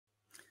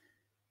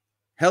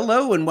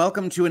Hello and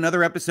welcome to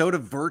another episode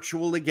of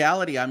Virtual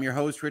Legality. I'm your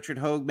host, Richard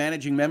Hogue,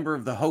 managing member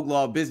of the Hogue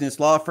Law Business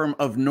Law Firm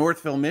of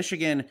Northville,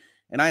 Michigan.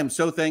 And I am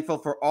so thankful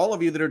for all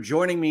of you that are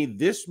joining me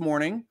this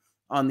morning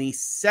on the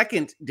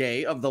second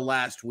day of the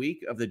last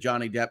week of the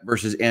Johnny Depp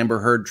versus Amber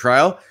Heard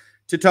trial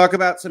to talk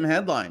about some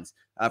headlines.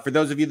 For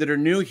those of you that are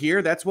new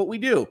here, that's what we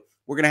do.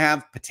 We're going to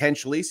have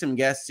potentially some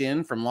guests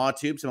in from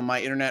LawTube, some of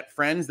my internet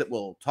friends that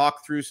will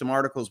talk through some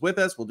articles with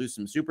us. We'll do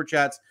some super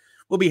chats.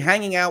 We'll be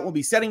hanging out. We'll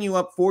be setting you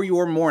up for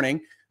your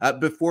morning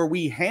before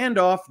we hand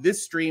off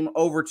this stream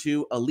over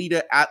to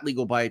Alita at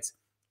Legal Bites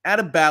at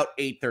about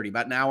 8:30,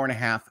 about an hour and a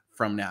half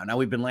from now. Now,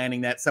 we've been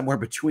landing that somewhere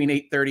between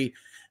 8:30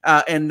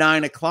 and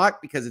 9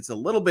 o'clock because it's a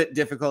little bit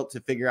difficult to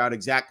figure out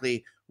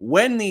exactly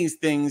when these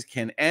things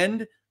can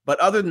end. But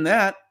other than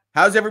that,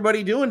 how's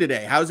everybody doing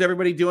today? How's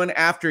everybody doing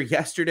after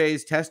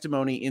yesterday's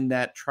testimony in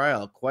that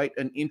trial? Quite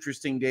an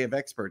interesting day of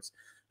experts,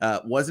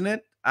 wasn't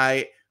it?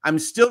 I'm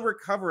still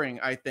recovering,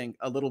 I think,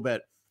 a little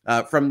bit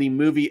from the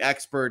movie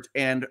expert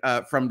and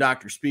from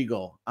Dr.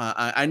 Spiegel.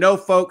 I know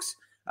folks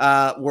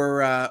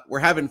were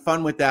having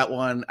fun with that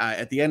one.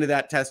 At the end of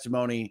that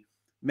testimony,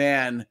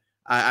 man,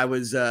 I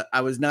was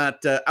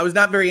not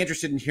very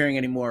interested in hearing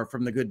any more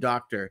from the good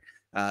doctor.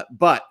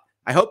 But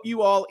I hope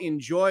you all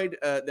enjoyed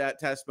that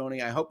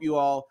testimony. I hope you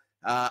all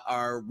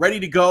are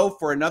ready to go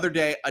for another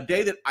day, a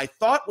day that I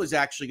thought was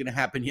actually going to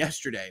happen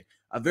yesterday,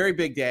 a very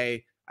big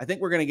day. I think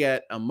we're going to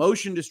get a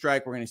motion to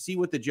strike. We're going to see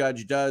what the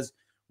judge does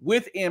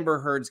with Amber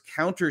Heard's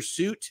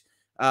countersuit,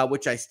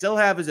 which I still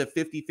have as a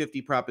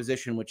 50-50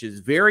 proposition, which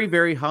is very,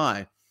 very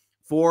high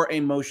for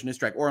a motion to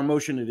strike or a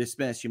motion to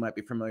dismiss, you might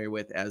be familiar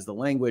with as the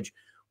language,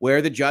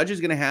 where the judge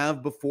is going to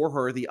have before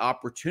her the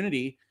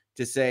opportunity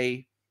to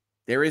say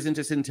there isn't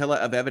a scintilla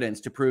of evidence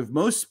to prove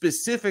most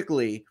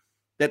specifically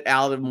that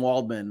Alan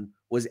Waldman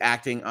was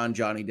acting on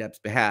Johnny Depp's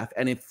behalf.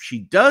 And if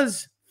she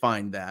does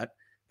find that,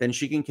 then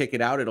she can kick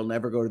it out. It'll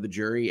never go to the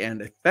jury.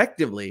 And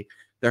effectively,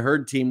 the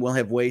Heard team will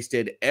have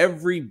wasted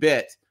every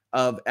bit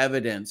of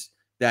evidence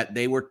that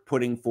they were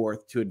putting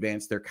forth to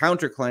advance their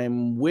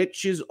counterclaim,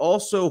 which is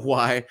also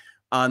why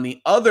on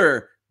the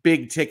other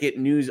big ticket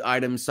news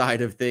item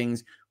side of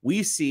things,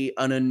 we see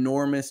an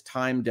enormous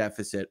time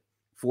deficit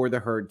for the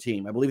Heard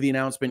team. I believe the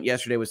announcement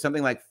yesterday was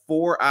something like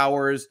 4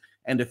 hours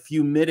and a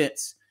few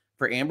minutes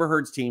for Amber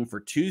Heard's team for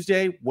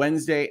Tuesday,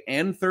 Wednesday,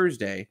 and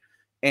Thursday,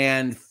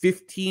 and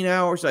 15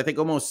 hours, I think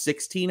almost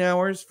 16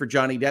 hours for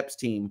Johnny Depp's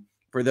team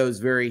for those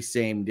very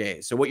same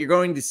days. So what you're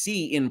going to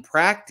see in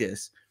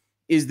practice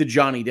is the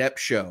Johnny Depp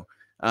show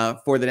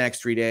for the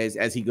next 3 days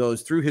as he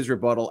goes through his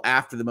rebuttal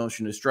after the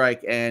motion to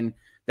strike. And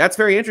that's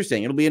very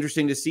interesting. It'll be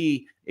interesting to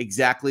see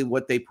exactly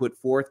what they put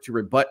forth to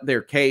rebut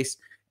their case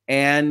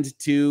and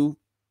to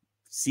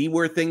see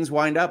where things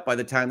wind up by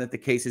the time that the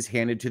case is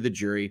handed to the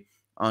jury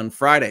on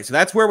Friday. So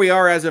that's where we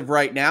are as of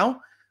right now.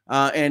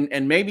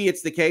 And maybe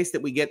it's the case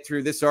that we get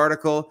through this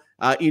article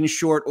in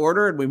short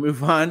order and we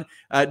move on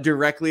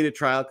directly to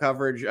trial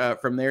coverage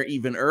from there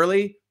even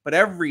early. But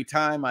every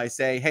time I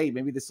say, hey,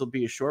 maybe this will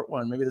be a short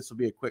one, maybe this will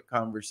be a quick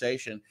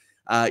conversation,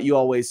 you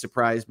always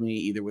surprise me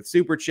either with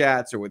super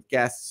chats or with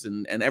guests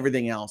and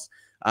everything else.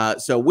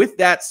 So with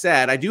that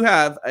said, I do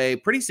have a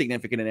pretty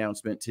significant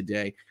announcement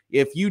today.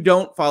 If you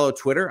don't follow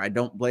Twitter, I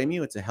don't blame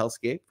you. It's a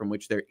hellscape from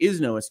which there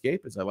is no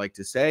escape, as I like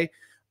to say.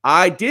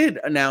 I did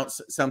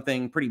announce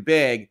something pretty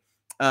big.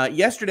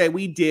 Yesterday,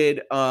 we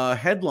did a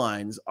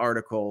headlines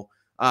article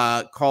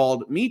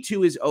called Me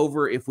Too is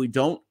Over If We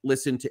Don't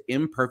Listen to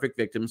Imperfect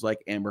Victims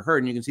Like Amber Heard.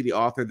 And you can see the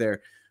author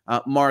there,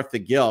 Martha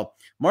Gill.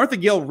 Martha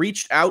Gill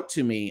reached out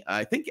to me,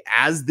 I think,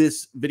 as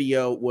this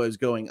video was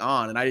going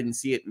on, and I didn't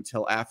see it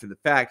until after the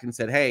fact, and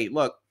said, hey,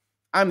 look,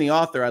 I'm the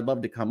author. I'd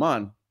love to come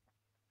on.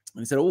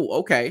 And I said, oh,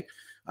 okay.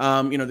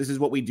 This is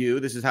what we do.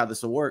 This is how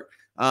this will work.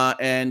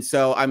 And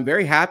so I'm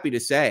very happy to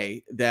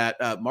say that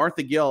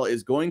Martha Gill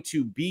is going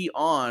to be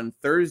on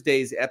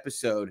Thursday's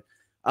episode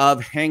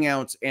of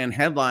Hangouts and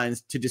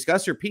Headlines to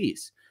discuss her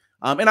piece.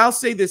 And I'll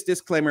say this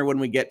disclaimer when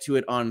we get to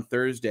it on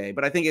Thursday.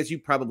 But I think, as you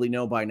probably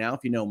know by now,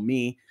 if you know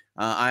me,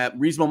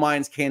 Reasonable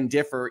Minds Can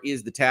Differ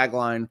is the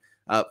tagline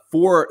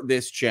for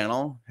this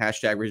channel.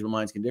 Hashtag Reasonable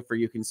Minds Can Differ.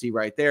 You can see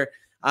right there.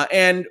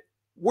 And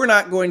we're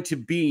not going to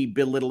be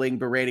belittling,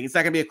 berating. It's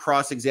not going to be a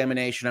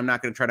cross-examination. I'm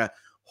not going to try to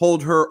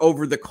hold her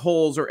over the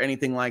coals or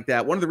anything like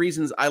that. One of the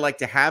reasons I like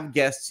to have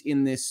guests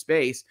in this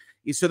space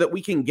is so that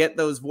we can get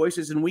those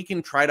voices and we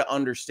can try to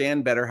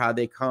understand better how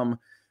they come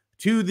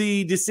to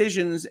the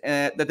decisions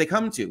that they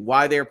come to,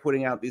 why they're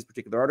putting out these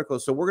particular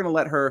articles. So we're going to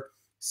let her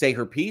say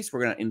her piece.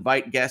 We're going to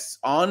invite guests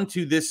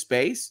onto this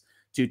space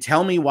to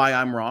tell me why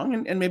I'm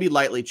wrong and maybe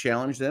lightly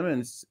challenge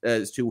them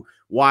as to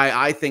why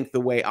I think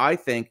the way I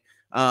think.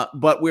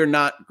 But we're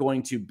not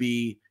going to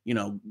be,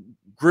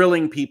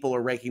 grilling people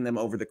or raking them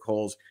over the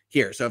coals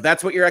here. So if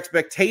that's what your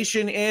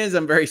expectation is,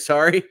 I'm very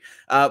sorry,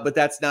 but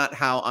that's not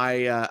how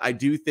I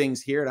do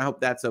things here, and I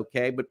hope that's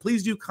okay. But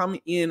please do come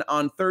in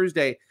on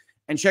Thursday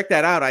and check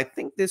that out. I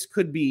think this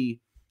could be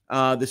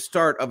the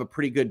start of a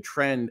pretty good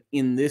trend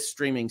in this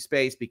streaming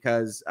space,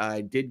 because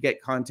I did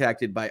get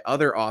contacted by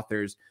other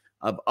authors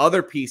of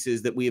other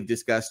pieces that we have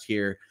discussed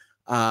here.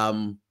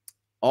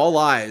 All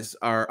eyes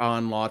are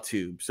on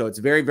LawTube. So it's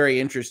very, very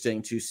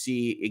interesting to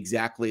see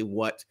exactly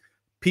what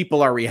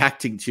people are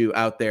reacting to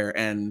out there.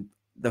 And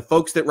the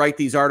folks that write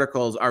these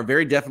articles are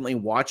very definitely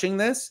watching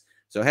this.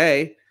 So,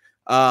 hey,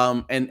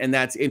 and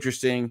that's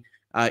interesting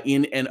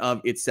in and of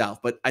itself.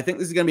 But I think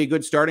this is going to be a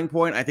good starting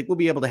point. I think we'll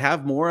be able to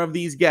have more of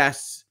these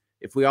guests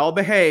if we all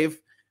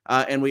behave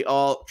and we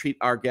all treat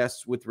our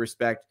guests with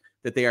respect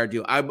that they are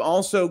due. I'm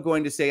also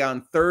going to say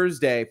on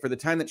Thursday, for the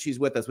time that she's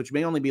with us, which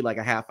may only be like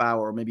a half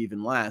hour or maybe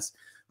even less,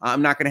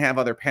 I'm not going to have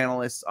other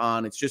panelists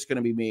on. It's just going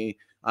to be me,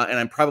 and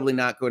I'm probably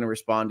not going to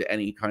respond to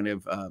any kind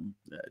of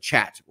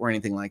chat or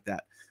anything like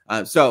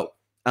that. So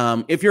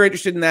if you're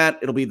interested in that,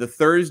 it'll be the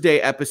Thursday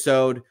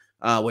episode,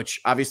 which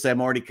obviously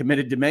I'm already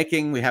committed to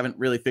making. We haven't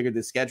really figured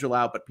the schedule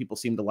out, but people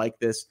seem to like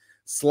this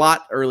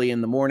slot early in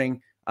the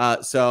morning.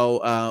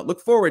 So look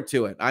forward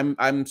to it.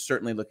 I'm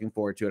certainly looking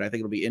forward to it. I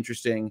think it'll be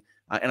interesting,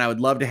 and I would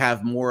love to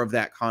have more of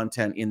that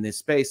content in this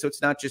space. So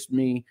it's not just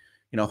me,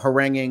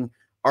 haranguing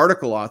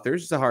article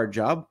authors. It's a hard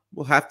job.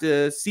 We'll have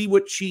to see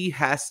what she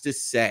has to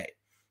say.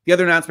 The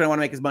other announcement I want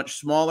to make is much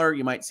smaller.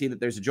 You might see that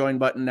there's a join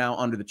button now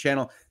under the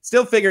channel.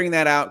 Still figuring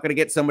that out. Going to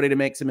get somebody to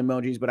make some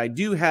emojis, but I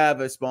do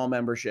have a small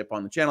membership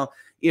on the channel.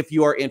 If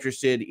you are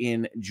interested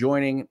in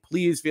joining,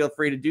 please feel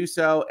free to do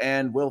so,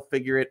 and we'll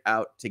figure it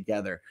out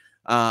together.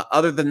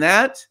 Other than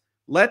that,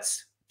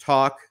 let's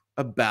talk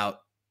about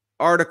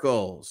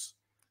articles.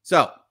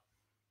 So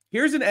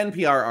here's an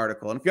NPR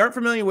article. And if you aren't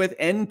familiar with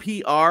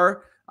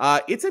NPR,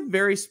 it's a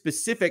very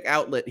specific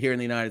outlet here in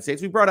the United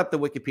States. We brought up the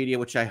Wikipedia,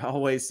 which I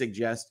always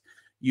suggest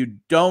you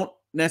don't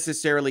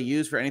necessarily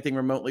use for anything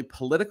remotely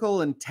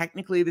political. And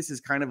technically, this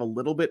is kind of a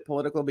little bit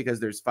political because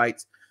there's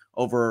fights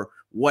over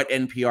what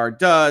NPR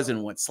does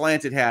and what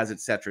slant it has, et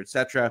cetera, et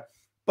cetera.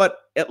 But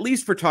at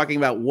least for talking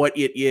about what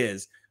it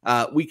is,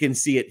 we can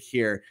see it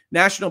here.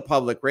 National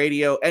Public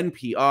Radio,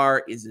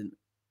 NPR, is an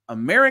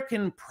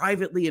American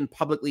privately and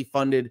publicly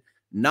funded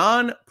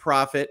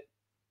nonprofit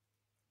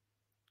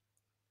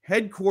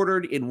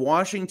headquartered in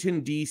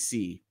Washington,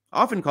 D.C.,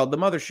 often called the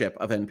mothership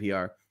of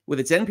NPR. With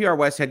its NPR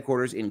West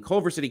headquarters in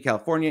Culver City,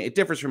 California, it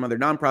differs from other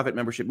nonprofit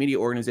membership media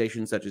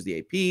organizations such as the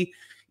AP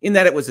in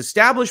that it was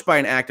established by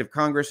an act of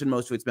Congress and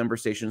most of its member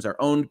stations are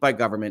owned by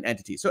government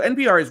entities. So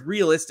NPR is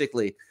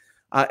realistically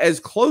as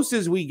close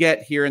as we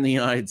get here in the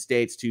United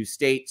States to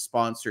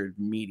state-sponsored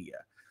media,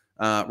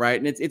 right?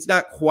 And it's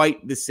not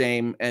quite the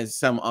same as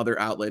some other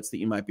outlets that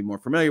you might be more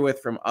familiar with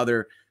from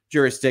other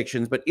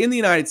jurisdictions. But in the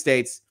United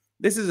States,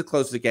 this is as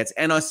close as it gets.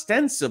 And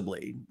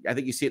ostensibly, I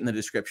think you see it in the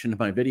description of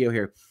my video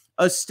here,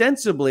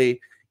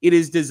 ostensibly, it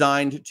is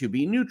designed to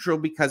be neutral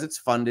because it's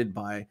funded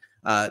by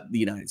the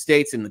United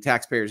States and the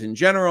taxpayers in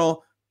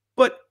general.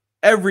 But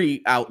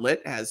every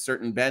outlet has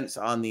certain bents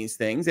on these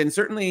things. And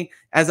certainly,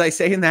 as I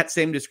say in that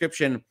same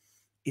description,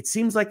 it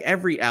seems like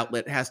every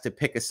outlet has to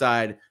pick a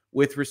side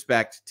with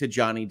respect to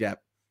Johnny Depp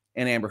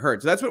and Amber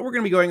Heard. So that's what we're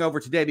going to be going over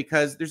today,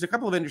 because there's a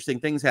couple of interesting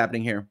things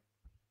happening here.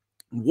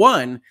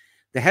 One,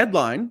 the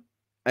headline,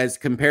 as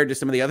compared to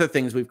some of the other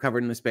things we've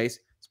covered in the space,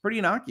 it's pretty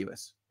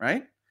innocuous,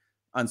 right?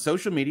 On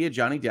social media,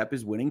 Johnny Depp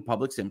is winning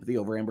public sympathy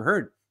over Amber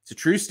Heard. It's a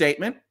true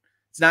statement.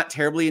 It's not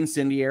terribly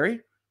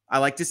incendiary. I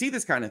like to see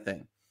this kind of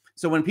thing.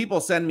 So when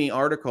people send me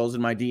articles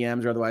in my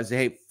DMs or otherwise, say,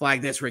 hey,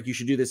 flag this, Rick, you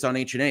should do this on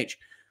H&H.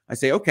 I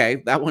say,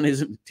 okay, that one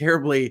isn't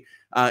terribly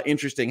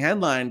interesting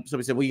headline.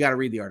 Somebody said, well, you got to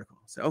read the article.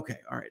 So, okay,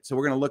 all right. So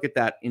we're going to look at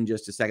that in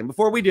just a second.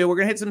 Before we do, we're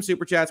going to hit some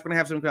super chats. We're going to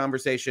have some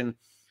conversation.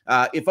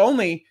 If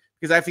only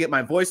because I have to get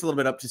my voice a little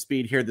bit up to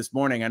speed here this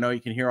morning. I know you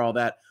can hear all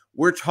that.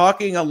 We're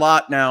talking a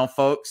lot now,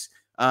 folks.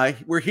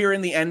 We're here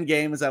in the end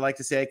game, as I like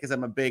to say, because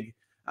I'm a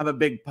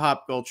big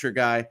pop culture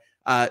guy.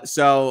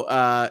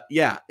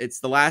 Yeah, it's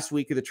the last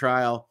week of the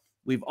trial.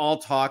 We've all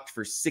talked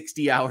for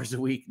 60 hours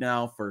a week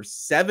now for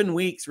 7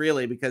 weeks,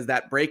 really, because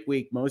that break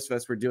week, most of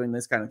us were doing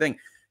this kind of thing.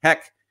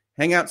 Heck,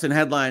 Hangouts and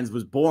Headlines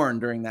was born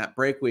during that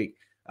break week.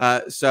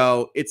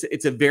 So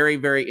it's a very,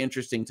 very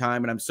interesting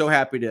time. And I'm so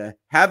happy to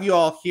have you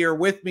all here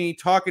with me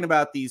talking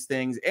about these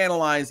things,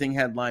 analyzing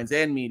headlines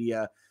and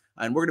media.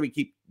 And we're going to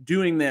keep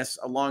doing this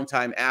a long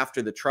time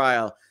after the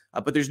trial.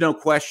 But there's no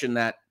question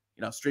that,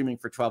 streaming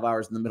for 12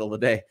 hours in the middle of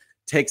the day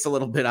takes a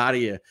little bit out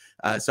of you.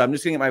 So I'm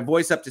just going to get my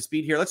voice up to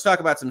speed here. Let's talk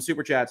about some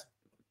super chats.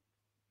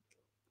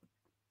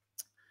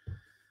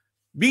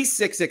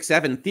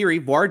 B667 theory,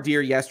 voir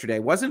dire yesterday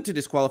wasn't to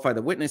disqualify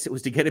the witness. It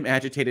was to get him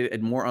agitated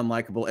and more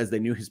unlikable as they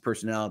knew his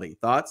personality.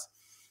 Thoughts?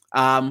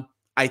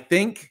 I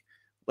think,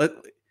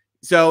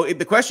 so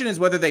the question is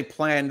whether they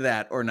planned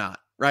that or not,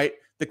 right?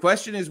 The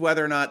question is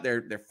whether or not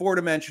they're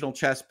four-dimensional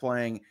chess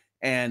playing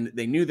and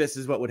they knew this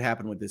is what would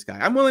happen with this guy.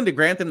 I'm willing to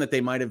grant them that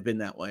they might have been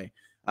that way.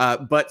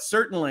 But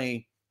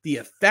certainly the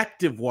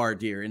effective voir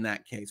dire in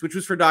that case, which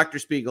was for Dr.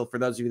 Spiegel, for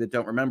those of you that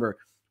don't remember,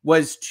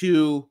 was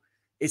to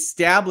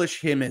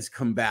establish him as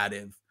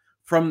combative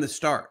from the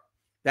start,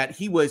 that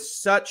he was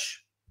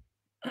such,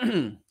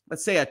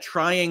 let's say, a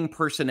trying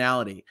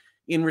personality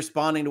in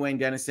responding to Wayne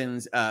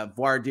Dennison's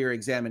voir dire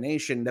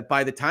examination, that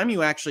by the time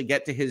you actually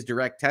get to his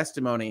direct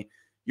testimony,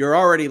 you're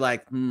already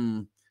like,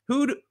 who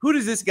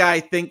does this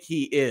guy think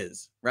he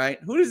is, right?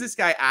 Who does this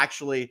guy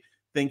actually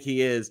think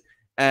he is?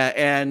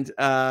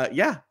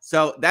 Yeah,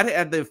 so that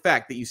had the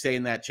effect that you say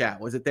in that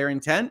chat. Was it their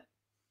intent?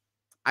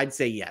 I'd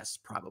say yes,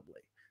 probably.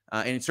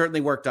 And it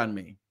certainly worked on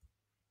me.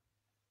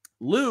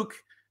 Luke,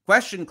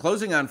 question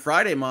closing on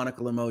Friday,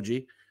 monocle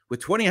emoji. With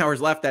 20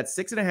 hours left, that's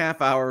 6.5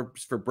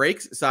 hours for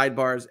breaks,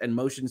 sidebars, and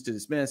motions to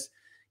dismiss.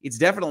 It's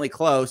definitely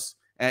close.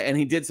 And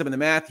he did some of the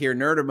math here.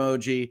 Nerd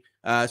emoji,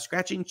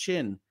 scratching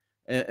chin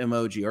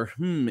emoji, or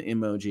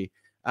emoji.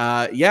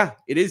 Yeah,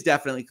 it is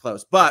definitely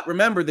close. But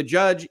remember, the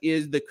judge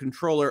is the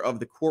controller of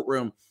the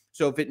courtroom.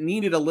 So if it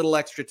needed a little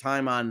extra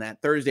time on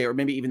that Thursday, or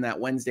maybe even that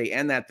Wednesday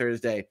and that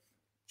Thursday,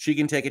 she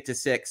can take it to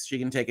 6. She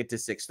can take it to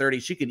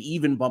 6:30. She could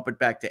even bump it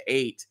back to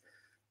 8.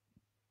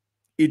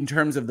 In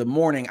terms of the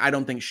morning, I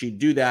don't think she'd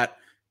do that.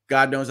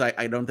 God knows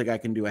I don't think I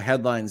can do a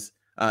headlines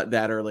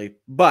that early.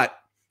 But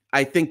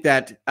I think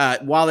that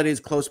while it is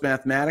close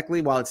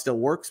mathematically, while it still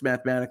works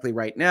mathematically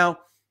right now,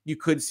 you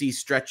could see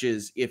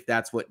stretches if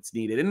that's what's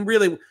needed. And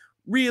really,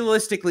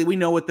 realistically, we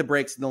know what the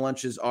breaks and the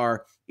lunches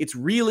are. It's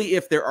really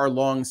if there are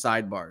long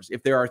sidebars,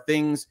 if there are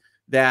things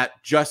that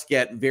just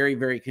get very,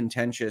 very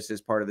contentious as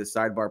part of the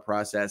sidebar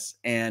process.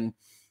 And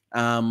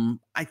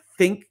I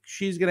think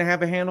she's going to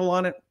have a handle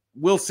on it.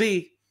 We'll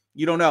see.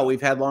 You don't know.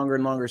 We've had longer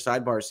and longer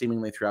sidebars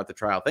seemingly throughout the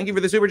trial. Thank you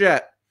for the super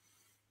chat.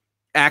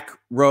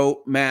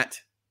 Acro Matt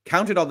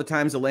counted all the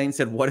times Elaine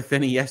said, "What if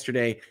any?"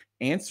 yesterday.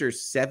 Answer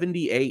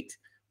 78.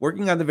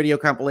 Working on the video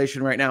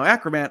compilation right now.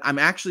 Acromat, I'm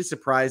actually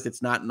surprised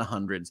it's not in the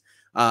hundreds.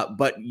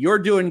 But you're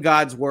doing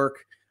God's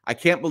work. I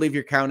can't believe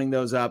you're counting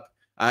those up.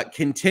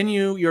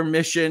 Continue your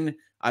mission.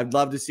 I'd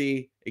love to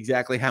see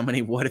exactly how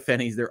many what if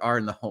any's there are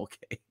in the whole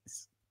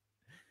case.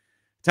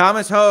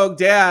 Thomas Hogue,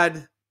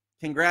 Dad,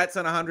 congrats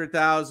on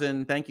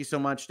 100,000. Thank you so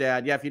much,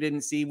 Dad. Yeah, if you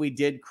didn't see, we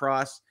did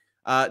cross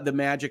the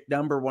magic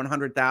number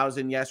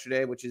 100,000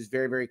 yesterday, which is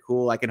very, very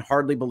cool. I can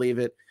hardly believe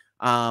it.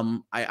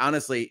 I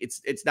honestly,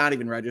 it's not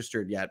even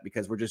registered yet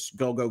because we're just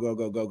go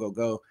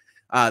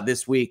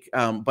this week.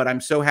 But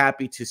I'm so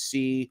happy to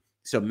see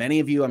so many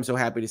of you. I'm so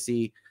happy to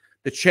see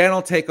the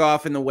channel take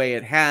off in the way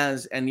it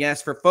has. And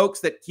yes, for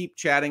folks that keep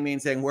chatting me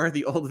and saying, where are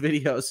the old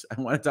videos?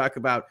 I want to talk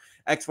about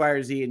X, Y,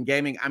 or Z in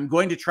gaming. I'm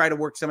going to try to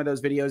work some of those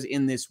videos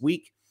in this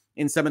week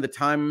in some of the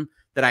time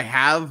that I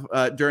have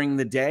during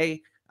the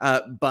day.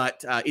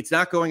 But it's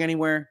not going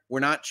anywhere. We're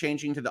not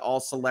changing to the all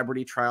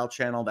celebrity trial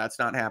channel. That's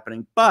not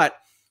happening. But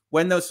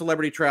when those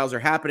celebrity trials are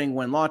happening,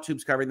 when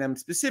LawTube's covering them,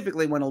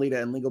 specifically when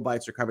Alita and Legal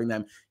Bites are covering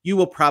them, you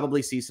will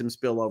probably see some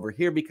spillover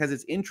here because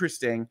it's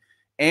interesting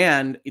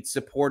and it's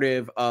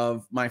supportive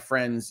of my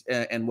friends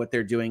and what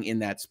they're doing in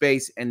that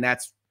space. And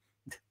that's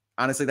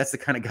honestly, that's the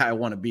kind of guy I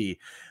want to be.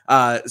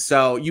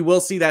 So you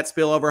will see that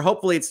spillover.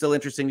 Hopefully it's still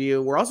interesting to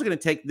you. We're also going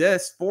to take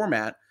this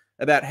format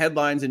about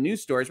headlines and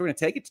news stories. We're going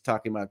to take it to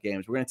talking about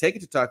games. We're going to take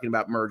it to talking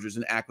about mergers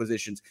and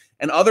acquisitions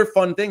and other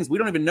fun things. We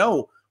don't even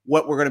know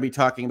what we're going to be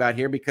talking about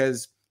here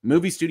because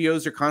movie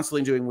studios are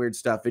constantly doing weird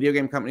stuff. Video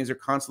game companies are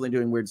constantly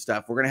doing weird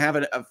stuff. We're going to have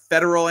a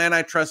federal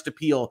antitrust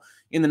appeal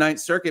in the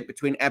Ninth Circuit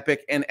between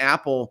Epic and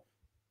Apple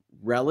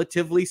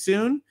relatively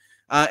soon.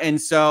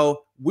 And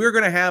so we're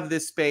going to have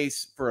this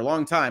space for a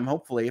long time,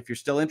 hopefully, if you're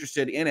still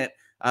interested in it,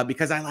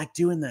 because I like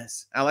doing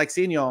this. I like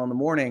seeing you all in the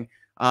morning.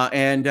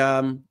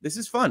 This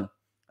is fun.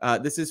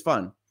 This is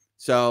fun.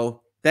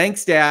 So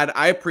thanks, Dad.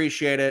 I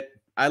appreciate it.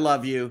 I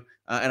love you.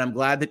 And I'm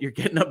glad that you're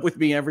getting up with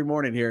me every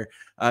morning here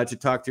to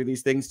talk through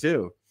these things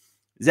too.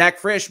 Zach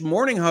Frisch,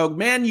 Morning Hogue.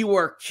 Man, you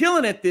are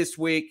killing it this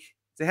week.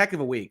 It's a heck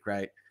of a week,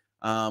 right?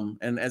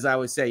 And as I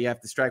always say, you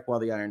have to strike while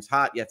the iron's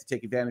hot. You have to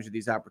take advantage of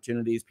these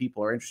opportunities.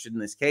 People are interested in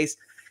this case.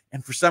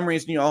 And for some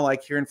reason, you all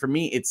like hearing from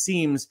me, it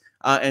seems.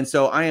 And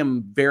so I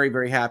am very,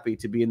 very happy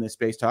to be in this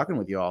space talking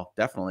with you all.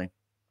 Definitely.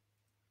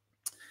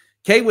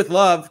 K with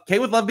Love. K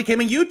with Love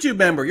became a YouTube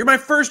member. You're my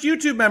first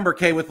YouTube member,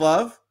 K with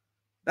Love.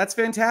 That's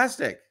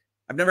fantastic.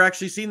 I've never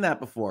actually seen that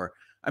before.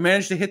 I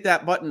managed to hit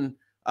that button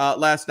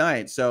last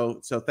night. So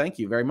thank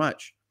you very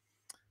much.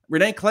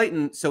 Renee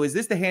Clayton. So is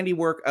this the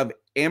handiwork of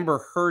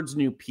Amber Heard's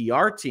new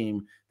PR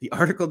team? The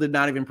article did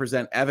not even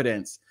present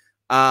evidence.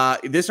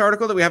 This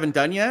article that we haven't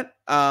done yet.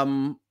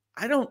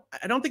 I don't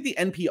think the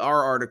NPR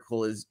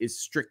article is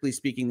strictly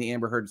speaking the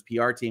Amber Heard's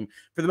PR team.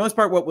 For the most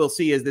part, what we'll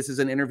see is this is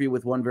an interview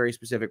with one very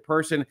specific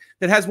person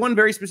that has one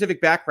very specific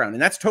background.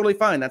 And that's totally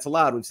fine. That's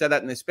allowed. We've said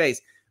that in this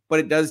space. But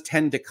it does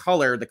tend to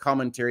color the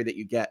commentary that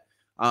you get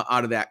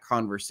out of that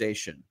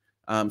conversation.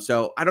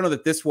 So I don't know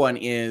that this one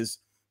is.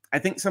 I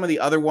think some of the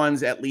other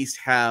ones at least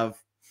have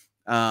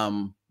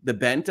the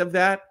bent of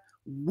that.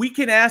 We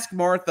can ask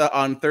Martha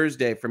on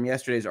Thursday from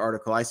yesterday's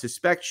article. I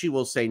suspect she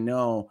will say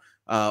no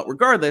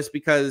regardless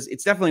because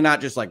it's definitely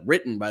not just like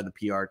written by the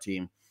PR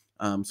team.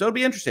 So it'll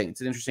be interesting.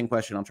 It's an interesting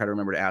question. I'll try to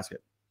remember to ask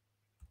it.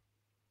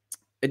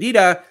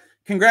 Adita,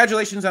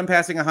 congratulations on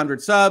passing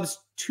 100 subs.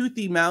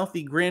 Toothy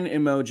mouthy grin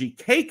emoji,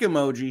 cake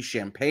emoji,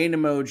 champagne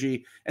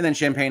emoji, and then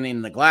champagne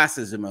in the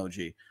glasses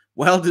emoji.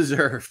 Well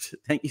deserved.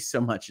 Thank you so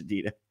much,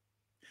 Adita.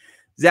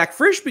 Zach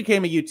Frisch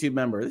became a YouTube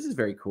member. This is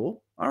very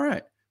cool. All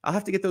right. I'll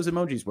have to get those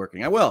emojis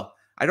working. I will.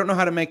 I don't know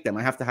how to make them.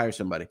 I have to hire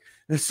somebody.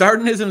 The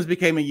Sardinisms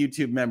became a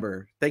YouTube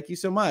member. Thank you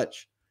so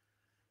much.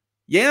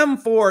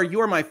 Yam4, you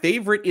are my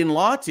favorite in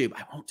LawTube.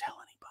 I won't tell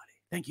anybody.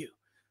 Thank you.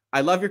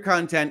 I love your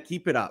content.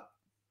 Keep it up.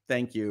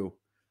 Thank you.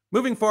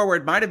 Moving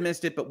forward, might have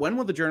missed it, but when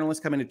will the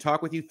journalist come in to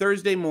talk with you?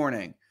 Thursday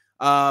morning.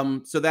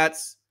 So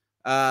that's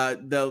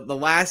the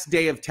last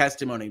day of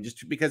testimony,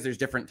 just because there's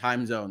different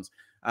time zones.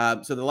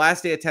 So the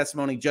last day of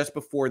testimony, just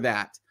before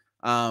that,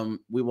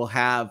 we will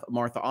have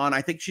Martha on.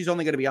 I think she's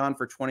only going to be on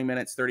for 20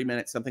 minutes, 30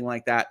 minutes, something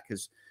like that,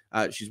 because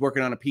she's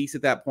working on a piece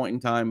at that point in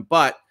time.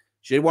 But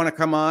she did want to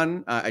come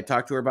on. I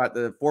talked to her about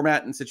the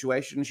format and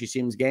situation. She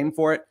seems game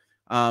for it.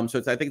 I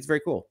think it's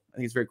very cool. I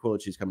think it's very cool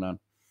that she's coming on.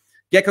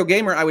 Gecko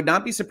Gamer, I would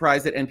not be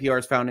surprised that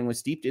NPR's founding was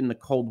steeped in the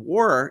Cold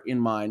War in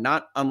mind,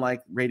 not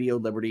unlike Radio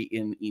Liberty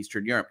in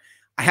Eastern Europe.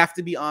 I have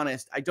to be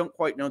honest, I don't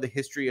quite know the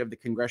history of the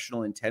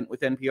congressional intent with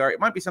NPR. It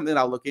might be something that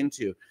I'll look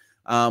into.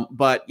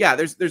 But yeah,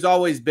 there's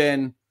always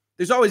been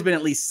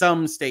at least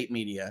some state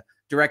media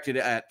directed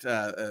at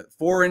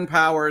foreign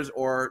powers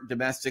or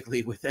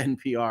domestically with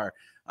NPR.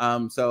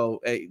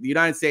 The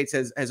United States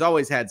has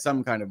always had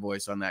some kind of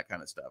voice on that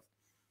kind of stuff.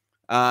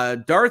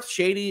 Darth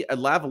Shady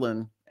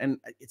Lavalin, and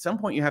at some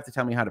point you have to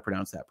tell me how to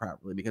pronounce that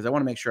properly because I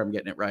want to make sure I'm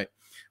getting it right.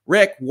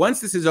 Rick,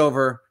 once this is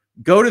over,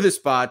 go to the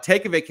spa,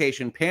 take a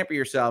vacation, pamper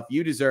yourself.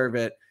 You deserve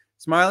it.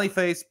 Smiley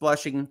face,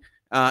 blushing,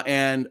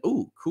 and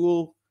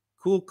cool,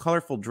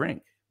 colorful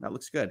drink. That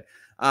looks good.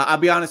 I'll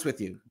be honest with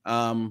you.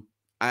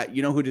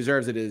 You know who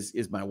deserves it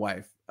is my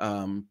wife.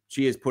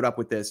 She has put up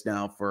with this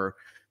now for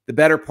the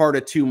better part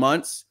of 2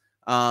 months.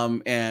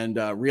 And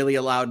really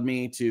allowed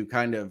me to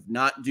kind of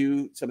not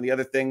do some of the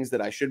other things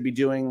that I should be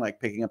doing, like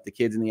picking up the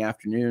kids in the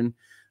afternoon,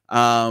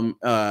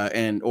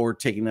 or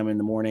taking them in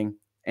the morning.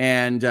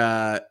 And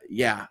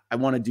yeah, I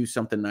want to do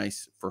something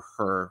nice for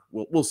her.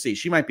 We'll see.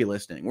 She might be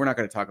listening. We're not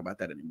going to talk about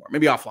that anymore.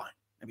 Maybe offline.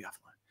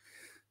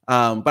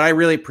 But I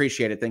really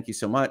appreciate it. Thank you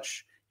so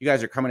much. You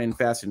guys are coming in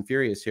fast and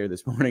furious here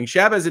this morning.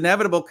 Shab is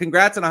inevitable.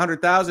 Congrats on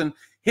 100,000.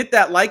 Hit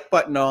that like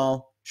button,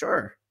 all.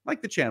 Sure.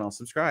 Like the channel,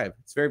 subscribe.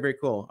 It's very, very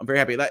cool. I'm very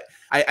happy.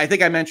 I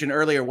think I mentioned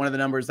earlier, one of the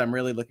numbers I'm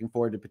really looking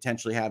forward to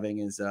potentially having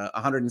is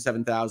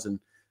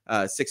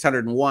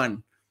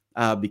 107,601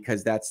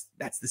 because that's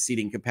the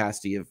seating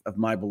capacity of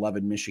my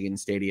beloved Michigan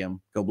Stadium.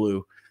 Go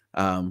Blue.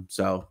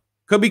 So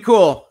could be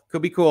cool.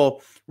 Could be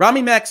cool.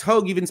 Rami Max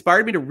Hogue, you've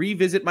inspired me to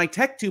revisit my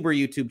TechTuber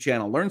YouTube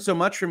channel. Learned so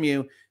much from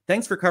you.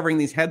 Thanks for covering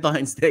these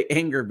headlines. They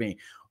anger me.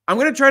 I'm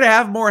going to try to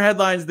have more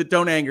headlines that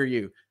don't anger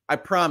you. I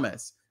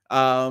promise.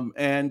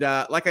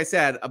 Like I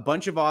said, a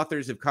bunch of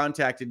authors have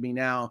contacted me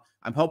now.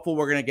 I'm hopeful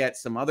we're going to get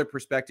some other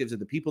perspectives of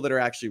the people that are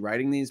actually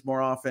writing these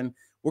more often.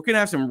 We're going to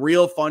have some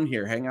real fun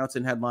here. Hangouts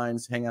and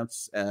headlines,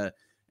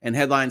 and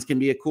headlines can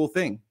be a cool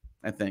thing,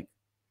 I think.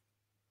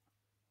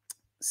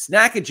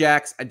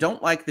 Snackajacks, I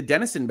don't like the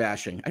Dennison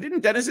bashing. I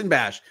didn't Dennison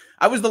bash.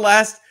 I was the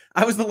last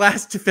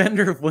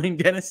defender of Wayne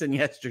Dennison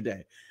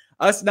yesterday.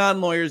 Us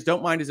non-lawyers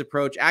don't mind his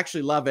approach.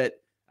 Actually love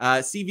it.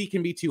 CV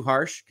can be too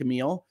harsh,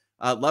 Camille.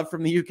 Love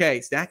from the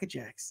UK.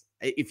 Snackajacks.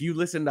 If you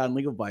listened on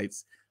Legal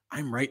Bites,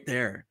 I'm right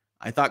there.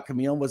 I thought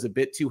Camille was a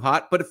bit too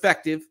hot, but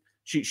effective.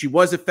 She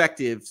was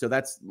effective, so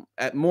that's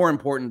more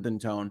important than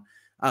tone.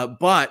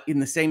 But in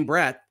the same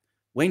breath,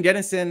 Wayne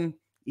Dennison,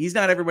 he's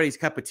not everybody's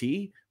cup of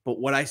tea. But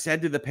what I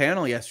said to the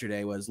panel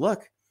yesterday was,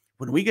 look,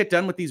 when we get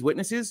done with these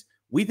witnesses,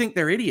 we think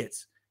they're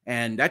idiots.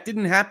 And that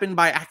didn't happen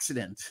by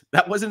accident.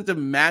 That wasn't a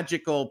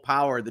magical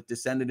power that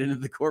descended into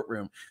the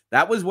courtroom.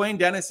 That was Wayne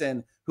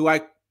Dennison, who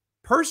I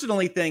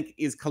personally think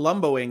is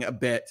Columboing a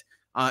bit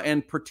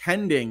and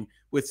pretending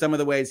with some of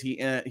the ways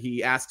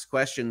he asks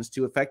questions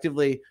to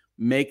effectively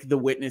make the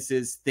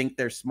witnesses think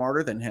they're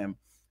smarter than him.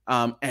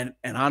 And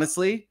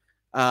honestly,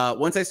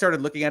 once I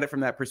started looking at it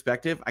from that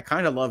perspective, I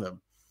kind of love him.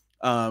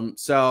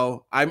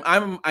 So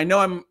I know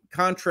I'm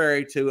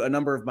contrary to a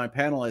number of my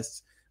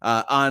panelists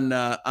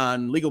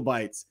on Legal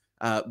Bites.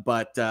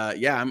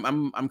 Yeah,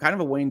 I'm kind of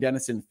a Wayne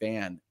Dennison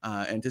fan.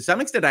 And to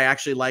some extent, I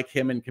actually like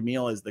him and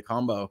Camille as the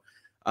combo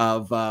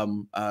of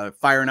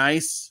fire and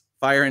ice,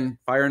 fire and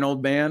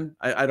old man.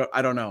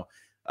 I don't know.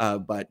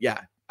 But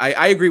yeah,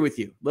 I agree with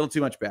you. A little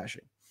too much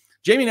bashing.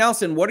 Jamie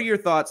Nelson, what are your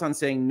thoughts on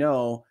saying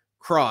no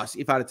cross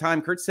if out of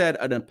time? Kurt said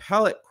an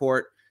appellate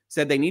court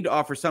said they need to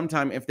offer some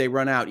time if they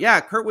run out.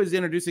 Yeah, Kurt was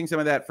introducing some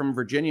of that from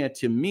Virginia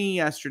to me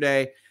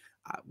yesterday.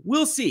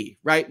 We'll see,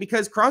 right?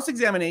 Because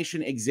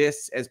cross-examination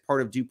exists as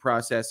part of due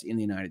process in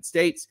the United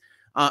States.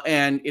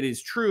 And it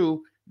is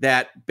true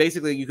that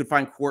basically you could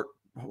find court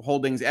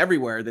holdings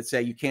everywhere that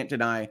say you can't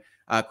deny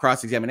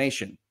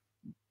cross-examination.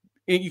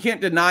 You can't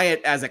deny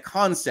it as a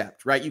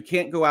concept, right? You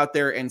can't go out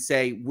there and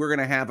say, we're going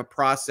to have a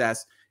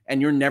process and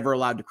you're never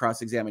allowed to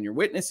cross-examine your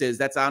witnesses.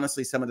 That's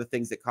honestly some of the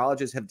things that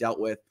colleges have dealt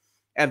with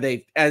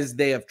as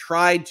they have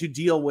tried to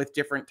deal with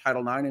different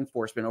Title IX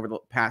enforcement over the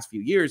past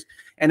few years,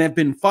 and have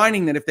been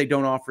finding that if they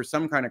don't offer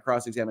some kind of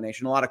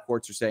cross-examination, a lot of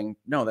courts are saying,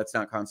 no, that's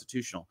not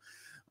constitutional.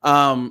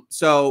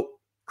 So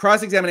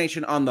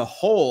cross-examination on the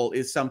whole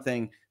is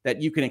something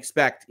that you can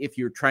expect if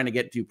you're trying to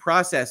get due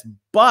process.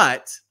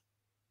 But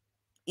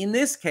In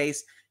this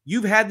case,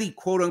 you've had the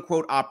quote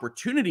unquote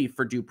opportunity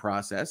for due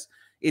process.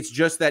 It's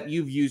just that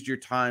you've used your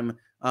time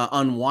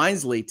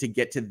unwisely to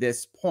get to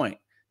this point.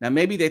 Now,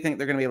 maybe they think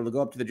they're going to be able to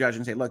go up to the judge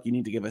and say, look, you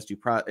need to give us due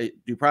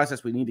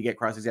process. We need to get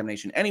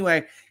cross-examination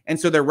anyway. And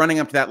so they're running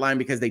up to that line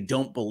because they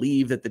don't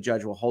believe that the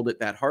judge will hold it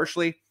that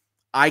harshly.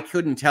 I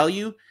couldn't tell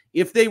you.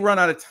 If they run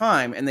out of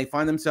time and they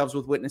find themselves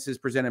with witnesses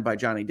presented by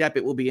Johnny Depp,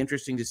 it will be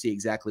interesting to see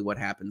exactly what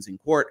happens in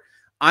court.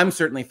 I'm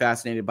certainly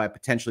fascinated by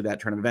potentially that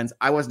turn of events.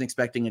 I wasn't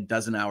expecting a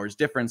dozen hours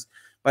difference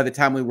by the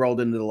time we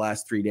rolled into the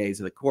last 3 days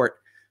of the court.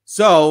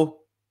 So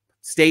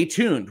stay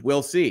tuned.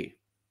 We'll see.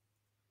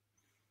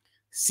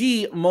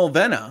 C.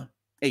 Mulvena,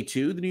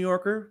 A2, the New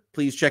Yorker.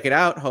 Please check it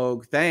out,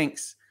 Hogue.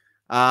 Thanks.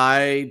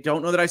 I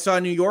don't know that I saw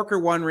a New Yorker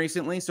one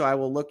recently, so I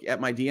will look at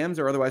my DMs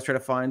or otherwise try to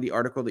find the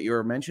article that you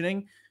were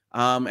mentioning.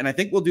 And I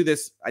think we'll do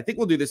this. I think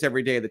we'll do this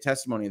every day of the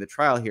testimony of the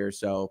trial here.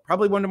 So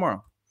probably one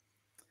tomorrow.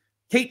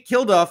 Kate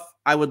Kilduff,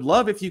 I would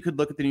love if you could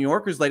look at the New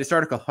Yorker's latest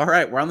article. All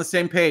right, we're on the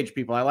same page,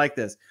 people. I like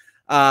this.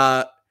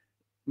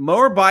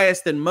 More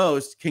biased than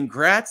most.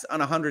 Congrats on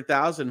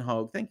 100,000,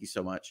 Hogue. Thank you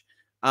so much.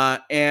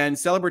 And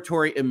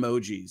celebratory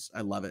emojis.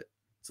 I love it.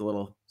 It's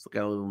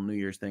got a little New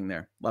Year's thing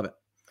there. Love it.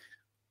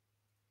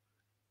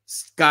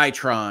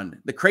 Skytron.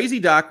 The crazy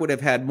doc would have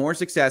had more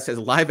success as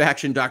live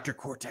action Dr.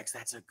 Cortex.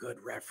 That's a good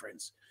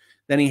reference.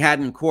 Than he had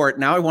in court.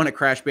 Now I want a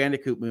Crash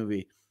Bandicoot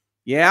movie.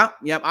 Yeah.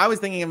 I was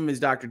thinking of him as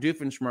Dr.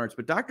 Doofenshmirtz,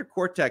 but Dr.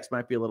 Cortex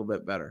might be a little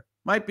bit better.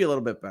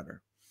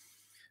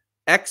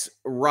 X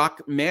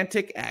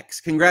Rockmantic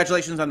X.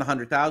 Congratulations on the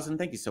 100,000.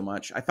 Thank you so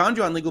much. I found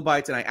you on Legal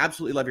Bites, and I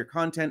absolutely love your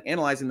content.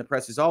 Analyzing the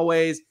press is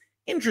always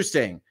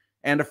interesting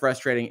and a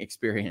frustrating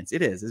experience.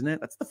 It is, isn't it?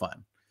 That's the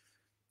fun.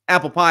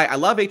 Apple Pie. I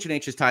love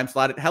H&H's time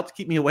slot. It helps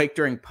keep me awake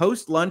during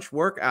post-lunch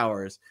work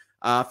hours.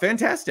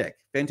 Fantastic.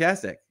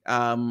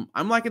 I'm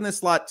liking this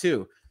slot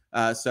too.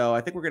 So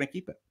I think we're going to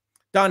keep it.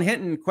 Don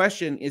Hinton,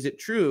 question, is it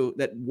true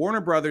that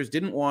Warner Brothers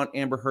didn't want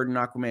Amber Heard in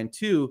Aquaman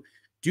 2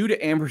 due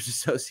to Amber's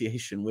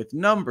association with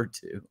number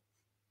 2?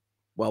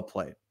 Well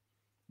played.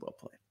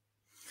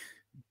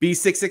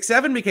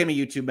 B667 became a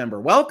YouTube member.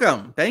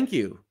 Welcome. Thank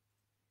you.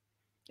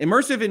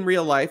 Immersive in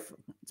real life.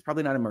 It's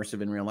probably not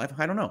immersive in real life.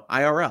 I don't know.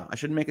 IRL. I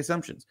shouldn't make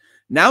assumptions.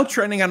 Now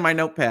trending on my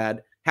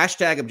notepad,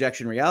 hashtag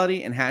objection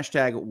reality and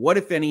hashtag what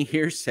if any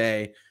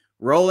hearsay,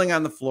 rolling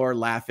on the floor,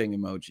 laughing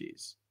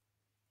emojis.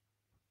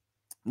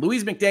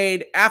 Louise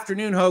McDade,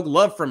 afternoon, Hogue,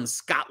 love from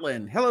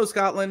Scotland. Hello,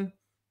 Scotland.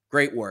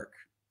 Great work.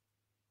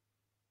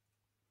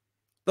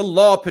 The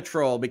Law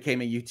Patrol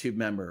became a YouTube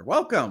member.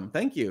 Welcome.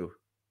 Thank you.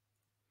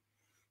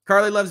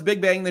 Carly loves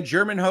Big Bang, the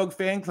German Hogue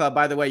fan club.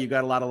 By the way, you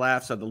got a lot of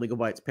laughs on the Legal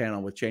Bites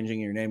panel with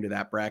changing your name to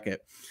that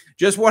bracket.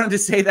 Just wanted to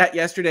say that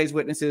yesterday's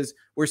witnesses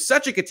were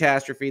such a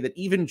catastrophe that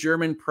even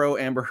German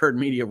pro-Amber Heard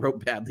media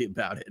wrote badly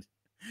about it.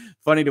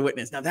 Funny to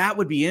witness. Now, that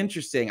would be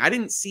interesting. I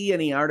didn't see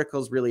any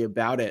articles really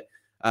about it.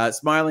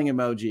 Smiling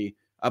emoji.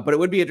 But it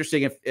would be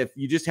interesting if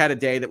you just had a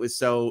day that was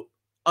so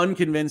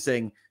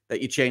unconvincing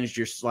that you changed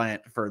your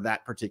slant for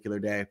that particular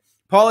day.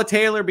 Paula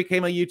Taylor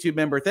became a YouTube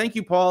member. Thank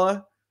you,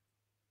 Paula.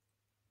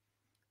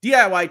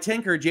 DIY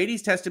Tinker,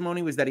 JD's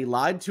testimony was that he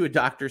lied to a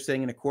doctor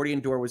saying an accordion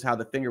door was how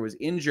the finger was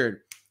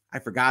injured. I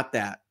forgot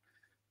that.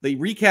 The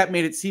recap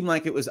made it seem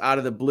like it was out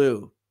of the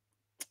blue.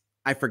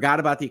 I forgot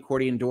about the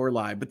accordion door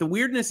lie. But the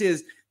weirdness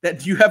is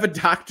that you have a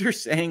doctor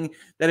saying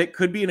that it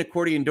could be an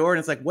accordion door. And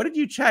it's like, what did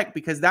you check?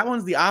 Because that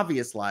one's the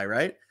obvious lie,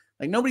 right?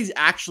 Like nobody's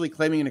actually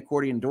claiming an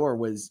accordion door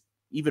was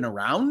even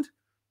around.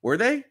 Were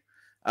they?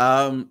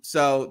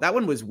 So that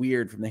one was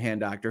weird from the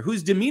hand doctor,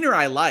 whose demeanor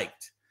I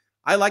liked.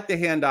 I liked the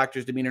hand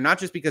doctor's demeanor, not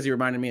just because he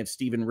reminded me of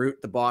Stephen Root,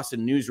 the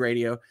Boston News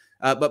Radio,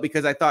 but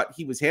because I thought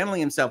he was handling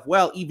himself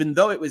well, even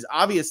though it was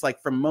obvious,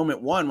 like from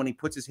moment one, when he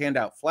puts his hand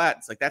out flat,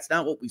 it's like, that's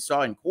not what we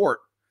saw in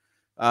court.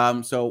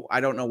 So I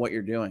don't know what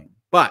you're doing,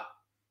 but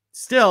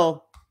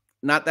still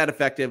not that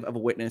effective of a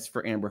witness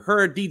for Amber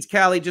Heard. Deeds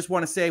Callie, just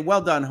want to say,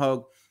 well done,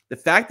 Hogue. The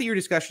fact that your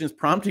discussion is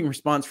prompting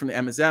response from the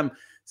MSM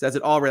says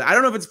it all. I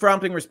don't know if it's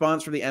prompting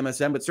response from the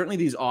MSM, but certainly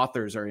these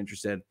authors are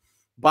interested.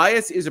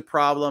 Bias is a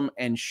problem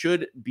and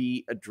should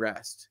be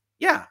addressed.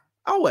 Yeah,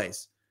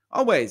 always.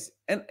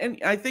 And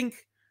I think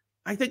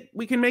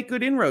we can make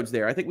good inroads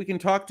there. I think we can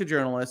talk to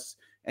journalists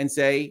and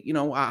say, you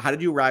know, how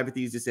did you arrive at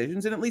these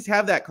decisions? And at least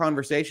have that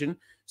conversation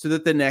so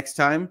that the next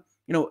time,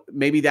 you know,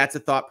 maybe that's a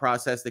thought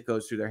process that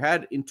goes through their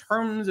head in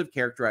terms of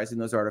characterizing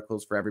those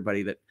articles for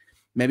everybody that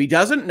maybe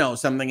doesn't know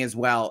something as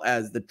well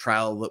as the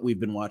trial that we've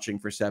been watching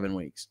for 7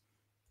 weeks.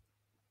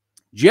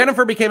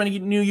 Jennifer became a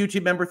new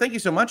YouTube member. Thank you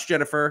so much,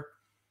 Jennifer.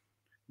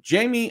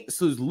 Jamie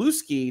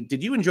Sluzlewski,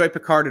 did you enjoy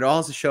Picard at all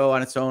as a show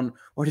on its own,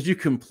 or did you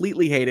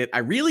completely hate it? I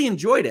really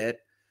enjoyed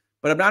it,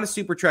 but I'm not a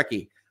super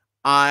Trekkie.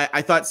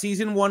 I thought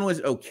season 1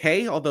 was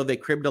okay, although they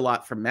cribbed a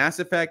lot from Mass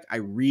Effect. I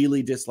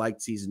really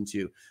disliked season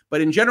 2.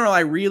 But in general, I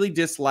really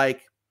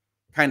dislike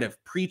kind of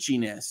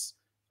preachiness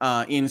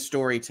in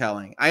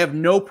storytelling. I have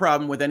no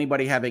problem with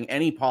anybody having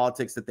any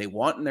politics that they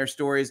want in their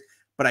stories,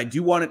 but I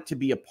do want it to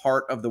be a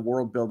part of the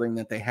world building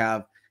that they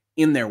have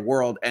in their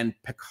world. And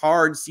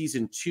Picard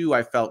season 2,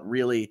 I felt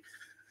really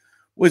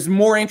was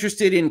more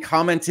interested in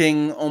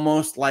commenting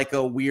almost like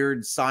a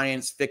weird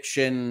science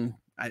fiction,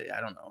 I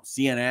don't know,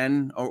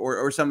 CNN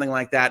or something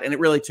like that. And it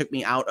really took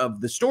me out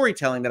of the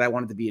storytelling that I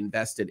wanted to be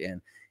invested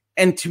in.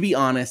 And to be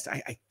honest,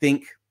 I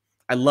think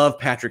I love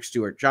Patrick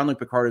Stewart. Jean-Luc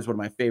Picard is one of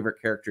my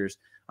favorite characters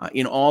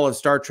in all of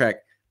Star Trek.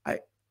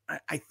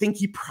 I think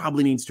he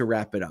probably needs to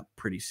wrap it up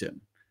pretty soon.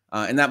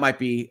 And that might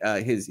be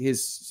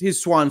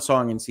his swan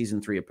song in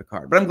season 3 of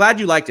Picard. But I'm glad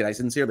you liked it. I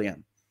sincerely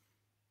am.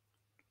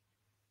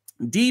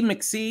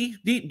 D-Mick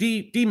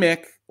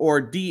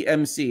or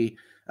DMC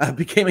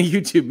became a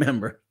YouTube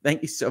member.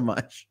 Thank you so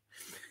much.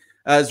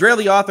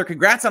 Israeli author,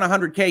 congrats on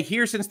 100K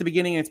here since the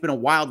beginning. It's been a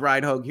wild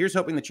ride, Hogue. Here's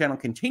hoping the channel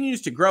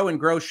continues to grow and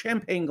grow.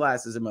 Champagne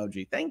glasses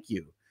emoji. Thank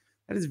you.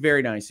 That is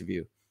very nice of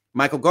you.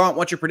 Michael Gaunt,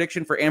 what's your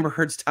prediction for Amber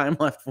Heard's time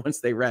left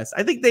once they rest?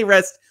 I think they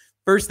rest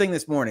first thing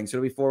this morning, so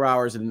it'll be 4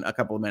 hours and a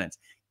couple of minutes.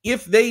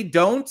 If they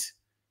don't,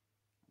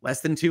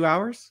 less than 2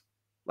 hours?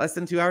 Less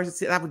than 2 hours?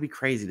 That would be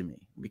crazy to me. It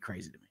would be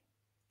crazy to me.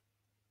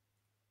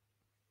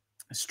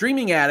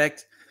 Streaming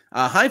addict,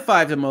 high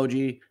five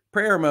emoji,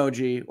 prayer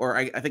emoji, or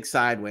I think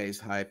sideways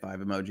high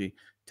five emoji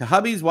to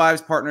hubby's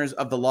wives, partners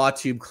of the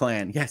LawTube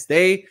clan. Yes,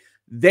 they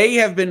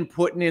have been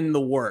putting in the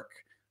work.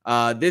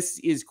 This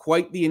is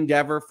quite the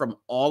endeavor from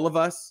all of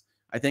us.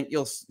 I think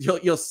you'll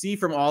see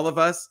from all of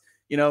us,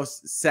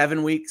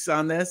 7 weeks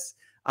on this,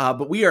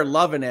 but we are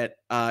loving it.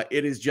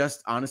 It is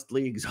just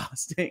honestly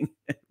exhausting,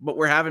 but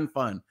we're having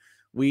fun.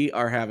 We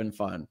are having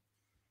fun.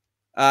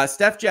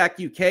 Steph Jack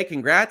UK,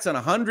 congrats on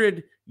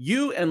 100.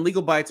 You and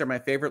Legal Bites are my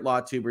favorite law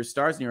tubers.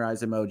 Stars in your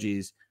eyes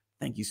emojis.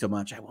 Thank you so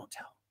much. I won't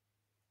tell.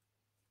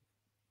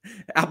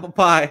 Apple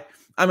Pie,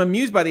 I'm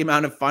amused by the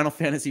amount of Final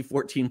Fantasy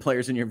 14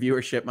 players in your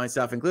viewership,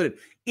 myself included.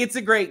 It's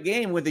a great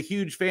game with a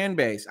huge fan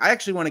base. I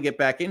actually want to get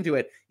back into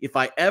it if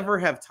I ever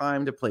have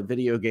time to play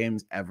video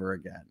games ever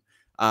again.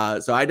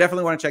 So I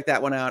definitely want to check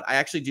that one out. I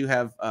actually do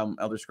have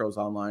Elder Scrolls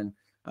Online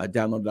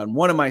downloaded on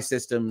one of my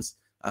systems,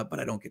 but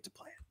I don't get to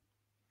play it.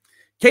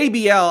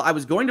 KBL, I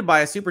was going to buy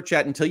a super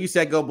chat until you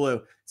said go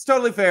blue. It's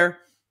totally fair.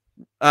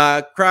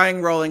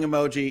 Crying, rolling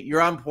emoji.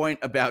 You're on point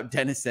about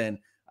Dennison.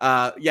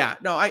 Yeah,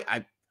 no,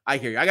 I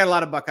hear you. I got a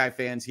lot of Buckeye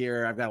fans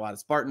here. I've got a lot of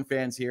Spartan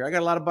fans here. I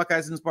got a lot of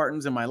Buckeyes and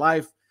Spartans in my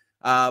life,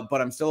 but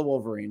I'm still a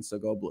Wolverine, so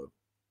go blue.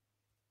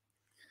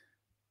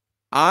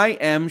 I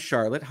am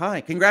Charlotte.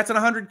 Hi. Congrats on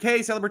 100K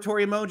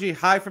celebratory emoji.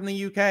 Hi from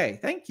the UK.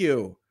 Thank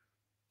you.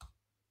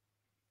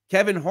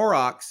 Kevin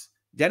Horrocks.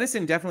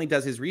 Dennison definitely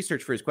does his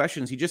research for his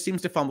questions. He just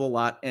seems to fumble a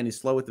lot and is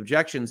slow with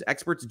objections.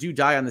 Experts do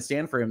die on the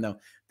stand for him, though.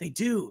 They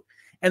do.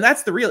 And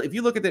that's the real, if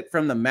you look at it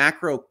from the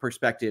macro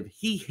perspective,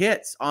 he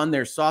hits on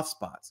their soft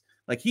spots.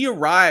 Like he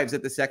arrives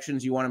at the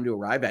sections you want him to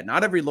arrive at.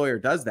 Not every lawyer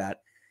does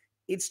that.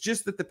 It's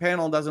just that the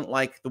panel doesn't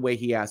like the way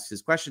he asks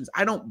his questions.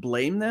 I don't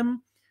blame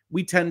them.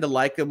 We tend to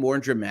like a more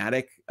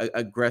dramatic,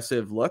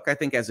 aggressive look, I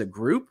think, as a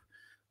group.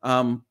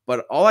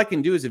 But all I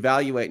can do is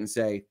evaluate and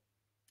say,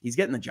 he's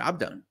getting the job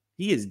done.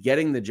 He is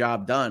getting the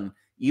job done,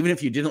 even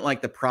if you didn't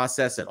like the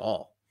process at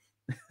all.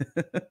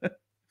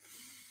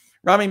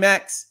 Rami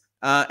Max,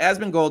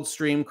 Asmongold's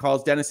stream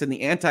calls Dennison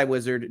the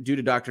anti-wizard due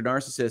to Dr.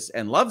 Narcissus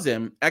and loves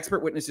him.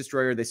 Expert witness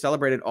destroyer. They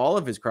celebrated all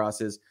of his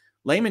crosses.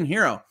 Layman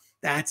hero.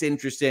 That's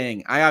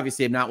interesting. I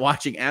obviously am not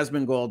watching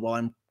Asmongold while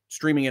I'm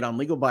streaming it on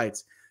Legal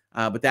Bites,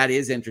 but that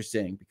is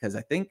interesting because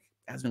I think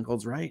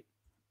Asmongold's right.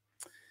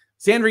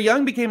 Sandra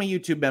Young became a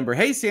YouTube member.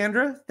 Hey,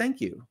 Sandra.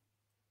 Thank you.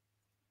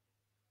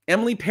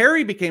 Emily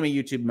Perry became a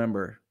YouTube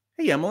member.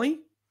 Hey,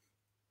 Emily.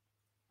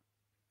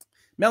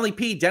 Melly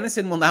P.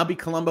 Dennison will now be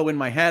Columbo in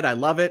my head. I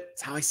love it.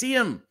 It's how I see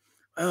him.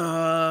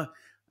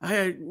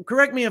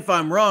 Correct me if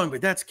I'm wrong,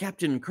 but that's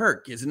Captain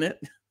Kirk, isn't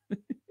it?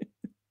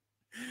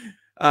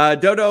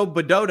 Dodo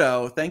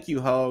Badodo. Thank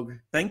you, Hogue.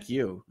 Thank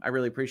you. I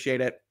really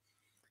appreciate it.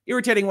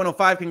 Irritating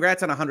 105.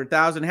 Congrats on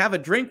 100,000. Have a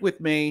drink with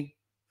me.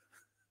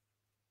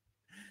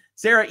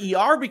 Sarah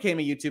ER became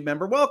a YouTube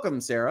member.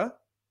 Welcome, Sarah.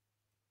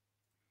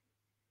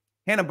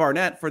 Hannah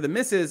Barnett, for the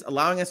misses,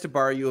 allowing us to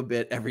borrow you a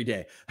bit every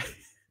day.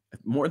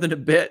 More than a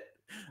bit,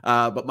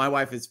 but my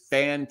wife is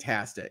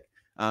fantastic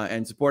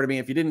and supported me.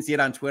 If you didn't see it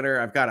on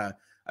Twitter, I've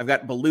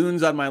got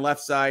balloons on my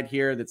left side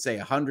here that say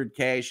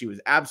 100K. She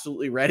was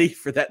absolutely ready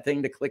for that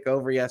thing to click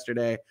over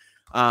yesterday,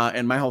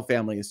 and my whole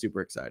family is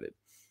super excited.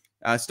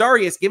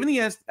 Starius, given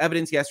the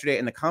evidence yesterday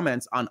in the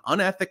comments on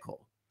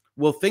unethical,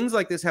 will things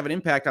like this have an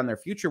impact on their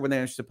future when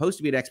they're supposed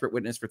to be an expert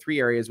witness for 3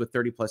 areas with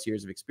 30 plus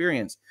years of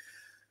experience?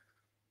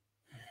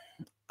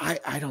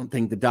 I don't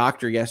think the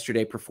doctor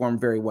yesterday performed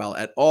very well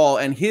at all.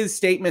 And his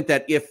statement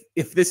that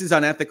if this is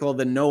unethical,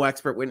 then no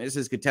expert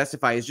witnesses could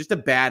testify is just a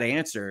bad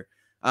answer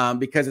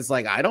because it's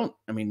like,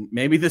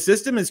 maybe the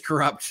system is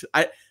corrupt.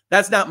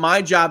 That's not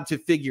my job to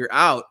figure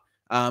out.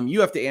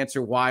 You have to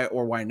answer why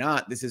or why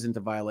not this isn't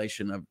a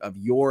violation of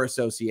your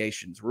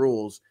association's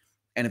rules.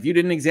 And if you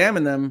didn't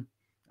examine them,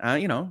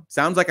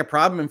 sounds like a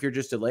problem if you're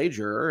just a lay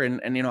juror.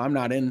 And I'm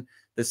not in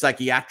the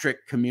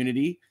psychiatric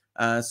community.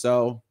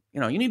 So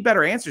you need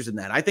better answers than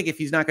that. I think if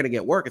he's not going to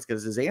get work, it's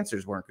because his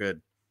answers weren't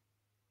good.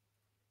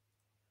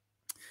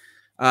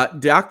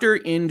 Dr.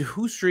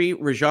 Indhusri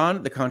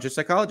Rajan, the conscious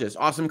psychologist.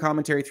 Awesome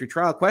commentary through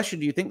trial. Question: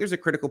 do you think there's a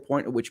critical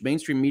point at which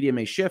mainstream media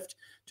may shift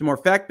to more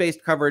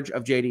fact-based coverage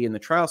of JD in the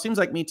trial? Seems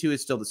like Me Too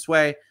is still the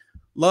sway.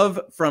 Love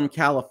from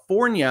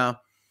California.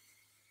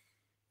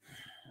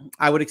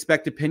 I would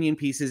expect opinion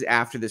pieces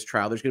after this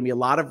trial. There's going to be a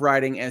lot of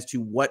writing as to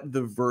what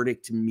the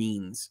verdict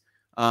means.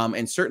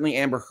 And certainly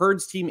Amber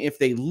Heard's team, if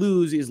they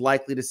lose, is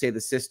likely to say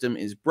the system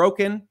is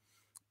broken.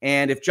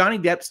 And if Johnny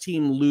Depp's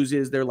team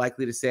loses, they're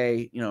likely to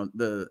say,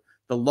 the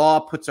law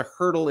puts a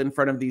hurdle in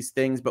front of these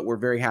things, but we're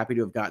very happy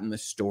to have gotten the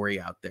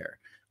story out there.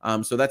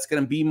 So that's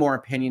going to be more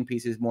opinion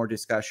pieces, more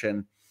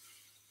discussion.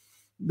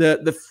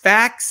 The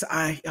facts,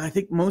 I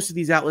think most of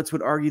these outlets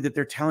would argue that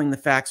they're telling the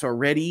facts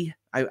already.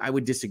 I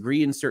would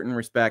disagree in certain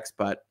respects,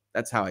 but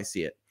that's how I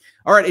see it.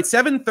 All right, it's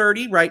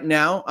 7:30 right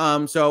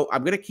now. So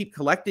I'm going to keep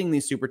collecting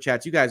these super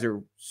chats. You guys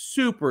are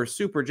super,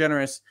 super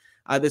generous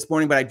this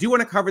morning, but I do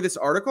want to cover this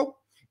article,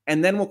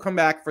 and then we'll come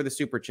back for the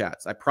super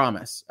chats. I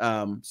promise.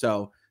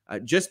 So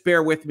just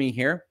bear with me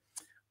here.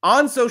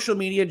 On social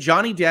media,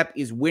 Johnny Depp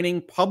is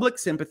winning public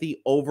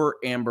sympathy over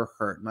Amber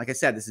Heard. And like I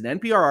said, this is an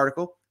NPR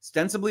article,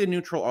 ostensibly a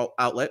neutral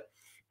outlet,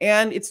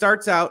 and it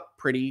starts out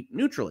pretty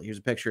neutrally. Here's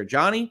a picture of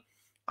Johnny.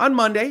 On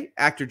Monday,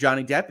 actor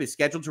Johnny Depp is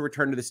scheduled to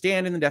return to the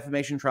stand in the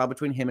defamation trial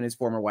between him and his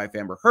former wife,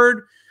 Amber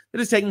Heard, that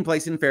is taking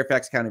place in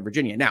Fairfax County,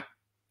 Virginia. Now,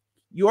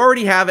 you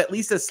already have at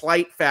least a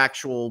slight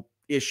factual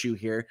issue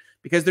here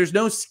because there's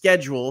no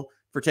schedule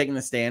for taking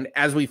the stand,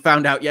 as we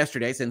found out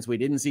yesterday, since we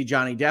didn't see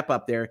Johnny Depp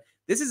up there.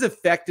 This is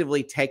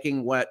effectively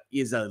taking what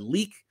is a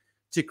leak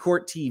to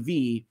court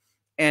TV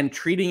and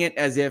treating it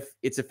as if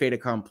it's a fait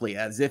accompli,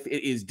 as if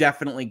it is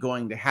definitely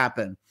going to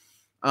happen.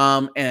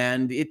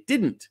 And it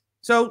didn't.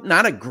 So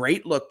not a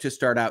great look to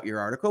start out your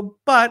article,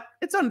 but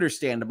it's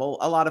understandable.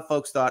 A lot of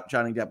folks thought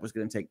Johnny Depp was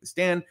going to take the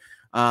stand.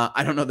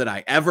 I don't know that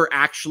I ever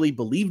actually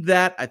believed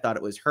that. I thought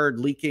it was Heard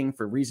leaking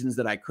for reasons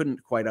that I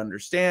couldn't quite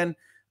understand,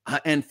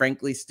 and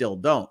frankly still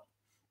don't.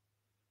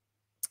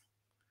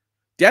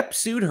 Depp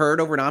sued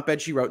Heard over an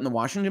op-ed she wrote in the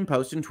Washington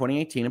Post in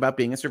 2018 about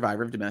being a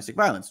survivor of domestic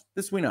violence.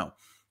 This we know.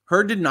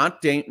 Heard did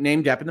not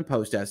name Depp in the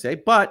Post essay,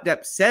 but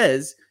Depp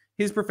says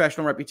his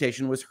professional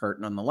reputation was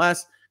hurt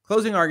nonetheless.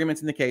 Closing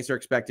arguments in the case are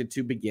expected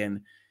to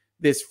begin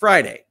this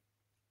Friday.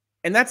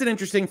 And that's an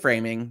interesting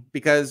framing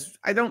because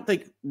I don't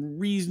think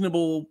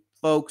reasonable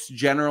folks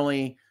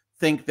generally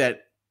think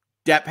that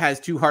Depp has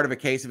too hard of a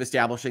case of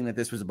establishing that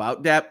this was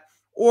about Depp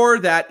or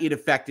that it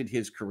affected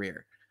his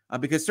career.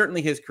 Because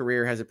certainly his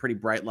career has a pretty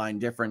bright line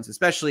difference,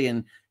 especially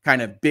in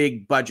kind of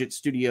big budget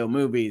studio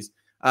movies,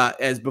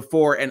 as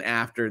before and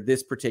after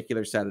this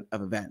particular set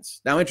of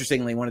events. Now,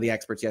 interestingly, one of the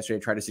experts yesterday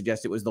tried to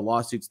suggest it was the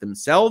lawsuits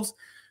themselves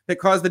that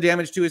caused the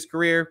damage to his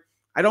career.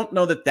 I don't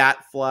know that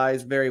that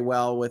flies very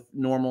well with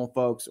normal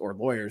folks or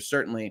lawyers,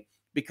 certainly,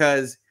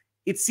 because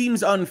it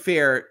seems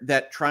unfair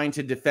that trying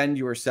to defend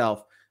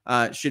yourself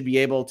should be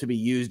able to be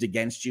used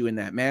against you in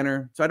that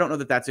manner. So I don't know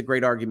that that's a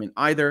great argument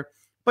either.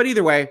 But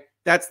either way,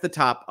 that's the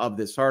top of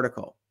this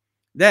article.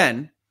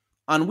 Then,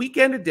 on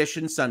Weekend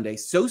Edition Sunday,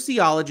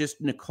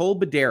 sociologist Nicole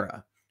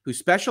Badera, who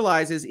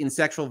specializes in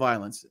sexual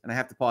violence, and I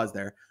have to pause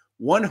there,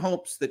 one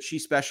hopes that she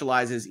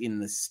specializes in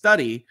the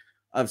study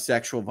of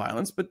sexual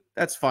violence, but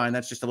that's fine.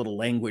 That's just a little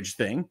language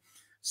thing,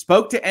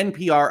 spoke to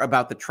NPR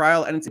about the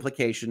trial and its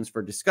implications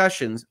for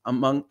discussions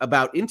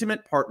about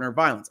intimate partner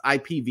violence,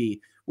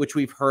 IPV, which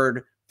we've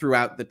heard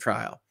throughout the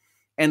trial,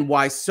 and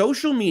why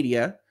social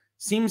media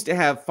seems to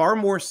have far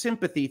more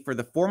sympathy for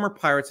the former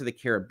Pirates of the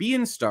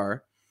Caribbean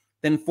star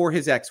than for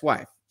his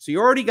ex-wife. So you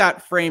already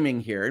got framing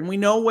here, and we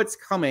know what's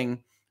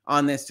coming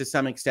on this to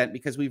some extent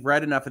because we've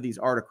read enough of these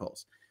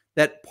articles.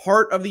 That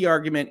part of the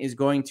argument is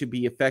going to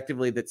be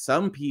effectively that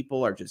some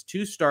people are just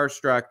too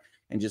starstruck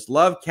and just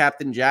love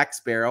Captain Jack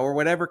Sparrow or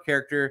whatever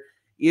character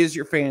is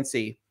your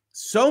fancy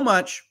so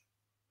much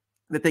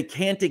that they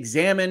can't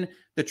examine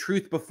the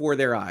truth before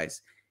their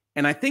eyes.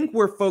 And I think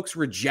where folks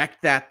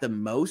reject that the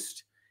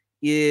most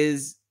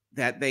is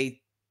that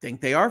they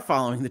think they are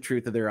following the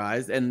truth of their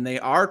eyes and they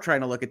are trying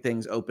to look at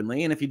things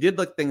openly. And if you did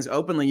look at things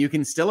openly, you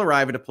can still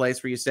arrive at a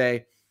place where you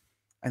say,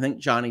 I think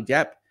Johnny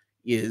Depp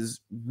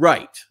is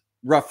right,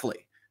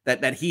 roughly,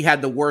 that he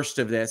had the worst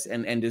of this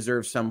and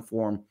deserves some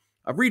form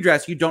of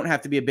redress. You don't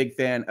have to be a big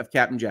fan of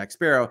Captain Jack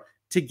Sparrow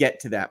to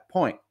get to that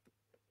point.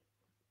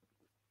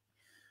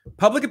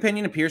 Public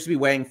opinion appears to be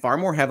weighing far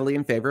more heavily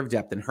in favor of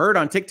Depp than Heard.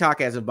 On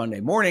TikTok as of Monday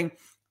morning,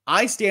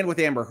 I Stand With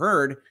Amber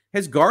Heard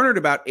has garnered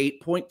about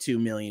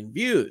 8.2 million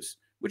views,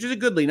 which is a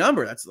goodly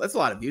number. That's a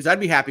lot of views.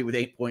 I'd be happy with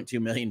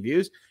 8.2 million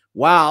views,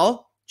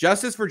 while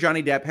Justice for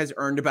Johnny Depp has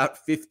earned about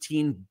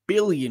 15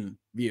 billion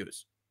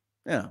views.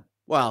 Yeah,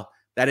 well,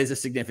 that is a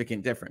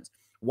significant difference.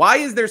 Why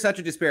is there such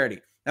a disparity?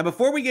 Now,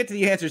 before we get to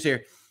the answers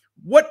here,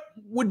 what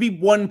would be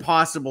one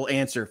possible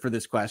answer for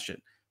this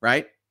question,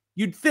 right?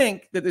 You'd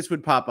think that this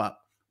would pop up.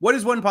 What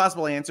is one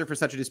possible answer for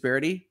such a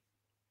disparity?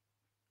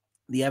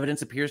 The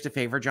evidence appears to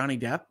favor Johnny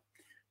Depp.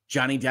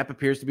 Johnny Depp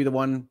appears to be the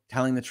one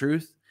telling the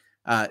truth.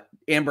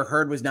 Amber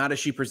Heard was not as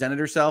she presented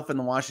herself in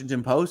the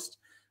Washington Post.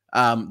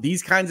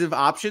 These kinds of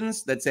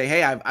options that say,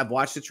 hey, I've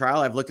watched the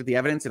trial, I've looked at the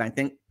evidence, and I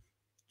think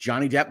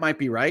Johnny Depp might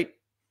be right.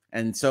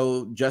 And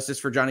so justice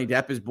for Johnny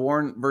Depp is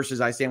born versus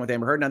I stand with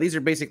Amber Heard. Now, these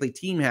are basically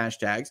team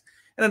hashtags,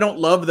 and I don't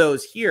love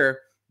those here,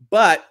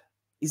 but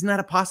isn't that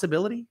a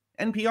possibility,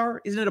 NPR?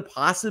 Isn't it a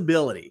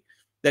possibility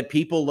that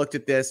people looked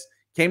at this,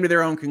 came to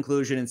their own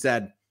conclusion and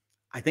said,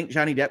 I think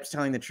Johnny Depp's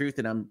telling the truth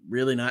and I'm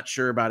really not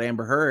sure about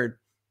Amber Heard?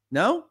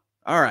 No?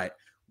 All right.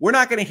 We're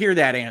not going to hear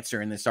that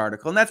answer in this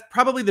article. And that's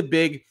probably the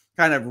big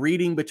kind of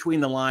reading between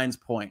the lines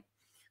point.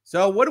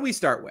 So what do we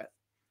start with?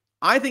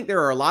 I think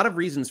there are a lot of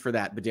reasons for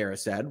that, Badera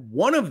said.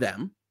 One of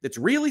them that's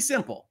really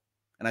simple,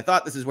 and I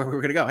thought this is where we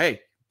were going to go.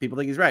 Hey, people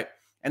think he's right.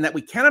 And that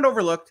we cannot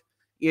overlook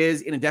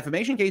is in a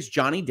defamation case,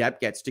 Johnny Depp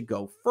gets to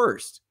go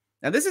first.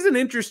 Now, this is an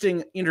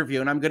interesting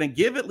interview, and I'm going to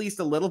give at least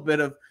a little bit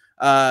of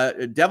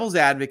devil's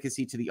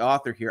advocacy to the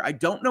author here. I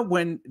don't know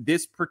when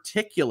this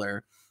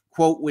particular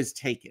quote was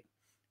taken.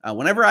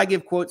 Whenever I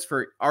give quotes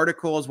for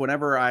articles,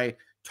 whenever I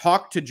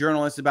talk to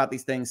journalists about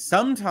these things,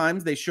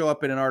 sometimes they show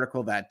up in an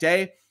article that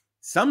day.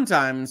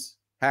 Sometimes,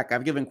 heck,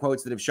 I've given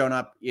quotes that have shown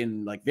up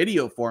in like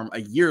video form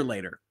a year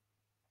later.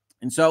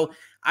 And so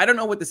I don't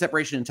know what the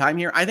separation in time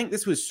here. I think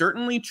this was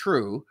certainly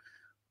true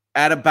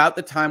at about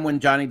the time when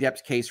Johnny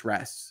Depp's case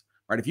rests.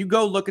 Right? If you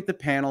go look at the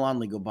panel on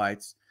Legal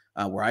Bites,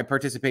 where I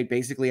participate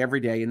basically every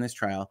day in this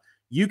trial,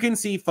 you can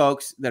see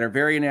folks that are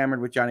very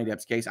enamored with Johnny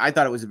Depp's case. I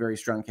thought it was a very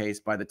strong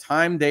case. By the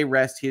time they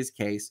rest his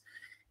case,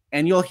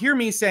 and you'll hear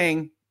me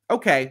saying,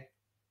 okay,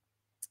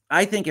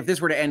 I think if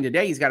this were to end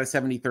today, he's got a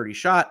 70-30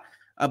 shot.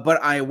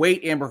 But I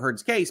await Amber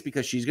Heard's case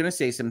because she's going to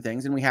say some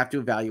things and we have to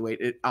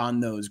evaluate it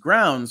on those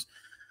grounds.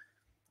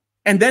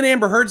 And then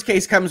Amber Heard's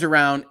case comes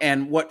around,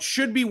 and what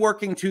should be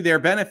working to their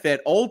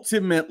benefit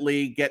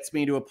ultimately gets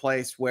me to a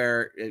place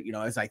where, you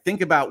know, as I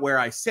think about where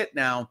I sit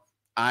now,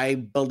 I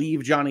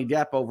believe Johnny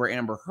Depp over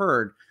Amber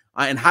Heard.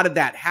 And how did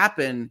that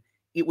happen?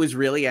 It was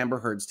really Amber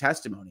Heard's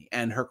testimony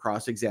and her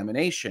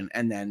cross-examination,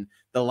 and then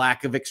the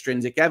lack of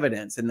extrinsic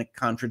evidence and the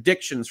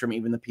contradictions from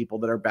even the people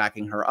that are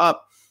backing her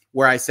up,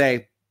 where I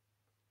say,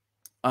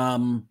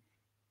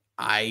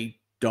 I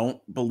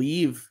don't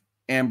believe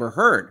Amber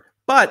Heard.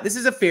 But this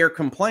is a fair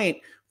complaint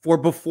for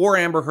before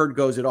Amber Heard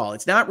goes at all.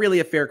 It's not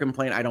really a fair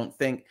complaint, I don't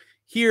think,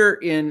 here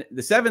in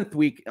the 7th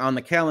week on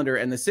the calendar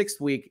and the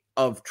 6th week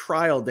of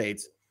trial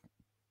dates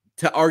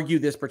to argue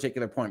this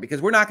particular point,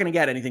 because we're not going to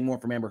get anything more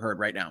from Amber Heard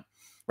right now,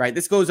 right?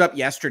 This goes up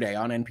yesterday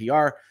on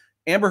NPR.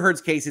 Amber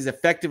Heard's case is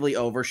effectively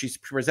over. She's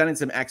presented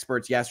some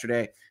experts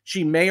yesterday.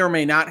 She may or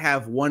may not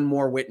have one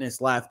more witness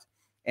left,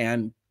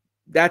 and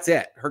that's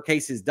it. Her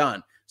case is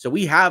done. So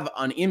we have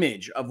an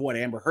image of what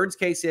Amber Heard's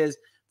case is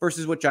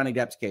versus what Johnny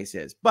Depp's case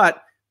is.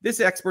 But this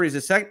expert is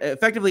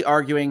effectively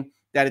arguing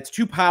that it's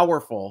too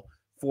powerful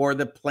for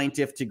the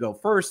plaintiff to go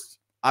first.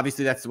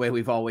 Obviously, that's the way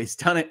we've always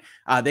done it.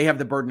 They have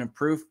the burden of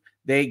proof.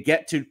 They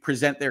get to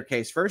present their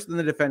case first, and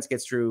the defense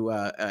gets to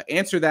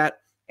answer that.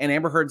 And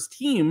Amber Heard's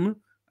team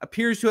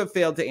appears to have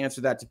failed to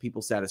answer that to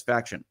people's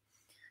satisfaction.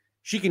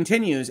 She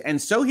continues,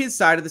 and so his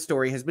side of the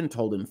story has been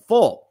told in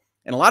full.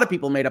 And a lot of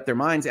people made up their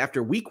minds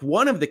after week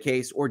 1 of the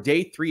case or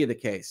day 3 of the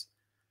case.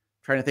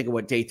 Trying to think of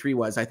what day 3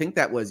 was. I think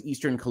that was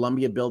Eastern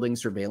Columbia building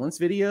surveillance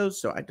videos.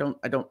 So I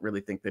don't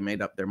really think they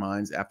made up their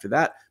minds after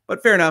that,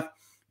 but fair enough.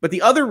 But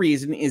the other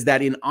reason is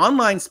that in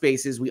online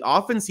spaces, we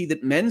often see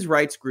that men's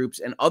rights groups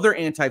and other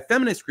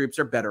anti-feminist groups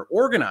are better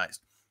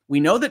organized. We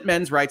know that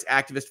men's rights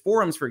activist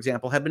forums, for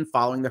example, have been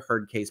following the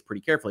Heard case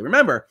pretty carefully.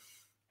 Remember,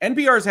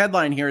 NPR's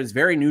headline here is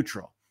very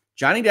neutral.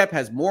 Johnny Depp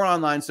has more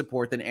online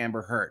support than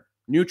Amber Heard.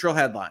 Neutral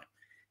headline.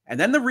 And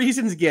then the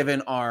reasons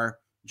given are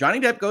Johnny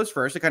Depp goes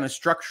first, a kind of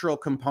structural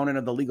component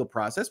of the legal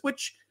process,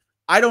 which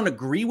I don't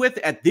agree with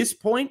at this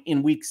point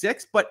in week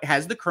 6, but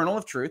has the kernel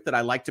of truth that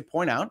I like to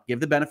point out, give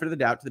the benefit of the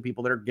doubt to the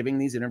people that are giving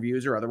these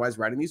interviews or otherwise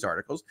writing these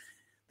articles,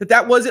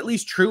 that was at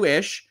least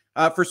true-ish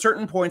for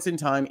certain points in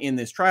time in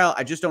this trial.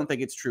 I just don't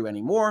think it's true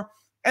anymore.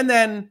 And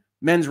then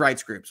men's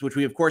rights groups, which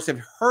we, of course,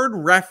 have heard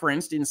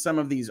referenced in some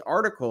of these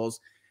articles.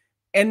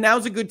 And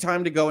now's a good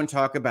time to go and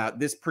talk about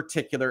this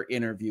particular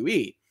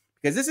interviewee,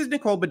 because this is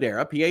Nicole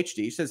Badera, PhD.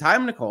 She says, hi,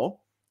 I'm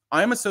Nicole.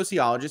 I am a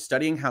sociologist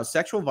studying how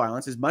sexual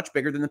violence is much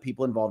bigger than the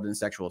people involved in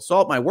sexual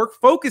assault. My work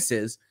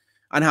focuses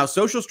on how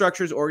social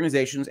structures,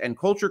 organizations, and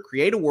culture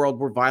create a world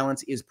where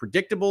violence is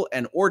predictable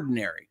and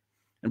ordinary.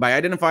 And by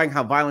identifying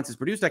how violence is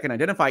produced, I can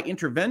identify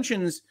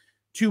interventions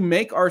to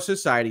make our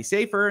society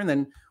safer. And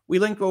then we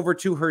link over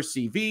to her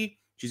CV.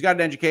 She's got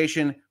an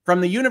education from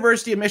the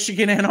University of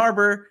Michigan, Ann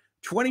Arbor,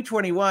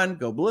 2021,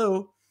 go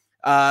blue.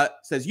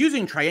 Says,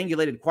 using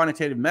triangulated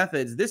quantitative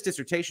methods, this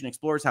dissertation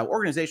explores how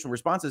organizational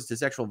responses to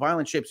sexual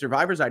violence shape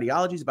survivors'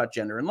 ideologies about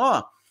gender and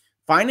law.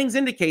 Findings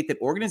indicate that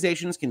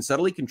organizations can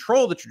subtly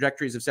control the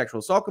trajectories of sexual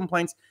assault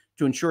complaints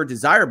to ensure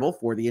desirable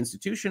for the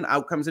institution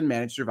outcomes and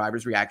manage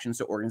survivors' reactions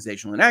to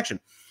organizational inaction.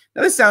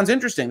 Now, this sounds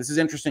interesting. This is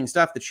interesting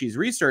stuff that she's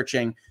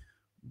researching,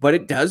 but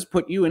it does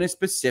put you in a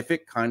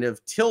specific kind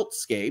of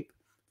tiltscape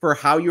for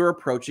how you're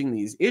approaching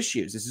these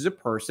issues. This is a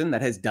person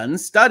that has done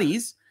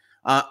studies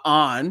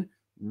on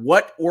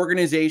what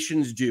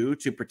organizations do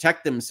to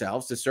protect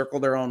themselves, to circle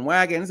their own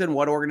wagons, and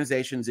what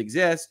organizations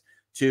exist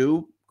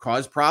to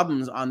cause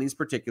problems on these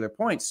particular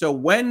points. So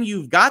when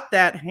you've got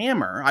that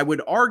hammer, I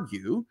would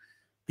argue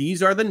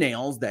these are the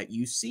nails that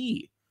you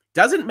see.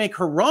 Doesn't make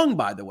her wrong,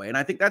 by the way. And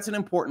I think that's an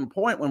important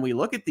point when we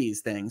look at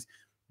these things.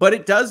 But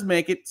it does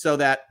make it so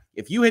that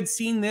if you had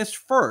seen this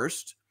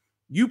first,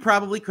 you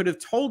probably could have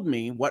told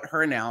me what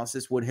her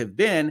analysis would have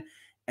been.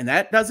 And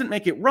that doesn't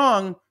make it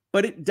wrong,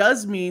 but it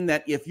does mean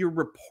that if you're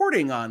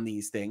reporting on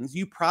these things,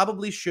 you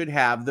probably should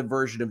have the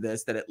version of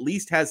this that at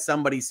least has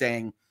somebody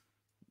saying,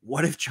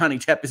 what if Johnny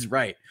Depp is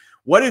right?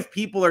 What if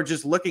people are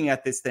just looking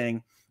at this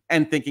thing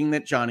and thinking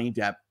that Johnny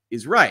Depp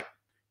is right?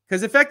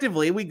 Because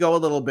effectively, we go a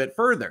little bit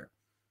further.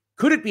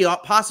 Could it be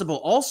possible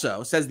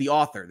also, says the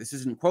author, this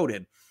isn't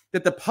quoted,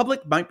 that the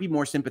public might be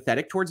more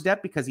sympathetic towards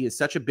Depp because he is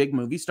such a big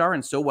movie star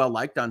and so well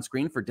liked on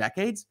screen for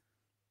decades?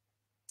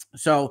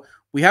 So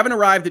we haven't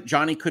arrived at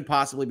Johnny could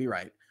possibly be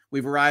right.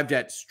 We've arrived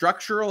at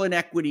structural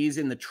inequities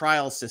in the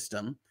trial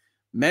system,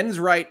 men's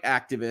rights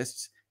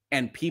activists,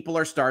 and people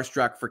are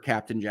starstruck for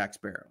Captain Jack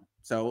Sparrow.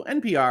 So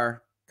NPR,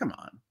 come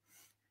on.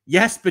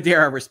 Yes,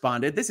 Badera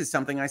responded. This is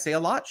something I say a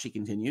lot, she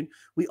continued.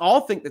 We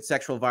all think that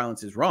sexual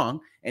violence is wrong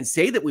and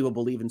say that we will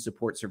believe and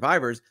support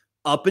survivors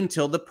up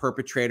until the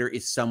perpetrator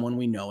is someone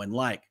we know and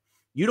like.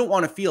 You don't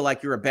want to feel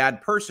like you're a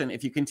bad person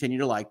if you continue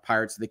to like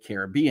Pirates of the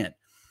Caribbean.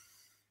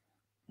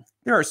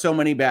 There are so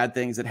many bad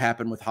things that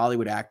happen with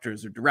Hollywood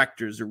actors or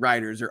directors or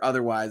writers or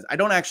otherwise. I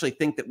don't actually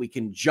think that we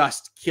can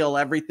just kill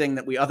everything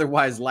that we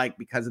otherwise like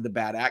because of the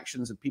bad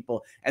actions of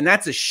people. And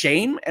that's a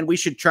shame, and we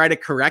should try to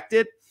correct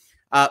it.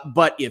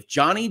 But if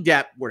Johnny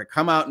Depp were to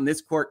come out in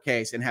this court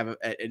case and have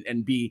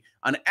and be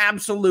an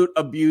absolute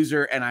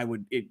abuser, and I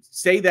would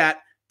say that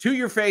to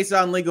your face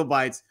on Legal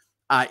Bites,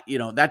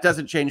 that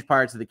doesn't change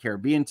Pirates of the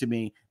Caribbean to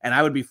me, and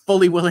I would be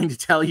fully willing to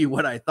tell you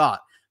what I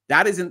thought.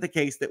 That isn't the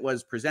case that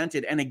was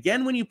presented. And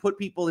again, when you put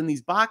people in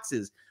these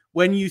boxes,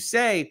 when you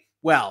say,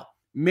 well,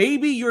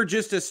 maybe you're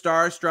just a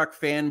starstruck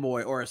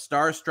fanboy or a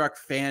starstruck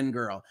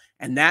fangirl,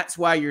 and that's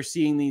why you're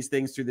seeing these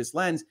things through this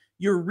lens,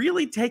 you're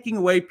really taking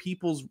away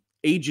people's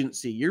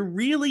agency. You're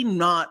really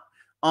not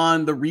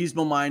on the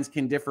reasonable minds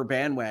can differ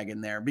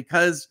bandwagon there,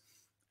 because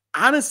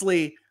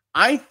honestly,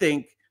 I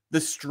think the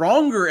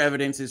stronger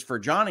evidence is for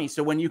Johnny.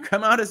 So when you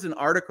come out as an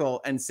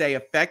article and say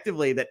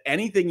effectively that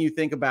anything you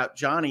think about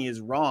Johnny is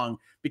wrong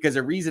because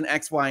of reason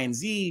X, Y, and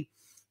Z,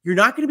 you're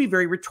not going to be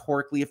very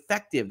rhetorically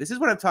effective. This is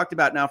what I've talked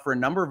about now for a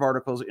number of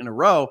articles in a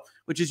row,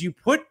 which is you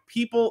put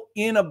people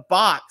in a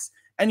box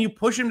and you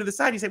push them to the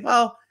side. You say,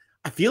 well,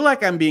 I feel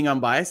like I'm being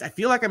unbiased. I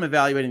feel like I'm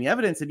evaluating the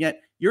evidence. And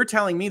yet you're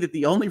telling me that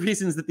the only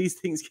reasons that these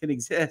things can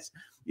exist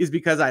is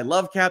because I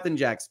love Captain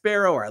Jack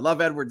Sparrow, or I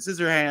love Edward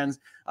Scissorhands,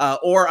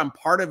 or I'm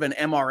part of an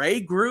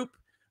MRA group.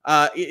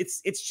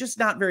 It's just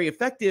not very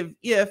effective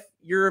if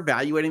you're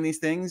evaluating these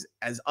things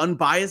as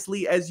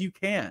unbiasedly as you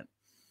can.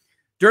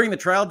 During the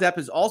trial, Depp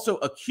has also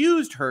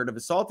accused Heard of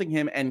assaulting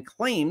him and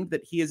claimed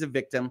that he is a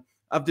victim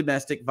of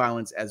domestic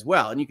violence as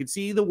well. And you can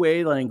see the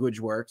way language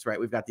works, right?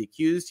 We've got the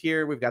accused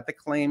here. We've got the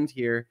claimed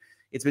here.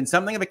 It's been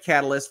something of a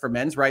catalyst for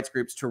men's rights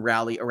groups to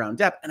rally around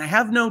Depp. And I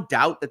have no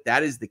doubt that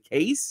that is the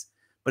case,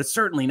 but it's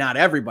certainly not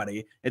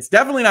everybody. It's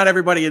definitely not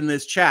everybody in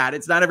this chat.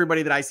 It's not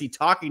everybody that I see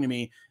talking to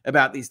me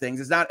about these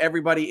things. It's not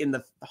everybody in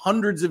the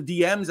hundreds of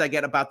DMs I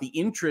get about the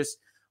interest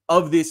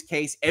of this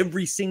case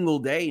every single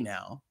day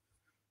now.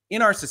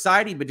 In our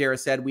society, Badera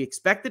said, we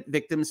expect that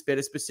victims fit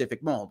a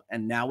specific mold.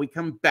 And now we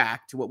come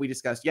back to what we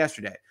discussed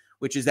yesterday,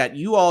 which is that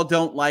you all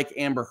don't like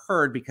Amber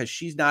Heard because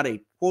she's not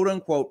a quote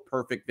unquote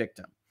perfect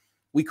victim.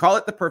 We call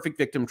it the perfect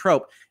victim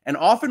trope. And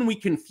often we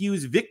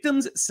confuse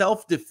victims'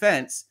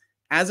 self-defense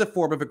as a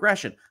form of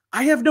aggression.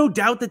 I have no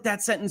doubt that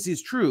that sentence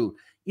is true.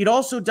 It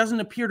also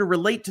doesn't appear to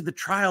relate to the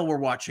trial we're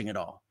watching at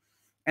all.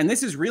 And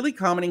this is really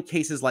common in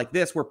cases like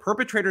this, where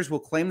perpetrators will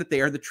claim that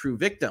they are the true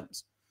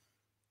victims.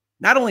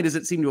 Not only does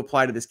it seem to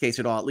apply to this case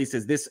at all, at least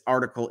as this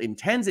article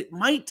intends, it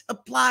might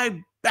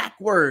apply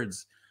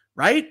backwards,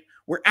 right?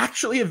 We're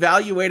actually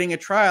evaluating a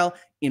trial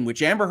in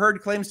which Amber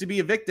Heard claims to be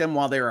a victim,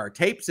 while there are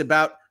tapes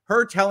about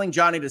her telling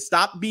Johnny to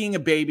stop being a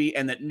baby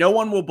and that no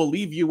one will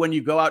believe you when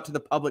you go out to the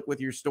public with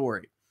your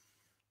story.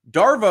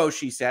 DARVO,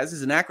 she says,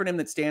 is an acronym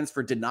that stands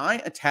for Deny,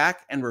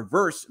 Attack, and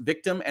Reverse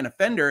Victim and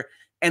Offender.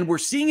 And we're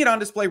seeing it on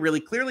display really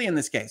clearly in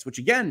this case, which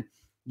again,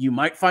 you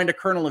might find a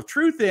kernel of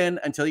truth in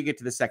until you get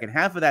to the second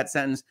half of that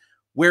sentence,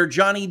 where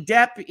Johnny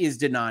Depp is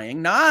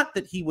denying not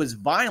that he was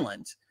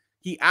violent.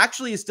 He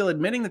actually is still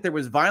admitting that there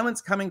was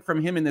violence coming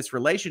from him in this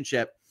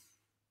relationship.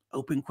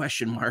 Open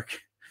question mark.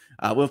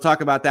 We'll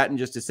talk about that in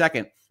just a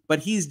second. But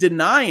he's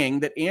denying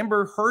that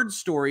Amber Heard's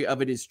story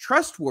of it is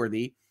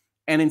trustworthy,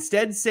 and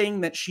instead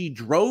saying that she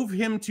drove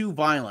him to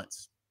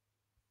violence.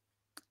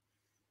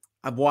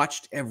 I've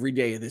watched every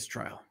day of this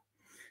trial.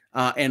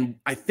 And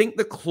I think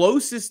the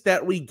closest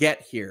that we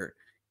get here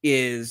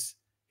is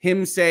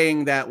him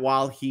saying that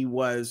while he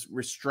was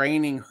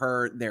restraining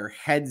her, their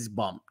heads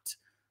bumped.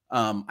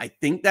 I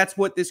think that's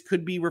what this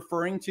could be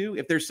referring to.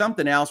 If there's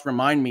something else,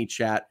 remind me,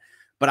 chat.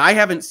 But I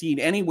haven't seen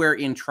anywhere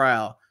in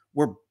trial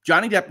where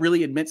Johnny Depp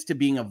really admits to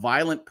being a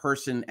violent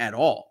person at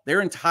all.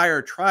 Their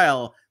entire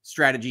trial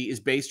strategy is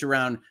based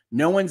around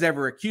no one's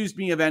ever accused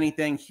me of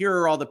anything. Here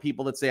are all the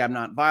people that say I'm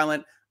not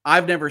violent.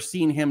 I've never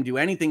seen him do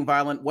anything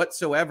violent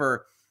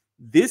whatsoever.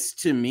 This,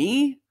 to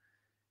me,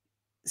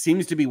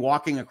 seems to be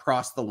walking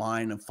across the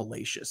line of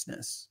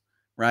fallaciousness,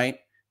 right?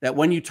 That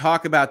when you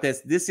talk about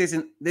this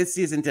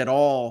isn't at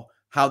all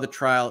how the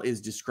trial is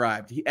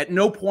described. At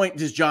no point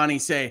does Johnny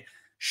say,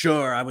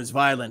 sure, I was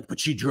violent, but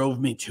she drove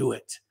me to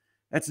it.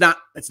 That's not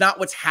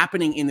what's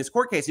happening in this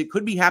court case. It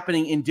could be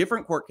happening in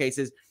different court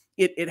cases.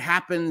 It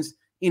happens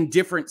in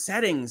different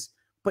settings,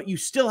 but you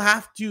still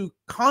have to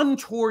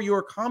contour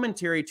your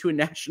commentary to a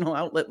national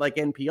outlet like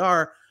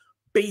NPR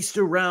based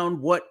around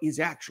what is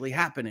actually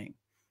happening.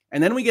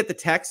 And then we get the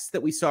texts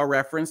that we saw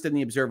referenced in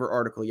the Observer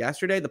article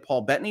yesterday. The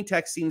Paul Bettany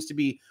text seems to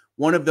be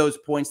one of those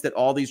points that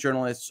all these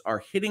journalists are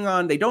hitting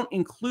on. They don't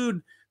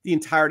include the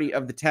entirety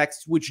of the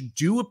texts, which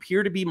do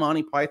appear to be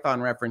Monty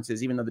Python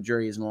references, even though the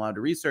jury isn't allowed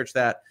to research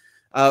that.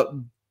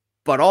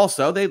 But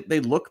also, they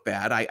look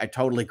bad. I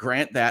totally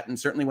grant that. And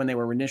certainly when they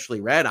were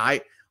initially read,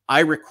 I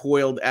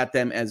recoiled at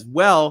them as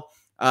well.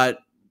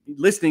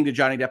 Listening to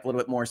Johnny Depp a little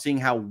bit more, seeing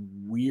how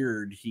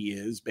weird he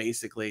is,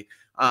 basically,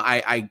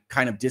 I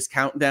kind of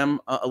discount them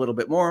a little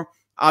bit more.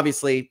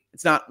 Obviously,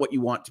 it's not what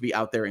you want to be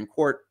out there in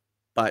court,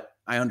 but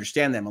I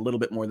understand them a little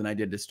bit more than I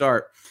did to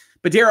start.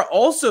 But Dara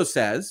also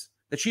says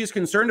that she is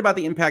concerned about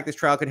the impact this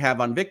trial could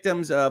have on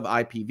victims of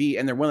IPV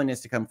and their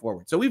willingness to come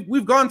forward. So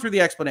we've gone through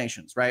the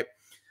explanations, right?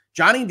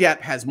 Johnny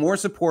Depp has more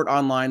support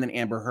online than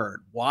Amber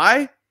Heard.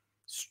 Why?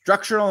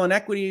 Structural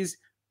inequities,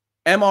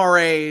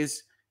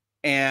 MRAs,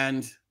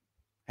 and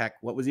heck,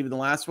 what was even the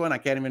last one? I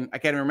can't even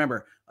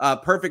remember.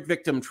 Perfect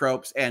victim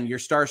tropes, and you're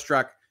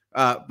starstruck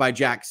by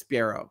Jack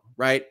Sparrow,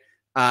 right?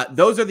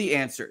 Those are the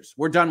answers.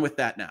 We're done with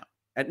that now.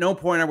 At no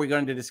point are we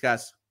going to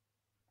discuss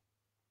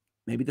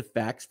maybe the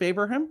facts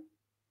favor him.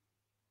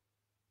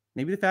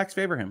 Maybe the facts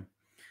favor him.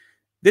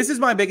 This is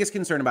my biggest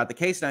concern about the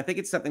case, and I think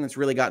it's something that's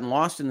really gotten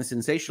lost in the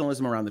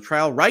sensationalism around the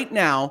trial. Right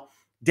now,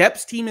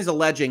 Depp's team is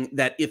alleging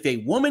that if a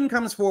woman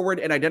comes forward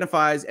and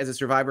identifies as a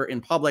survivor in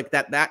public,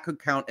 that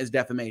could count as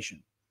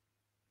defamation.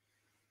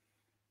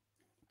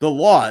 The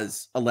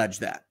laws allege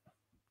that.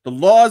 The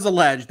laws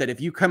allege that if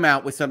you come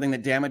out with something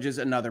that damages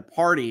another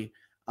party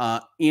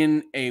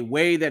in a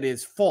way that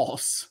is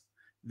false,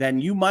 then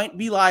you might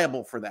be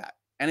liable for that.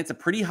 And it's a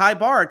pretty high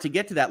bar to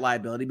get to that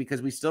liability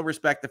because we still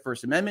respect the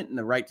First Amendment and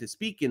the right to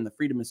speak and the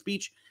freedom of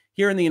speech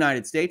here in the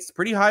United States. It's a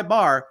pretty high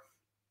bar,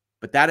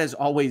 but that has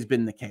always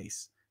been the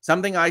case.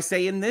 Something I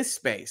say in this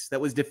space that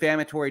was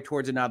defamatory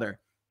towards another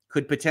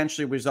could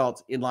potentially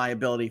result in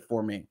liability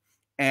for me.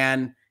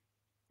 And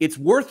it's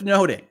worth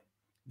noting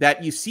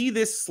that you see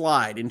this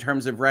slide in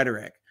terms of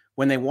rhetoric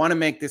when they want to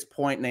make this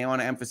point and they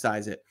want to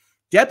emphasize it.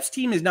 Depp's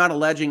team is not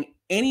alleging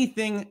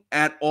anything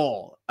at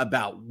all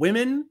about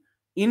women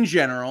in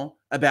general,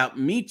 about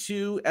Me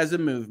Too as a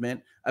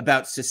movement,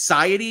 about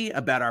society,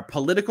 about our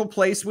political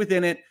place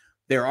within it.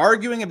 They're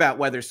arguing about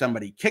whether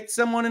somebody kicked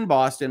someone in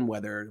Boston,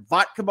 whether a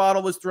vodka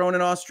bottle was thrown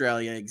in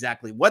Australia,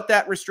 exactly what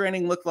that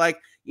restraining looked like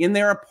in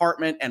their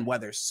apartment, and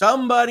whether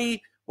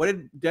somebody, what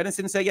did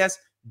Dennison say? Yes,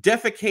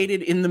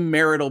 defecated in the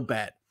marital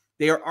bed.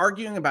 They are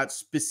arguing about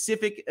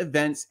specific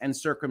events and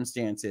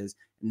circumstances.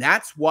 And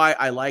that's why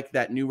I like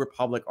that New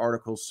Republic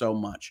article so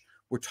much.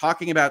 We're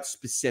talking about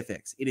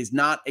specifics. It is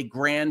not a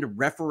grand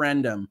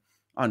referendum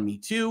on Me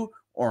Too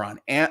or on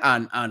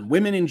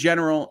women in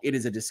general. It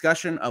is a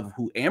discussion of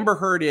who Amber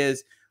Heard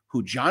is,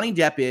 who Johnny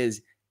Depp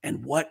is,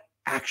 and what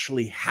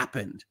actually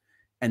happened.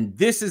 And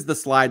this is the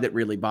slide that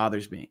really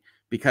bothers me,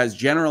 because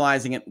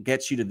generalizing it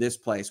gets you to this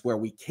place where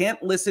we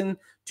can't listen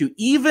to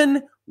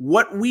even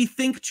what we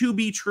think to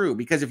be true.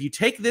 Because if you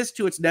take this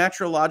to its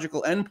natural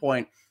logical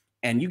endpoint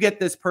and you get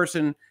this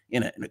person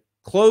in a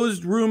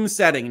closed room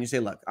setting and you say,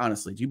 look,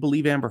 honestly, do you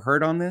believe Amber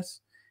Heard on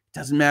this? It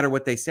doesn't matter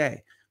what they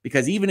say,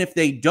 because even if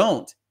they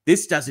don't,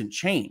 this doesn't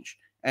change.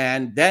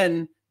 And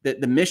then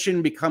the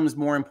mission becomes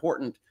more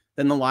important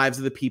than the lives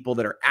of the people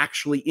that are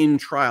actually in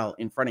trial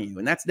in front of you.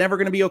 And that's never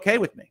going to be okay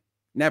with me.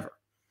 Never.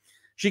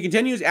 She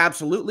continues,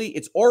 absolutely.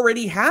 It's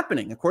already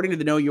happening. According to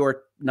the Know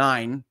Your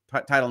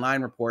Title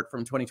IX report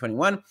from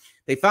 2021,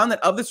 they found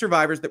that of the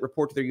survivors that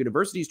report to their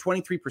universities,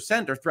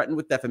 23% are threatened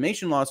with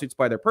defamation lawsuits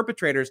by their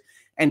perpetrators,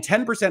 and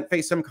 10%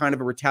 face some kind of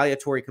a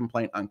retaliatory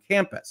complaint on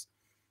campus.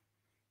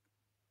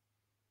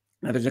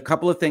 Now, there's a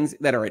couple of things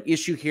that are at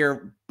issue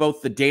here,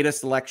 both the data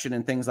selection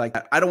and things like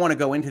that. I don't want to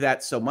go into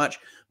that so much,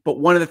 but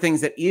one of the things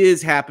that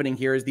is happening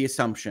here is the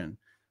assumption,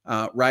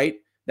 right?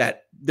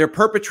 That they're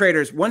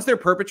perpetrators. Once they're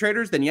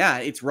perpetrators, then yeah,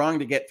 it's wrong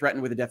to get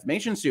threatened with a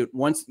defamation suit.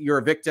 Once you're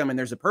a victim and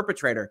there's a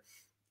perpetrator,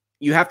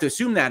 you have to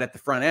assume that at the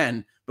front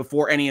end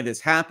before any of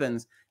this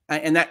happens.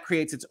 And that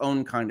creates its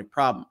own kind of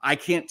problem. I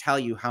can't tell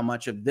you how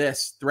much of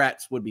this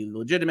threats would be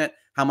legitimate,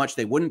 how much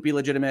they wouldn't be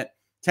legitimate.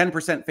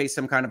 10% face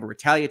some kind of a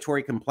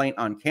retaliatory complaint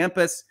on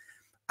campus.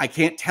 I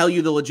can't tell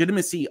you the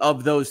legitimacy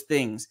of those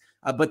things.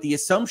 But the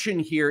assumption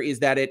here is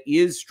that it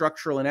is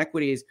structural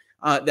inequities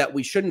that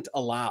we shouldn't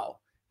allow.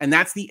 And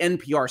that's the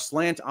NPR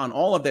slant on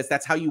all of this.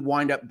 That's how you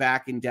wind up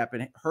back in Depp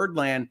and Heard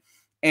land.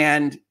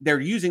 And they're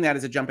using that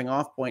as a jumping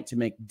off point to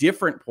make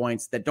different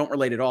points that don't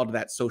relate at all to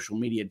that social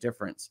media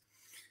difference.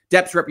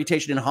 Depp's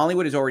reputation in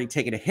Hollywood has already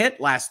taken a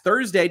hit. Last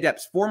Thursday,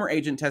 Depp's former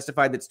agent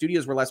testified that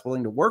studios were less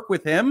willing to work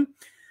with him.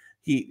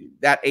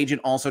 That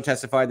agent also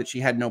testified that she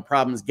had no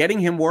problems getting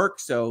him work,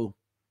 so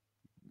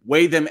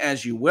weigh them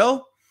as you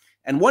will.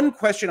 And one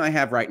question I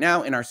have right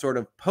now in our sort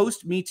of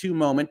post-Me Too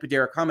moment,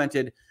 Padera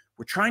commented,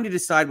 we're trying to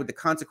decide what the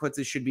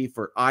consequences should be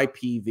for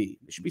IPV.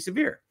 It should be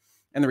severe.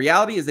 And the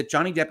reality is that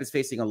Johnny Depp is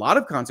facing a lot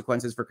of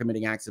consequences for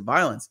committing acts of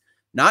violence,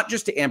 not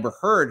just to Amber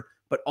Heard,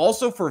 but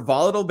also for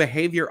volatile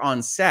behavior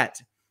on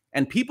set.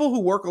 And people who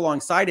work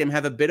alongside him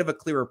have a bit of a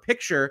clearer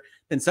picture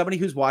than somebody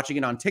who's watching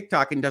it on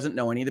TikTok and doesn't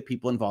know any of the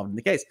people involved in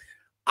the case.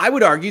 I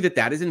would argue that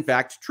that is in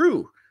fact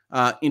true,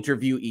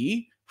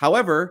 interviewee.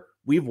 However,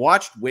 we've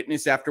watched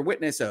witness after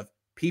witness of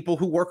people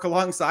who work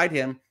alongside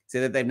him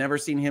say that they've never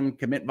seen him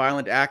commit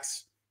violent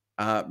acts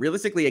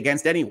realistically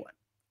against anyone.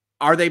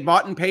 Are they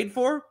bought and paid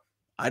for?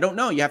 I don't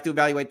know. You have to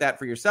evaluate that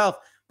for yourself.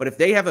 But if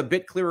they have a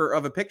bit clearer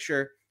of a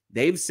picture,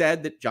 they've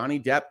said that Johnny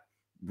Depp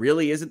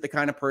really isn't the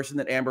kind of person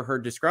that Amber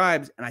Heard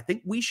describes. And I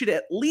think we should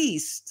at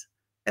least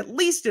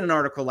in an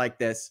article like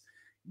this,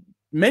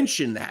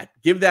 mention that,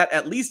 give that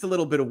at least a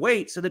little bit of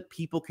weight so that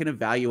people can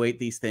evaluate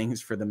these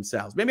things for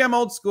themselves. Maybe I'm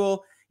old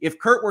school. If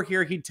Kurt were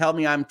here, he'd tell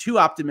me I'm too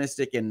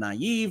optimistic and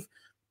naive,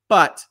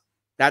 but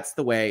that's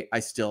the way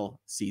I still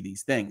see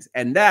these things.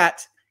 And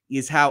that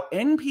is how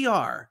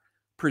NPR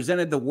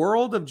presented the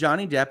world of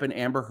Johnny Depp and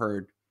Amber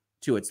Heard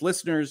to its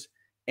listeners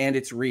and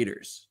its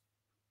readers.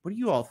 What do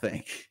you all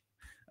think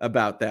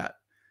about that?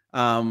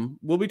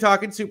 We'll be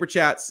talking super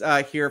chats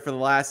here for the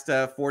last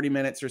 40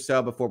 minutes or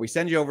so before we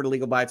send you over to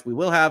Legal Bites. We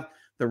will have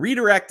the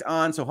redirect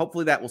on, so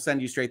hopefully that will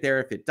send you straight there.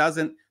 If it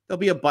doesn't, there'll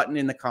be a button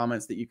in the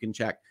comments that you can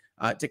check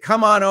to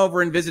come on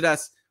over and visit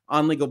us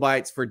on Legal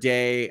Bites for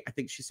day, I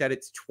think she said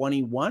it's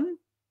 21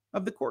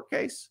 of the court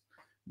case.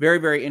 Very,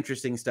 very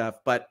interesting stuff.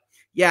 But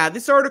yeah,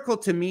 this article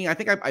to me, I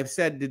think I've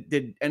said,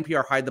 did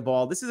NPR hide the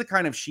ball? This is a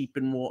kind of sheep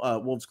in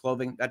wolf's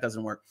clothing. That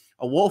doesn't work.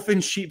 A wolf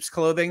in sheep's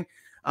clothing.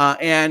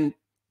 And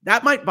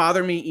that might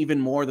bother me even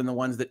more than the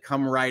ones that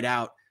come right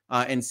out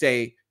and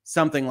say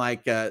something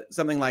like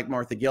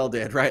Martha Gill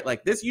did, right?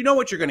 Like this, you know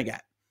what you're going to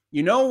get.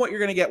 You know what you're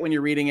going to get when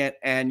you're reading it,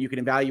 and you can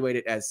evaluate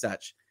it as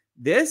such.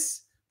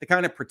 This, the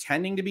kind of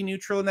pretending to be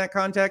neutral in that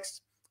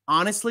context,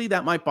 honestly,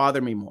 that might bother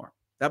me more.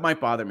 That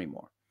might bother me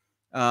more.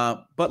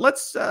 But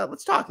let's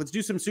talk. Let's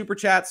do some super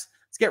chats.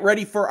 Let's get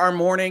ready for our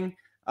morning.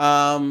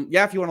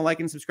 Yeah, if you want to like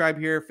and subscribe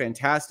here,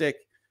 fantastic.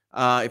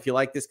 If you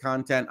like this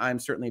content, I'm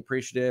certainly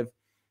appreciative.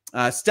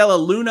 Stella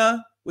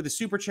Luna with a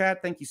super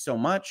chat. Thank you so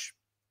much.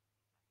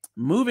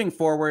 Moving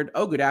forward.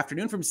 Oh, good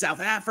afternoon from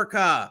South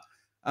Africa.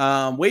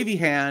 Wavy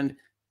hand,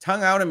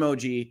 tongue out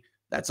emoji.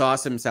 That's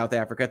awesome, South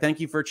Africa. Thank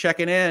you for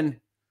checking in.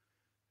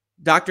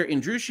 Dr.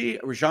 Indrushi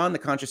Rajan, the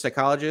conscious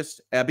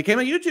psychologist, became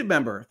a YouTube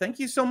member. Thank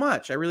you so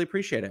much. I really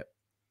appreciate it.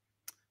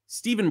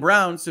 Stephen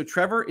Brown. So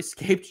Trevor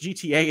escaped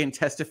GTA and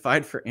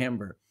testified for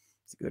Amber.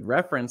 It's a good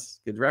reference.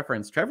 Good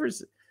reference.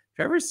 Trevor's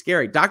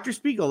scary. Dr.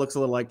 Spiegel looks a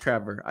little like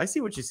Trevor. I see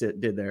what you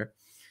did there.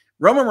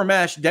 Roman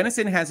Ramesh,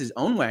 Dennison has his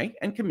own way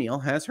and Camille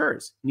has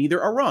hers.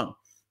 Neither are wrong.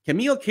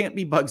 Camille can't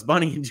be Bugs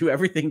Bunny and do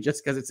everything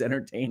just because it's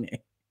entertaining.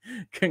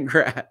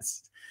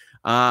 Congrats.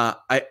 Now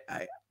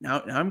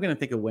I'm going to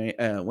think of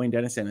Wayne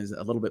Dennison as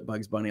a little bit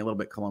Bugs Bunny, a little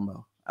bit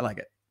Columbo. I like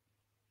it.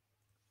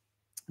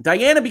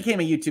 Diana became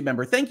a YouTube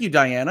member. Thank you,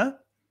 Diana.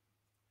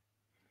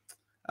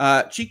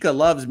 Chica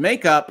loves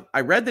makeup.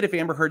 I read that if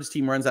Amber Heard's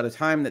team runs out of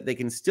time, that they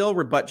can still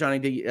rebut Johnny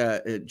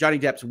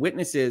Depp's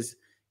witnesses.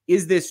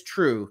 Is this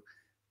true?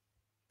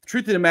 The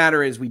truth of the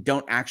matter is we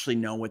don't actually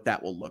know what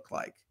that will look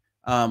like.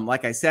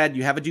 Like I said,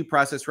 you have a due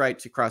process right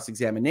to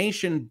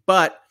cross-examination,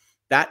 but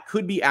that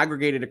could be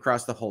aggregated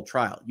across the whole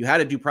trial. You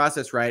had a due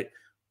process right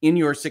in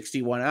your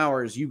 61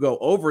 hours. You go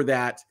over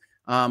that,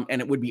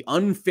 and it would be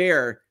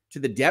unfair to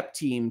the Depp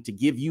team to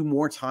give you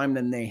more time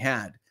than they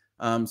had.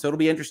 So it'll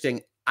be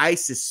interesting. I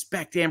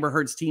suspect Amber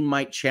Heard's team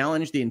might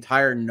challenge the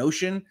entire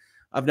notion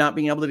of not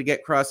being able to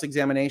get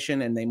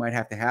cross-examination, and they might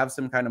have to have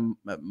some kind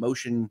of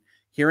motion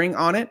hearing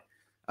on it.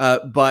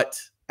 But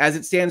as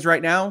it stands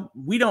right now,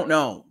 we don't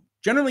know.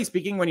 Generally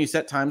speaking, when you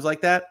set times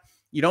like that,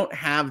 you don't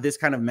have this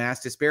kind of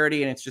mass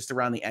disparity, and it's just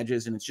around the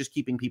edges, and it's just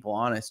keeping people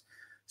honest.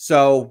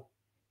 So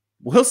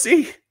we'll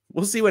see.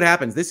 We'll see what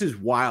happens. This is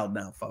wild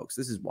now, folks.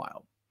 This is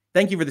wild.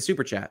 Thank you for the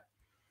super chat.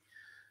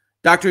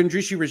 Dr.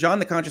 Indrishi Rajan,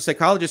 the conscious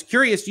psychologist,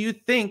 curious, do you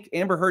think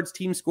Amber Heard's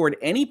team scored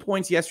any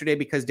points yesterday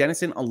because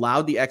Dennison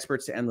allowed the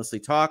experts to endlessly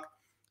talk?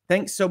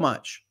 Thanks so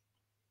much.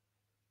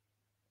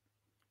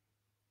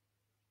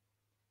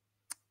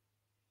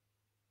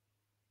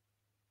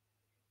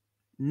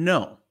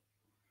 No.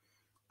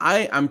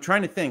 I'm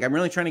trying to think. I'm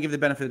really trying to give the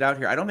benefit of the doubt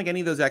here. I don't think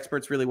any of those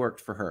experts really worked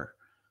for her.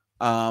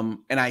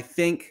 And I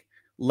think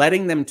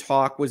letting them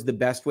talk was the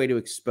best way to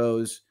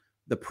expose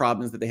the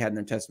problems that they had in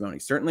their testimony.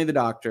 Certainly the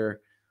doctor.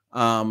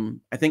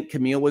 I think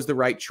Camille was the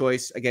right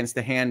choice against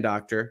the hand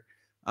doctor.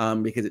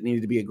 because it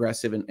needed to be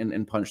aggressive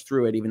and punch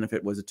through it, even if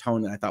it was a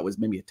tone that I thought was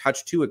maybe a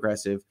touch too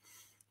aggressive.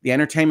 The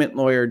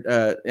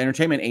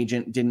entertainment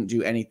agent didn't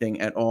do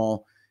anything at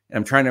all. And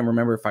I'm trying to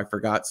remember if I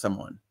forgot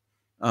someone.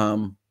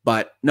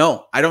 But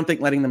no, I don't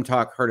think letting them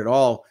talk hurt at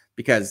all,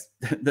 because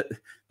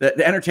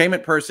the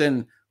entertainment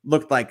person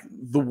looked like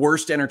the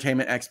worst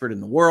entertainment expert in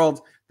the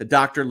world. The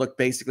doctor looked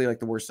basically like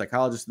the worst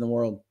psychologist in the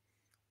world.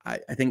 I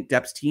think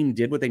Depp's team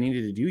did what they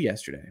needed to do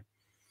yesterday.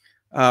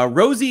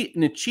 Rosie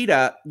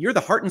Nichita, you're the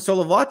heart and soul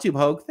of LawTube,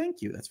 Hogue.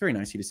 Thank you. That's very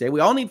nice of you to say. We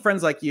all need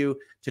friends like you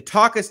to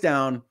talk us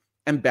down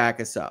and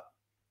back us up.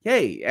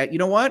 Hey, you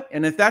know what?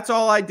 And if that's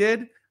all I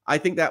did, I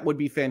think that would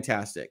be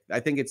fantastic. I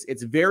think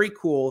it's very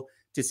cool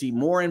to see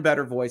more and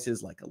better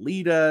voices like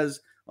Alita's,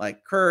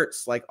 like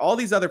Kurt's, like all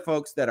these other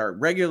folks that are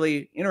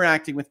regularly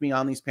interacting with me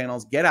on these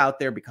panels. Get out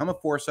there, become a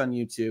force on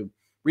YouTube.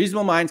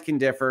 Reasonable minds can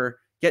differ.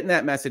 Getting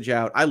that message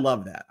out. I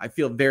love that. I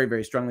feel very,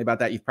 very strongly about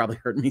that. You've probably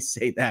heard me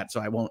say that,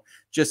 so I won't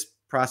just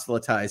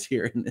proselytize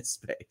here in this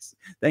space.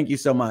 Thank you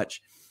so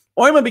much.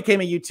 Oima became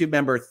a YouTube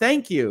member.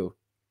 Thank you.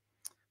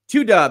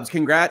 2 dubs.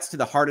 Congrats to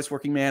the hardest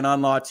working man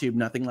on LawTube.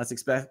 Nothing less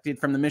expected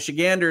from the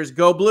Michiganders.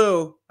 Go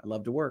blue. I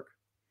love to work.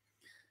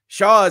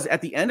 Shaw's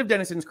at the end of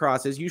Dennison's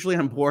crosses. Usually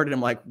I'm bored and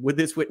I'm like, would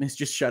this witness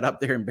just shut up?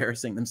 They're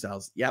embarrassing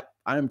themselves. Yep,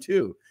 I am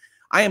too.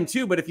 I am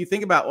too. But if you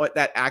think about what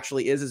that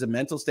actually is as a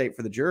mental state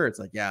for the juror, it's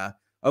like, yeah,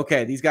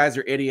 okay, these guys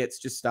are idiots.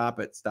 Just stop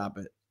it. Stop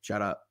it.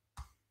 Shut up.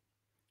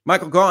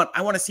 Michael Gaunt,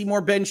 I want to see more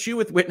Ben Shu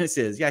with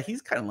witnesses. Yeah,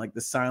 he's kind of like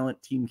the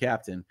silent team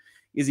captain.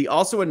 Is he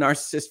also a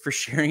narcissist for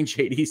sharing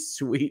JD's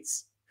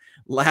tweets?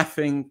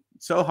 Laughing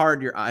so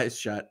hard your eyes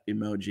shut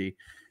emoji.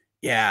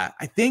 Yeah,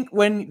 I think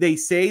when they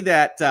say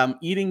that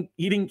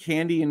eating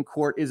candy in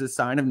court is a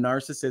sign of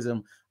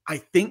narcissism, I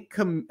think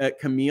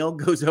Camille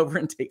goes over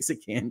and takes a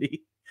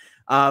candy.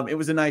 It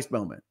was a nice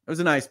moment. It was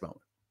a nice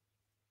moment.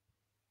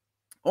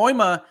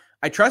 Oima,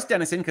 I trust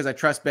Dennison because I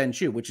trust Ben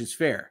Shu, which is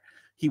fair.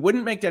 He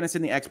wouldn't make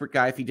Dennison the expert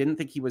guy if he didn't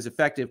think he was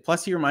effective.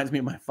 Plus, he reminds me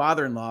of my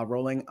father-in-law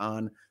rolling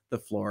on the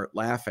floor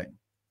laughing.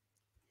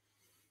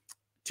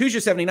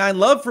 Tuja79,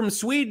 love from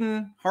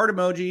Sweden. Heart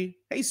emoji.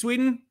 Hey,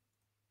 Sweden.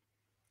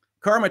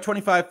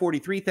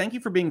 Karma2543, thank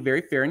you for being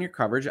very fair in your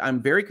coverage.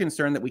 I'm very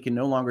concerned that we can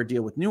no longer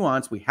deal with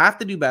nuance. We have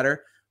to do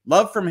better.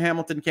 Love from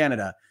Hamilton,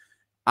 Canada.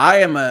 I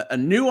am a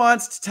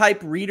nuanced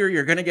type reader.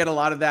 You're going to get a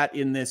lot of that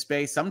in this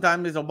space.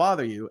 Sometimes it'll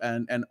bother you,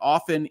 and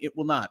often it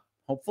will not,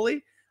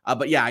 hopefully.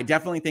 But yeah, I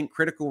definitely think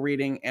critical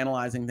reading,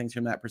 analyzing things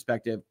from that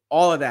perspective,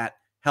 all of that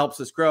helps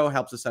us grow,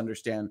 helps us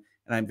understand,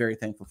 and I'm very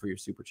thankful for your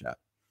super chat.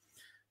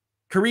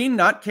 Kareen,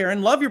 not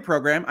Karen, love your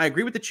program. I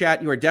agree with the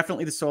chat. You are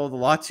definitely the soul of the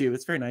law too.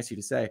 It's very nice of you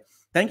to say.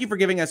 Thank you for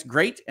giving us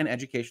great and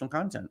educational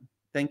content.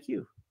 Thank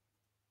you.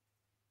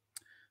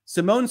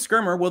 Simone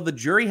Skirmer, will the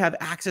jury have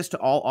access to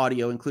all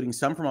audio, including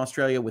some from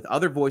Australia with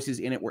other voices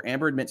in it where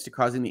Amber admits to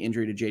causing the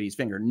injury to JD's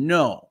finger?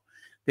 No.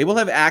 They will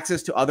have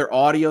access to other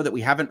audio that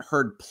we haven't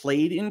heard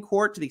played in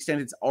court to the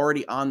extent it's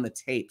already on the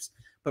tapes.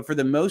 But for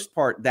the most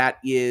part, that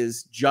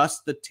is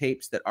just the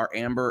tapes that are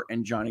Amber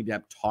and Johnny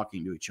Depp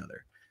talking to each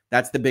other.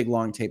 That's the big,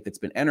 long tape that's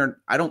been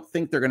entered. I don't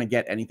think they're going to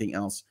get anything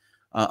else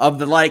of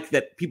the like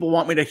that people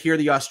want me to hear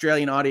the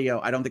Australian audio.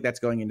 I don't think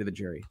that's going into the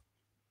jury.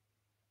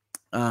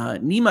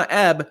 Nima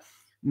Ebb,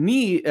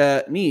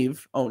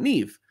 Neve.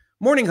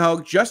 Morning,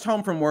 Hogue. Just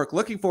home from work.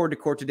 Looking forward to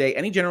court today.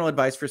 Any general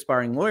advice for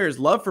aspiring lawyers?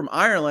 Love from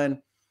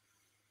Ireland.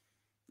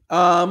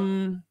 I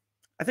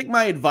think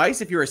my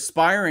advice, if you're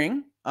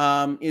aspiring,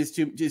 is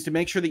to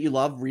make sure that you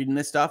love reading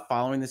this stuff,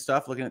 following this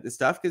stuff, looking at this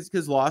stuff,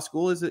 because law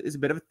school is a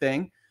bit of a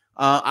thing.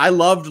 I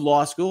loved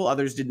law school.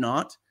 Others did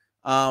not.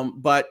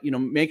 But, you know,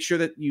 make sure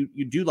that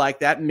you do like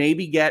that.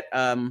 Maybe get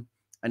an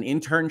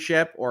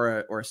internship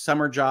or a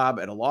summer job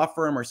at a law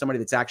firm or somebody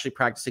that's actually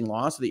practicing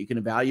law so that you can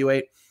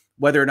evaluate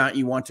whether or not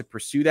you want to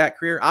pursue that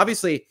career.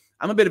 Obviously,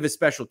 I'm a bit of a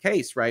special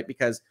case, right?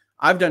 Because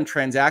I've done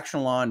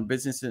transactional law and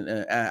business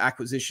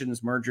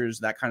acquisitions, mergers,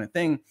 that kind of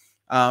thing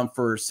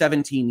for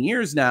 17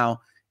 years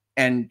now.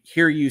 And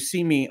here you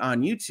see me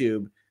on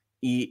YouTube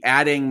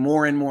adding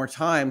more and more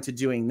time to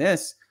doing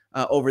this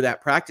over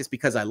that practice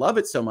because I love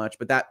it so much.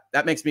 But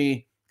that makes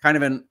me kind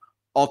of an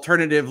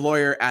alternative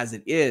lawyer as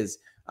it is.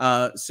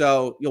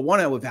 So you'll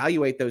want to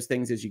evaluate those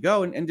things as you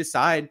go and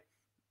decide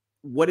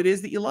what it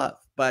is that you love.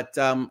 But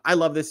I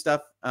love this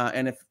stuff.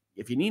 And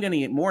if you need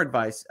any more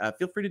advice,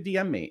 feel free to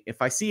DM me.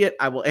 If I see it,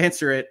 I will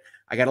answer it.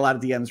 I got a lot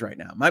of DMs right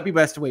now. Might be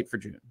best to wait for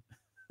June.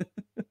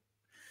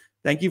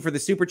 Thank you for the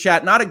super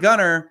chat. Not a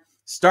gunner.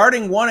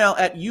 Starting 1L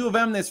at U of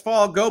M this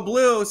fall. Go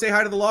blue. Say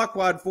hi to the Law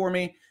Quad for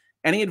me.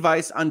 Any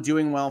advice on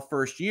doing well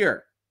first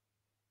year?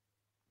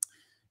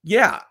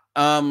 Yeah.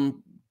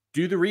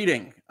 Do the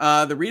reading.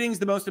 The reading's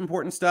the most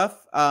important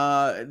stuff.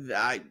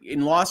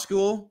 In law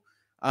school,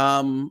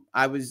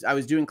 I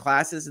was doing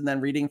classes and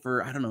then reading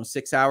for,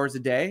 6 hours a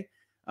day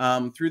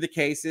through the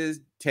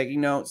cases,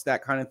 taking notes,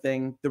 that kind of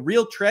thing. The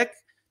real trick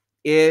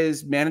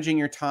is managing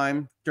your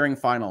time during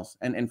finals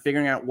and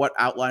figuring out what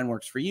outline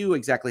works for you,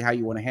 exactly how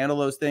you want to handle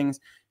those things.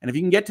 And if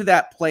you can get to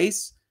that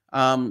place,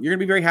 you're going to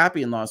be very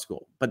happy in law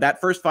school. But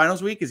that first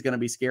finals week is going to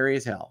be scary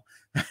as hell.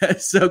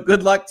 So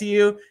good luck to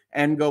you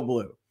and go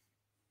blue.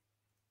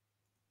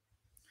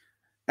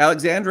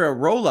 Alexandra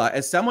Rolla,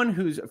 as someone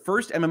whose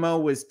first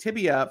MMO was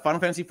Tibia, Final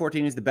Fantasy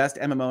XIV is the best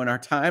MMO in our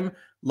time.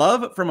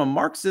 Love from a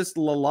Marxist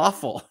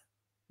lalafel.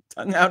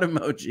 Tongue out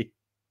emoji.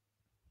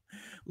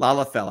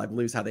 Lalafel, I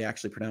believe is how they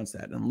actually pronounce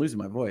that. I'm losing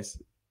my voice.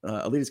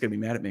 Alita's going to be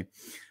mad at me.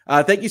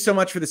 Thank you so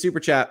much for the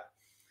super chat.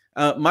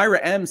 Myra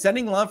M,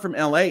 sending love from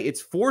LA.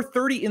 It's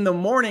 4:30 in the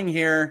morning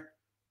here.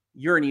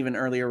 You're an even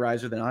earlier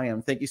riser than I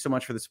am. Thank you so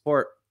much for the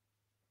support.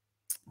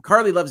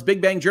 Carly loves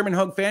Big Bang German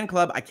Hogue Fan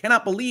Club. I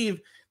cannot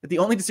believe that the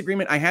only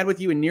disagreement I had with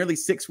you in nearly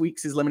 6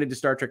 weeks is limited to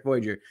Star Trek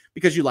Voyager.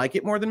 Because you like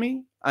it more than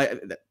me?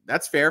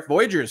 That's fair.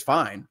 Voyager is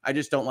fine. I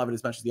just don't love it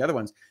as much as the other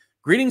ones.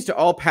 Greetings to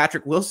all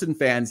Patrick Wilson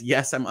fans.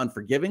 Yes, I'm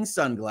unforgiving.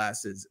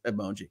 Sunglasses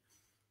emoji.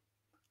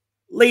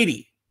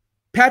 Lady,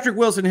 Patrick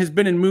Wilson has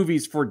been in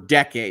movies for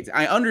decades.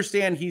 I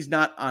understand he's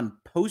not on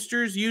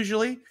posters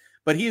usually,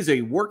 but he is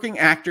a working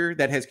actor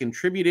that has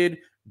contributed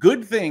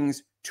good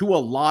things to a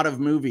lot of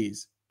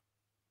movies.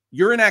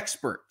 You're an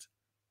expert.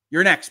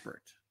 You're an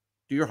expert.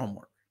 Do your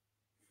homework.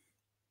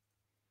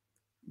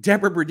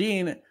 Deborah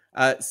Burdine,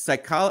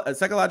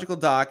 psychological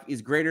doc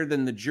is greater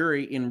than the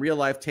jury in real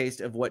life taste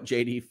of what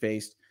JD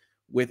faced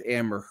with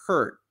Amber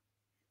Heard.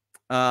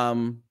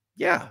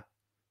 Yeah.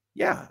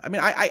 I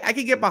mean, I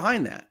could get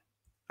behind that.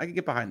 I could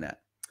get behind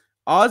that.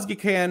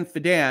 Ozgikan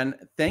Fidan,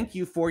 thank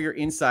you for your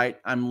insight.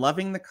 I'm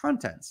loving the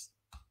contents.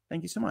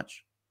 Thank you so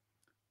much.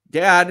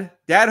 Dad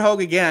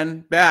Hogue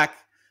again, back.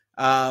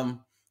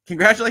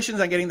 Congratulations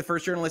on getting the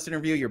first journalist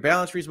interview. Your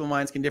balanced, reasonable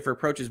minds can differ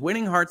approaches,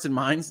 winning hearts and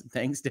minds.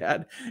 Thanks,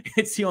 Dad.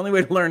 It's the only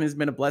way to learn, has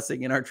been a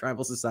blessing in our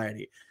tribal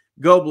society.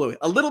 Go blue.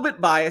 A little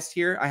bit biased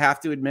here, I have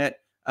to admit,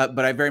 but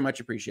I very much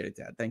appreciate it,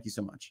 Dad. Thank you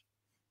so much.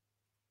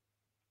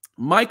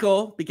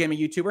 Michael became a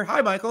YouTuber.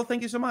 Hi, Michael.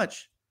 Thank you so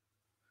much.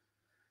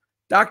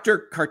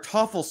 Dr.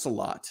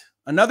 Kartoffelsalat.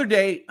 Another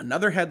day,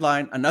 another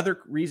headline, another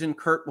reason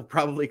Kurt will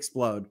probably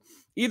explode.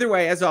 Either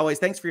way, as always,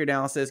 thanks for your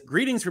analysis.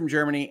 Greetings from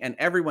Germany, and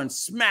everyone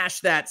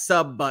smash that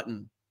sub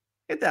button.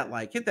 Hit that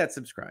like, hit that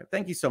subscribe.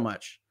 Thank you so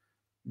much.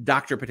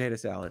 Dr. Potato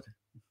Salad.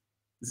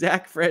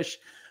 Zach Frisch.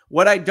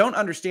 What I don't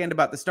understand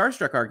about the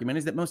Starstruck argument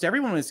is that most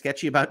everyone was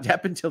sketchy about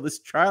Depp until this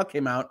trial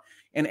came out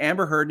and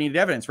Amber Heard needed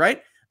evidence,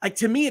 right? Like,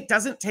 to me, it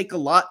doesn't take a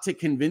lot to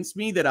convince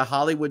me that a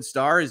Hollywood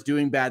star is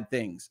doing bad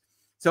things.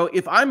 So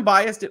if I'm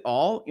biased at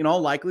all, in all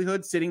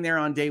likelihood, sitting there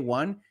on day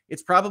one,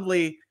 it's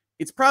probably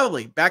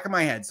back of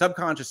my head,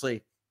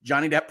 subconsciously,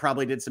 Johnny Depp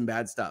probably did some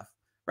bad stuff,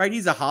 right?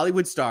 He's a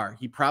Hollywood star.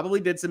 He probably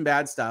did some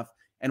bad stuff,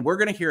 and we're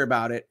going to hear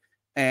about it,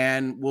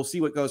 and we'll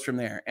see what goes from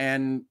there.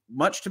 And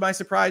much to my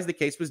surprise, the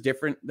case was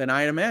different than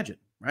I had imagined,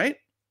 right?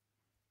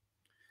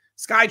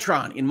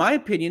 Skytron, in my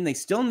opinion, they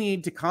still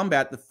need to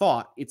combat the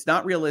thought it's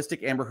not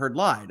realistic Amber Heard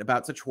lied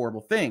about such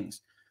horrible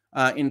things.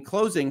 In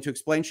closing, to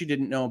explain she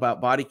didn't know about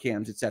body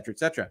cams, et cetera, et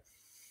cetera.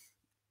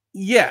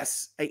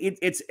 Yes,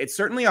 it's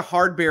certainly a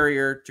hard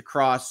barrier to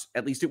cross,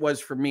 at least it was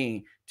for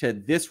me, to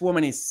this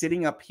woman is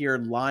sitting up here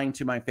lying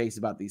to my face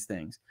about these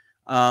things.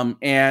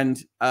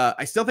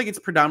 I still think it's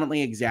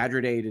predominantly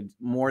exaggerated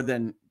more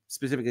than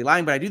specifically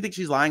lying, but I do think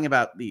she's lying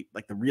about the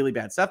really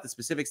bad stuff, the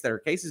specifics that her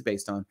case is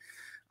based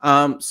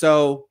on.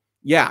 So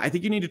yeah, I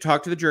think you need to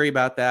talk to the jury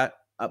about that.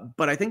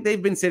 But I think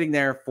they've been sitting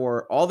there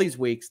for all these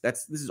weeks.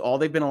 This is all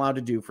they've been allowed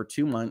to do for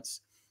 2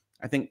 months.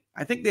 I think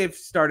they've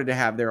started to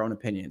have their own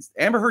opinions.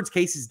 Amber Heard's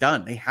case is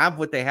done. They have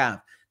what they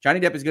have.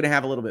 Johnny Depp is going to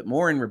have a little bit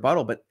more in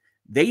rebuttal, but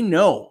they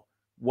know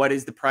what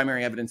is the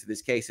primary evidence of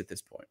this case at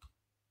this point.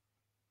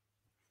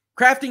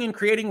 Crafting and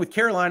Creating with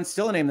Caroline,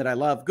 still a name that I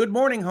love. Good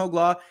morning, Hogue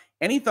Law.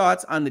 Any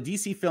thoughts on the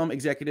DC film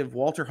executive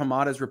Walter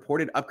Hamada's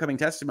reported upcoming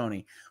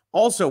testimony?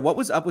 Also, what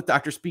was up with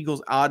Dr.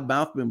 Spiegel's odd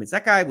mouth movements?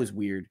 That guy was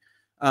weird.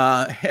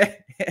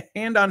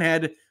 Hand on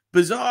head,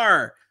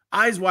 bizarre,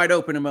 eyes wide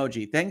open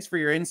emoji. Thanks for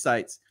your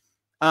insights.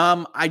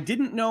 I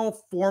didn't know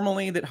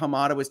formally that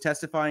Hamada was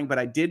testifying, but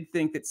I did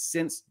think that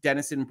since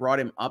Dennison brought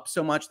him up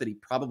so much that he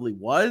probably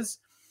was.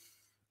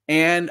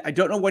 And I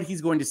don't know what he's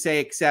going to say,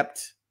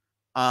 except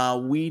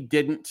we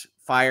didn't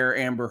fire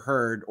Amber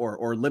Heard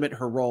or limit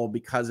her role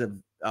because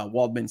of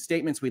Waldman's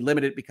statements. We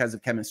limited it because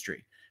of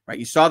chemistry, right?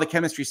 You saw the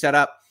chemistry set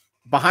up.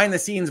 Behind the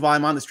scenes, while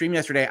I'm on the stream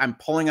yesterday, I'm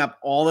pulling up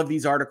all of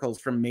these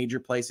articles from major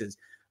places.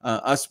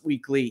 Us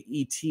Weekly,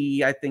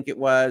 ET, I think it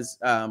was,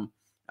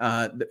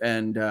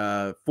 and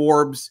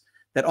Forbes,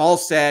 that all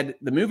said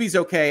the movie's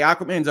okay,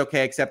 Aquaman's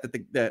okay, except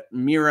that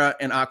Mira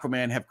and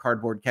Aquaman have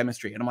cardboard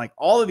chemistry. And I'm like,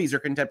 all of these are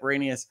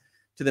contemporaneous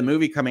to the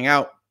movie coming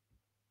out.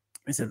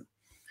 I said,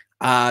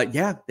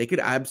 yeah, they could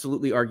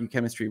absolutely argue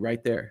chemistry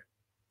right there.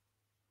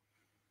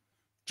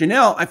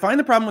 Janelle, I find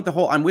the problem with the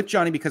whole I'm with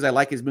Johnny because I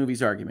like his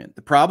movies argument.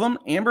 The problem,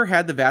 Amber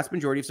had the vast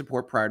majority of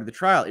support prior to the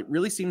trial. It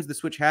really seems the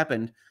switch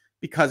happened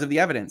because of the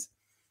evidence.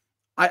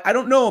 I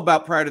don't know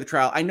about prior to the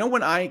trial. I know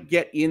when I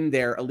get in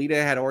there, Alita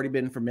had already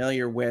been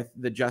familiar with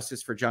the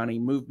Justice for Johnny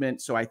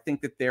movement. So I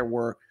think that there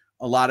were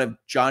a lot of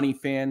Johnny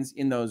fans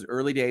in those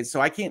early days.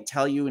 So I can't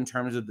tell you in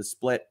terms of the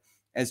split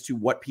as to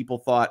what people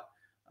thought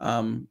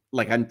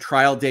like on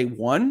trial day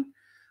one.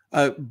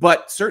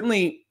 But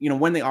certainly,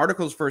 when the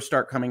articles first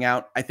start coming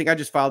out, I think I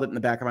just filed it in the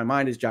back of my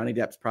mind as Johnny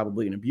Depp's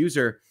probably an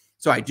abuser.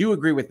 So I do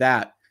agree with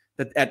that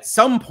at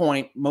some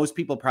point, most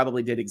people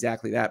probably did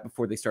exactly that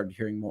before they started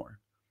hearing more.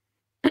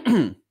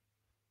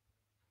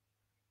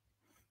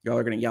 Y'all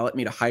are going to yell at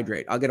me to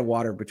hydrate. I'll get a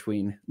water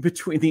between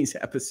these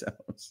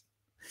episodes.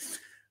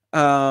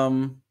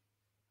 Don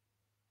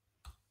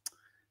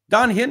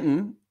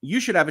Hinton, you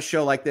should have a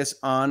show like this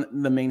on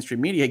the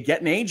mainstream media.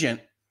 Get an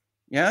agent.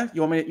 Yeah,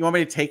 you want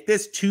me to take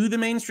this to the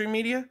mainstream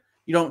media?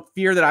 You don't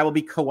fear that I will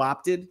be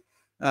co-opted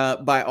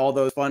by all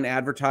those fun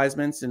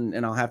advertisements,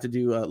 and I'll have to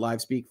do a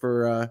live speak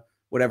for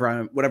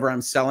whatever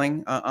I'm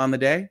selling on the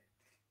day?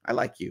 I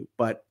like you,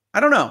 but I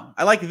don't know.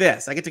 I like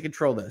this. I get to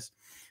control this.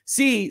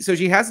 C, so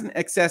she hasn't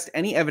accessed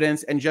any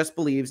evidence and just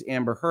believes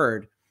Amber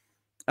Heard.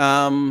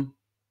 It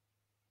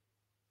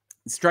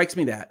strikes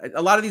me that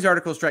a lot of these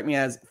articles strike me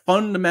as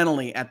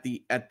fundamentally at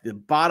the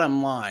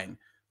bottom line,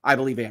 I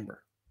believe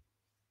Amber.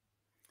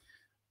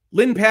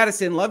 Lynn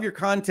Pattison, love your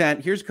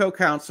content. Here's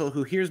co-counsel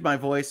who hears my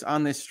voice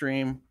on this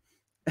stream.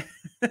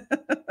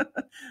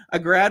 A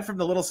grad from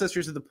the Little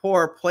Sisters of the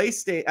Poor,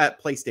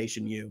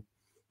 PlayStation U.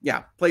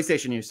 Yeah,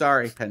 PlayStation U.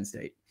 Sorry, Penn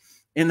State.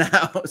 In the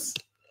house.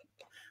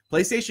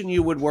 PlayStation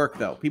U would work,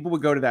 though. People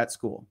would go to that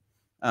school.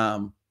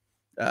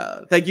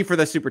 Thank you for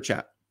the super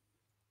chat.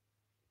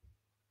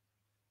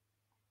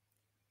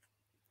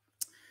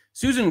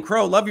 Susan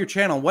Crow, love your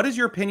channel. What is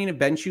your opinion of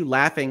Ben Chu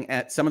laughing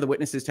at some of the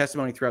witnesses'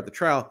 testimony throughout the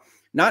trial?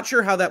 Not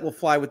sure how that will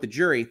fly with the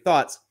jury.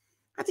 Thoughts?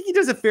 I think he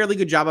does a fairly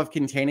good job of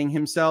containing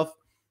himself.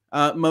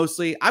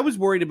 Mostly. I was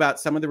worried about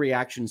some of the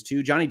reactions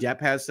too. Johnny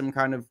Depp has some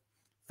kind of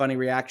funny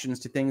reactions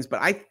to things,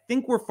 but I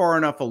think we're far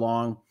enough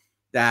along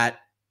that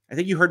I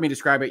think you heard me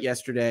describe it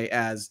yesterday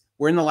as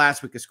we're in the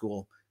last week of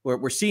school.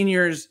 We're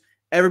seniors.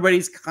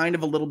 Everybody's kind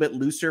of a little bit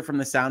looser from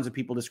the sounds of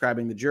people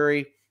describing the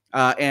jury.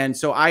 And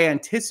so I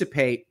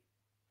anticipate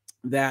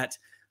that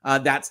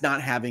that's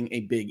not having a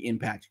big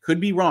impact. Could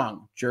be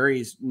wrong.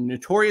 Jury's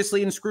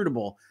notoriously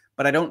inscrutable,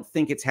 but I don't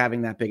think it's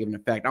having that big of an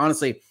effect.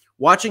 Honestly,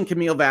 watching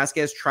Camille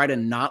Vasquez try to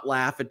not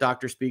laugh at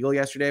Dr. Spiegel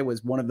yesterday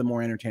was one of the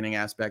more entertaining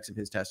aspects of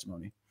his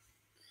testimony.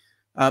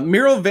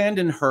 Muriel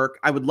Vanden Herk,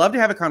 I would love to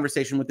have a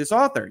conversation with this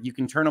author. You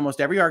can turn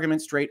almost every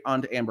argument straight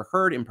onto Amber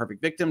Heard.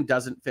 Imperfect victim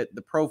doesn't fit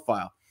the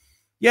profile.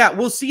 Yeah,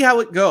 we'll see how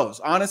it goes.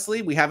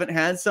 Honestly, we haven't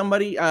had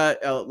somebody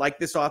like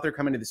this author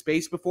come into the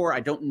space before. I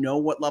don't know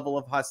what level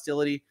of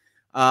hostility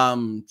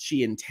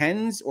she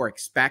intends or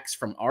expects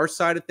from our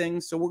side of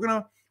things. So we're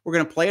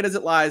gonna play it as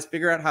it lies,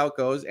 figure out how it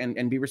goes,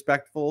 and be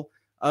respectful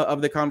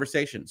of the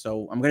conversation.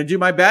 So I'm going to do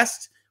my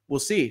best. We'll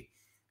see.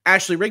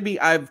 Ashley Rigby,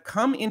 I've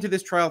come into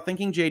this trial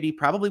thinking JD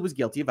probably was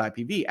guilty of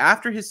IPV.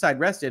 After his side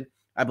rested,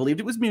 I believed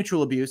it was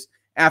mutual abuse.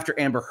 After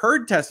Amber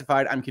Heard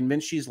testified, I'm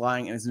convinced she's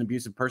lying and is an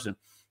abusive person.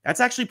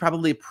 That's actually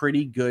probably a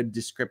pretty good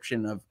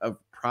description of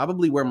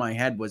probably where my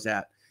head was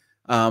at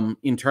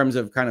in terms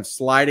of kind of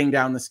sliding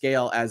down the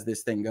scale as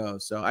this thing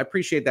goes. So I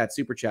appreciate that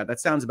super chat. That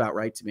sounds about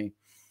right to me.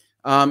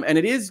 And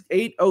it is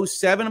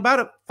 8:07, about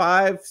a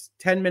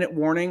 5-10 minute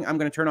warning. I'm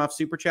going to turn off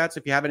super chats.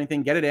 If you have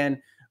anything, get it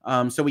in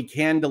so we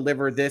can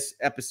deliver this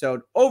episode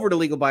over to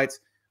Legal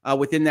Bites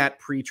within that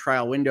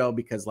pre-trial window,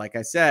 because like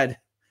I said,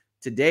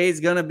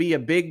 today's going to be a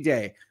big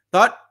day.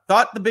 Thought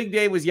the big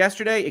day was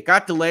yesterday. It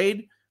got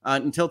delayed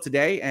until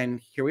today, and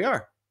here we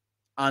are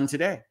on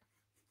today.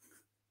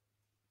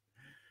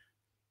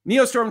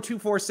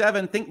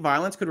 Neostorm247, think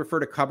violence could refer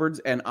to cupboards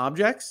and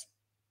objects?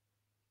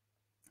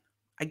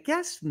 I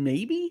guess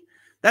maybe.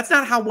 That's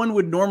not how one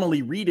would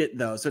normally read it,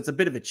 though. So it's a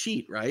bit of a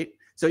cheat, right?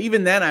 So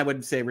even then, I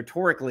would say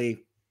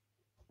rhetorically,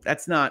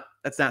 that's not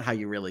how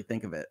you really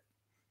think of it.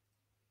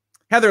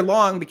 Heather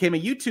Long became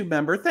a YouTube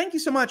member. Thank you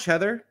so much,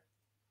 Heather.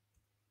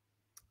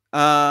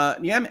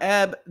 Niam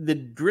Ebb, the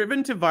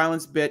driven to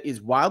violence bit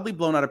is wildly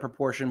blown out of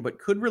proportion, but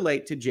could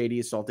relate to JD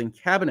assaulting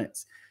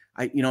cabinets.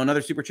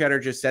 Another super chatter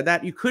just said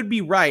that. You could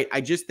be right.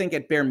 I just think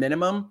at bare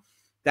minimum,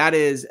 that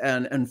is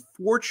an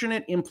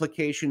unfortunate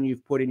implication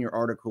you've put in your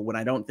article when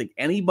I don't think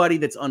anybody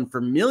that's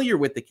unfamiliar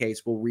with the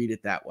case will read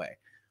it that way.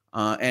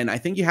 And I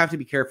think you have to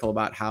be careful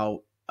about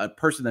how a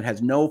person that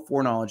has no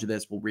foreknowledge of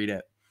this will read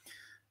it.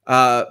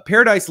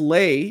 Paradise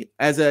Lay,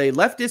 as a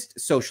leftist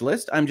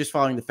socialist, I'm just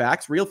following the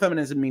facts. Real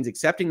feminism means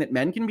accepting that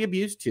men can be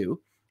abused too,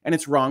 and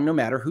it's wrong no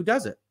matter who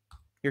does it.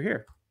 Hear,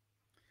 hear.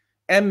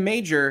 M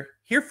Major,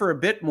 here for a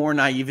bit more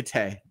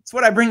naivete. It's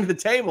what I bring to the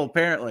table,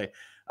 apparently.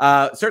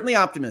 Certainly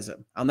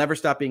optimism. I'll never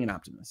stop being an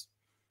optimist.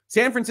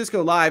 San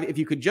Francisco Live, if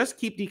you could just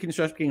keep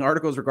deconstructing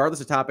articles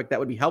regardless of topic, that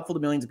would be helpful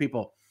to millions of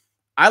people.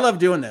 I love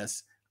doing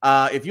this.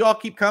 If you all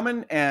keep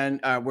coming and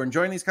we're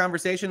enjoying these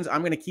conversations,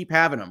 I'm going to keep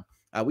having them.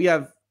 We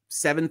have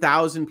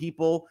 7,000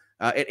 people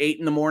at 8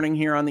 in the morning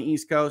here on the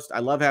East Coast. I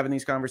love having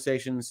these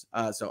conversations,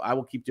 so I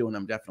will keep doing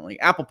them, definitely.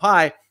 Apple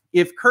Pie,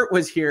 if Kurt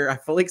was here, I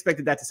fully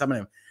expected that to summon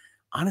him.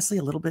 Honestly,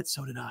 a little bit,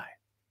 so did I.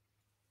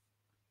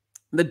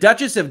 The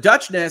Duchess of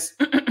Dutchness,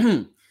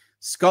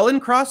 Skull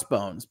and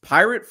Crossbones,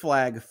 Pirate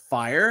Flag,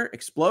 Fire,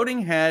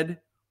 Exploding Head.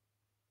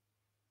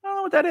 I don't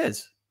know what that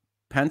is.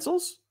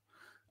 Pencils?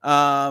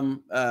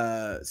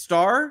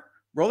 Star,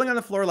 Rolling on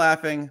the floor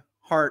laughing,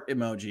 heart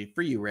emoji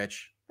for you,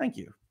 Rich. Thank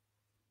you.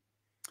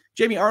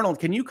 Jamie Arnold,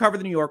 can you cover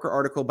the New Yorker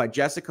article by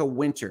Jessica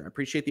Winter? I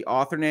appreciate the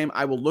author name.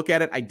 I will look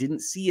at it. I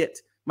didn't see it.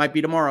 Might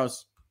be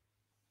tomorrow's.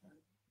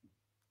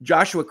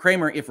 Joshua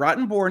Kramer, if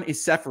Rottenborn is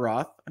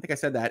Sephiroth, I think I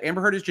said that,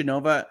 Amber Heard is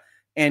Genova,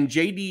 and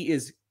JD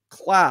is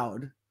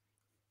Cloud,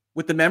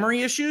 with the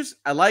memory issues,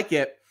 I like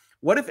it.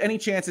 What, if any,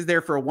 chance is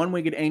there for a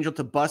one-winged angel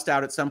to bust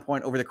out at some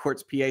point over the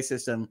court's PA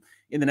system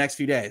in the next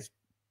few days?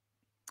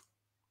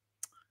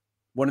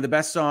 One of the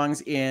best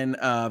songs in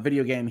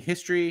video game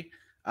history.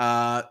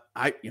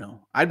 I'd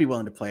be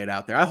willing to play it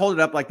out there. I hold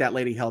it up like that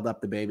lady held up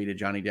the baby to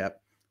Johnny Depp.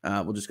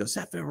 We'll just go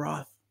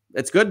Sephiroth.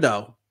 It's good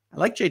though. I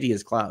like JD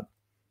as Cloud.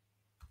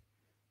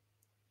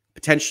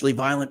 Potentially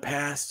violent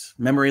past,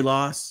 memory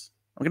loss.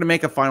 I'm gonna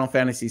make a Final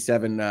Fantasy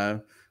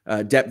VII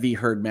Depp v.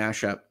 Heard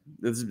mashup.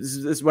 This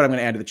is what I'm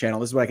gonna add to the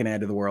channel. This is what I can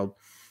add to the world.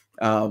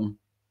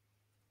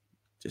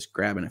 Just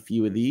grabbing a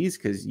few of these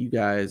because you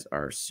guys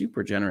are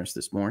super generous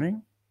this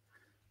morning.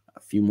 A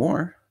few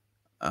more.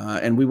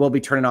 And we will be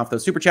turning off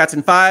those super chats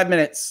in 5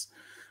 minutes.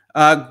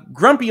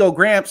 Grumpy old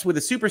Gramps with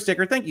a super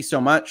sticker. Thank you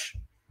so much.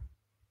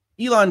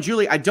 Elon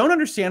Julie, I don't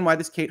understand why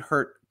this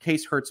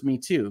case hurts me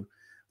too.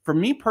 For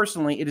me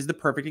personally, it is the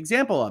perfect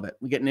example of it.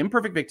 We get an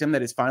imperfect victim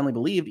that is finally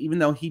believed, even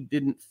though he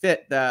didn't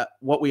fit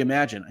what we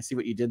imagine. I see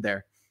what you did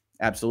there.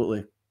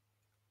 Absolutely.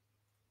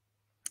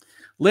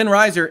 Lynn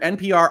Reiser,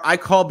 NPR, I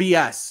call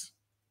BS.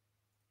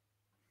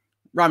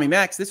 Rami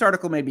Max, this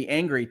article made me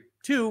angry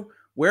too.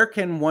 Where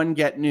can one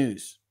get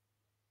news?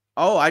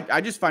 Oh, I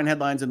just find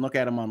headlines and look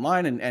at them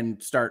online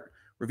and start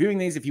reviewing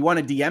these. If you want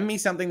to DM me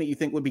something that you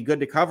think would be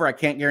good to cover, I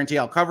can't guarantee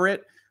I'll cover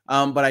it.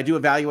 But I do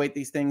evaluate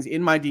these things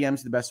in my DMs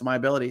to the best of my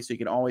ability. So you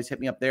can always hit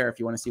me up there if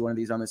you want to see one of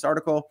these on this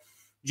article.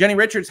 Jenny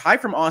Richards, hi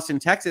from Austin,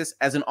 Texas.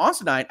 As an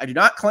Austinite, I do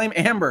not claim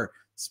Amber.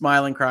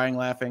 Smiling, crying,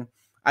 laughing.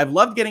 I've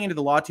loved getting into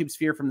the LawTube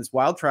sphere from this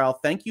wild trial.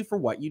 Thank you for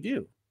what you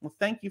do. Well,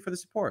 thank you for the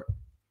support.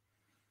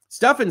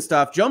 Stuff and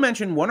stuff. Joe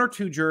mentioned 1 or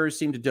 2 jurors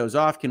seem to doze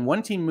off. Can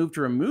one team move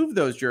to remove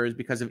those jurors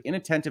because of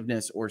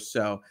inattentiveness or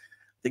so?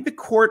 I think the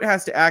court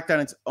has to act on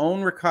its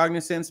own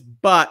recognizance,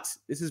 but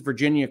this is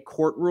Virginia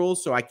court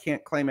rules, so I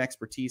can't claim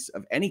expertise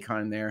of any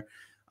kind there.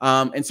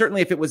 And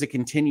certainly if it was a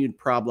continued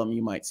problem,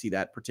 you might see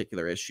that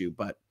particular issue.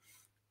 But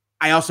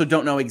I also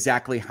don't know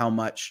exactly how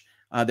much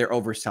they're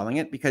overselling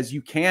it, because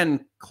you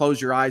can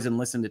close your eyes and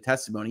listen to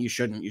testimony. You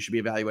shouldn't. You should be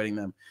evaluating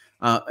them.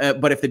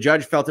 But if the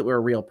judge felt it were a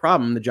real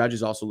problem, the judge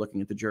is also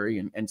looking at the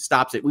jury and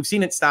stops it. We've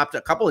seen it stopped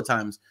a couple of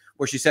times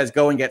where she says,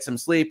 go and get some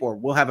sleep, or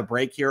we'll have a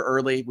break here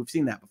early. We've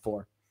seen that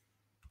before.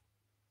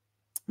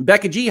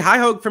 Becca G, hi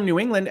Hogue from New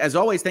England. As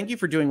always, thank you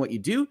for doing what you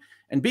do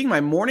and being my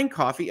morning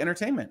coffee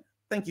entertainment.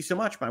 Thank you so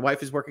much. My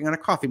wife is working on a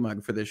coffee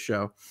mug for this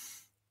show.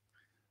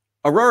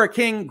 Aurora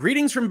King,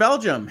 greetings from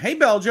Belgium. Hey,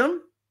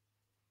 Belgium.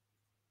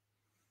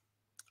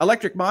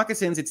 Electric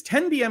Moccasins, it's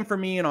 10 p.m. for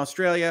me in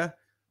Australia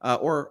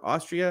or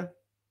Austria.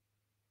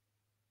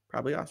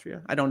 Probably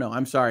Austria. I don't know.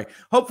 I'm sorry.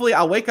 Hopefully,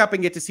 I'll wake up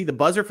and get to see the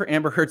buzzer for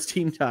Amber Heard's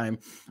team time.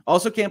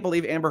 Also, can't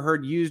believe Amber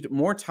Heard used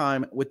more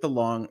time with the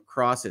long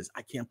crosses.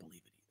 I can't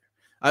believe it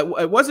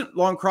either. It wasn't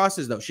long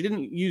crosses, though. She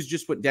didn't use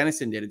just what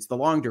Dennison did. It's the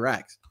long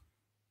directs.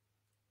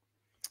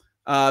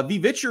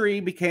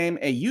 Vivitchery became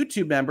a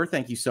YouTube member.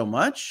 Thank you so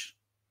much.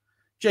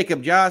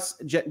 Jacob Joss,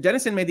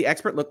 Dennison made the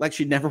expert look like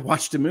she'd never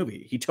watched a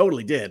movie. He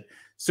totally did.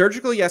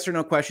 Surgical yes or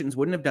no questions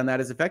wouldn't have done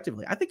that as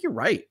effectively. I think you're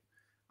right.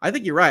 I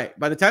think you're right.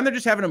 By the time they're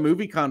just having a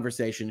movie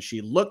conversation,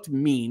 she looked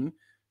mean.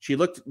 She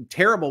looked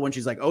terrible when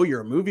she's like, oh,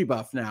 you're a movie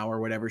buff now,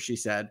 or whatever she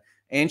said.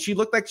 And she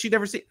looked like she'd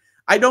never seen.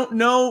 I don't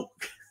know.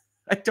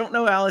 I don't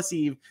know Alice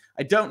Eve.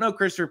 I don't know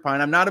Christopher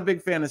Pine. I'm not a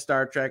big fan of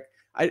Star Trek.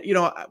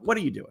 What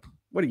are you doing?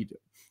 What are you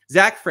doing?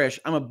 Zach Frisch,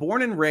 I'm a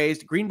born and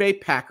raised Green Bay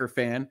Packer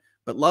fan,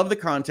 but love the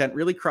content,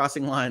 really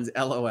crossing lines,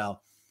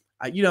 LOL.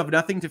 You have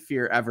nothing to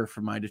fear ever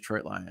from my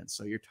Detroit Lions,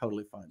 so you're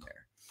totally fine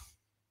there.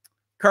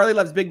 Carly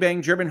loves Big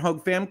Bang, German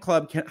Hogue Fam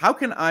Club. How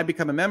can I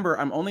become a member?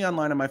 I'm only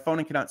online on my phone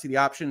and cannot see the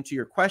option. To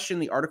your question,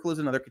 the article is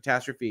another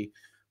catastrophe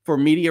for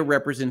media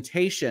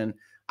representation.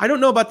 I don't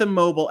know about the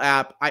mobile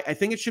app. I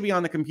think it should be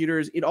on the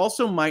computers. It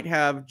also might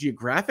have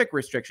geographic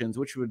restrictions,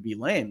 which would be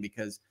lame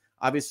because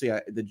obviously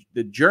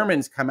the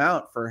Germans come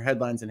out for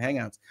headlines and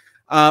hangouts.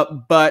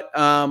 But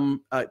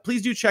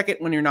please do check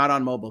it when you're not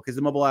on mobile, because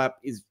the mobile app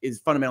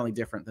is fundamentally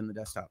different than the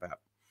desktop app.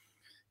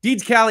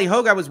 Deeds Callie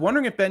Hogue, I was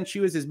wondering if Ben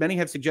Chu is, as many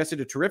have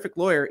suggested, a terrific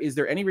lawyer. Is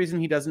there any reason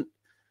he doesn't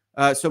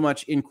so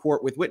much in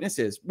court with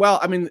witnesses? Well,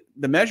 I mean,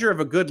 the measure of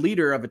a good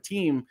leader of a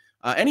team,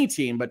 any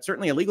team, but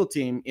certainly a legal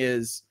team,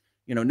 is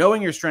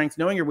knowing your strengths,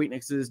 knowing your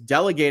weaknesses,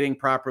 delegating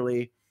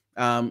properly.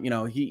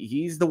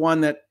 He's the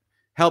one that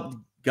helped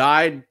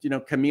guide,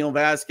 Camille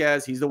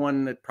Vasquez. He's the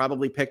one that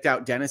probably picked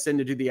out Dennison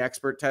to do the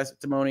expert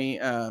testimony.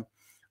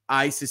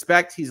 I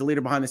suspect he's a leader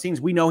behind the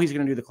scenes. We know he's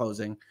going to do the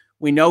closing.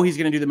 We know he's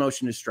going to do the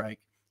motion to strike.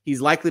 He's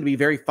likely to be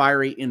very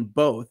fiery in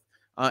both,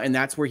 and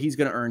that's where he's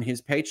going to earn his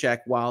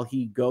paycheck while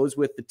he goes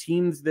with the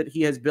teams that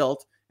he has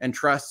built and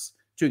trusts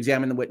to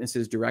examine the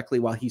witnesses directly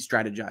while he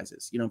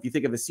strategizes. You know, if you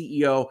think of a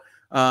CEO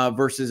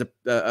versus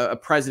a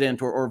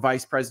president or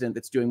vice president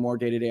that's doing more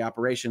day-to-day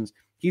operations,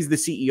 he's the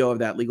CEO of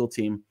that legal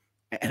team.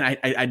 And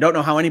I don't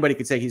know how anybody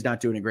could say he's not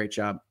doing a great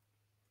job.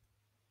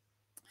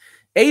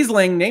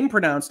 Aisling, name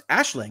pronounced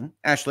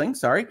Ashling,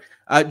 sorry.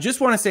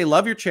 Just want to say,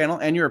 love your channel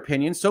and your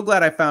opinion. So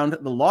glad I found the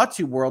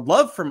LawTube world.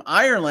 Love from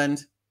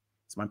Ireland.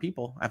 It's my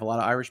people. I have a lot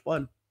of Irish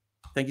blood.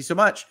 Thank you so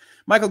much.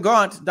 Michael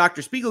Gaunt,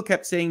 Dr. Spiegel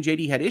kept saying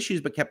JD had issues,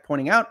 but kept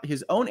pointing out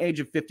his own age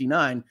of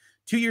 59,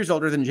 2 years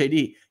older than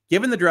JD.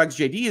 Given the drugs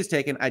JD has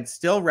taken, I'd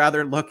still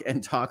rather look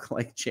and talk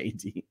like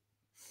JD.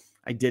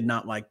 I did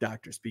not like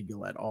Dr.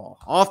 Spiegel at all.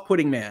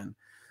 Off-putting man.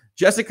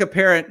 Jessica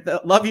Parent,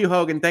 love you,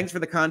 Hogan. Thanks for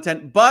the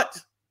content, but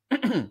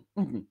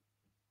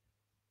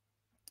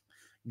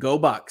go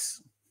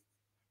Bucks.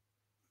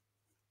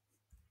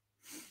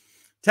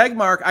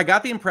 Tegmark, I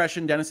got the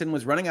impression Dennison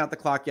was running out the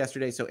clock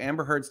yesterday, so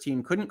Amber Heard's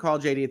team couldn't call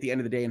JD at the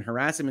end of the day and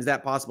harass him. Is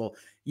that possible?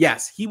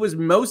 Yes, he was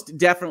most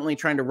definitely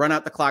trying to run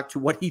out the clock to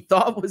what he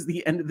thought was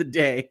the end of the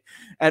day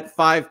at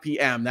 5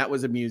 p.m. That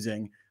was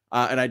amusing,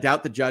 and I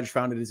doubt the judge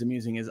found it as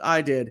amusing as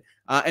I did.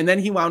 And then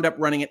he wound up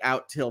running it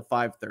out till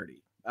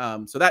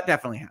 5:30. So that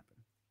definitely happened.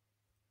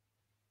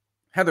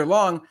 Heather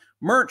Long,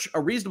 merch, a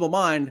reasonable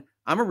mind.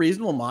 I'm a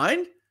reasonable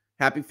mind.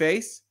 Happy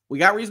face. We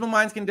got reasonable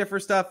minds can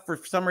differ stuff. For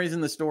some reason,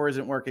 the store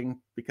isn't working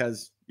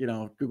because, you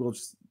know,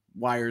 Google's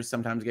wires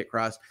sometimes get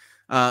crossed.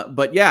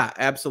 But yeah,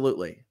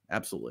 absolutely.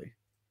 Absolutely.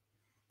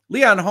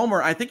 Leon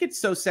Homer, I think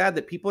it's so sad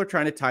that people are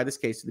trying to tie this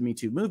case to the Me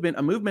Too movement,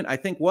 a movement I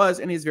think was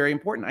and is very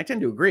important. I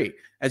tend to agree,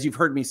 as you've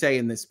heard me say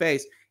in this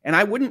space. And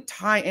I wouldn't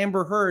tie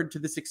Amber Heard to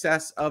the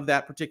success of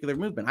that particular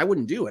movement. I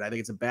wouldn't do it. I think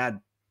it's a bad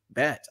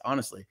bet,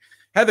 honestly.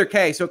 Heather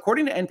K. So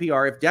according to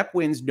NPR, if Depp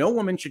wins, no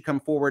woman should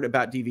come forward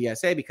about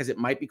DVSA because it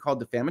might be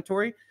called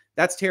defamatory.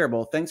 That's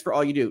terrible. Thanks for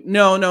all you do.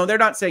 No, they're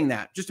not saying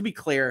that. Just to be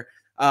clear,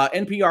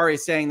 NPR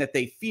is saying that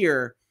they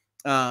fear,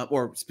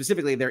 or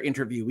specifically their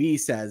interviewee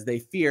says they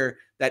fear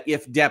that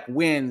if Depp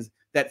wins,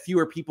 that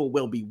fewer people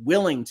will be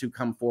willing to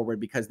come forward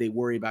because they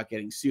worry about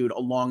getting sued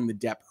along the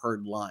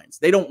Depp-Heard lines.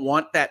 They don't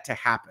want that to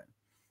happen.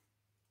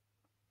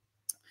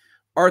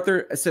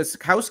 Arthur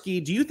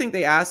Saskowski, do you think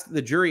they asked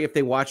the jury if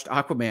they watched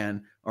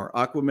Aquaman or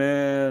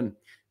Aquaman?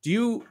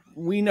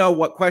 We know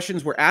what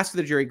questions were asked to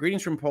the jury?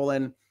 Greetings from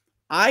Poland.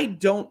 I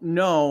don't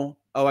know.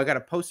 Oh, I got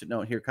a Post-it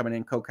note here coming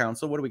in,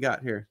 co-counsel. What do we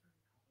got here?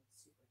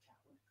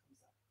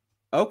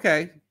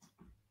 Okay.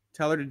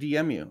 Tell her to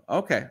DM you.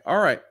 Okay. All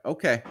right.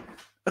 Okay.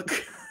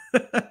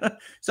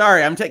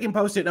 Sorry, I'm taking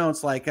Post-it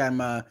notes like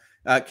I'm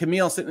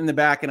Camille sitting in the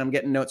back and I'm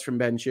getting notes from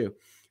Ben Chu.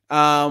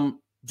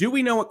 Do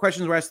we know what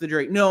questions were asked to the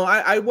jury? No,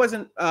 I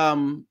wasn't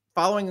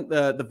following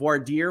the voir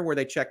dire where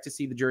they check to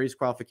see the jury's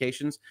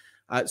qualifications.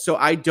 So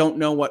I don't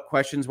know what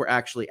questions were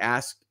actually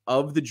asked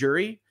of the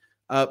jury.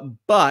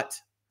 But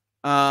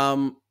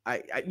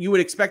you would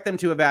expect them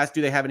to have asked,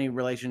 do they have any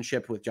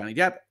relationship with Johnny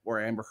Depp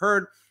or Amber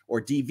Heard or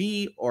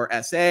DV or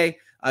SA?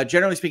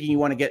 Generally speaking, you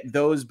want to get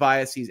those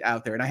biases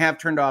out there. And I have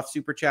turned off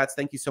super chats.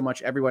 Thank you so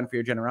much, everyone, for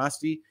your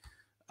generosity.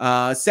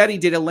 Seti,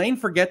 did Elaine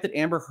forget that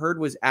Amber Heard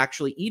was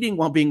actually eating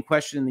while being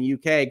questioned in the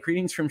UK?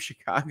 Greetings from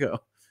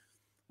Chicago.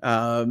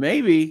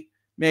 Maybe.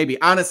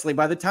 Honestly,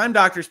 by the time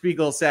Dr.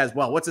 Spiegel says,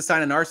 well, what's a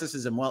sign of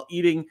narcissism? Well,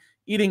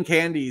 eating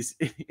candies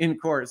in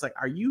court. It's like,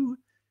 are you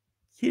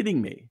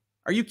kidding me?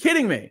 Are you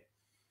kidding me?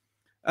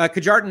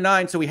 Kajartan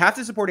 9. So we have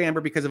to support Amber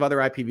because of other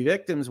IPV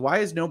victims. Why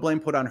is no blame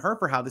put on her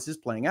for how this is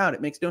playing out?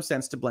 It makes no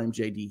sense to blame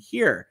JD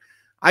here.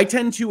 I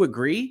tend to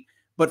agree.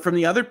 But from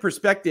the other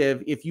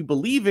perspective, if you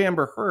believe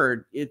Amber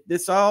Heard,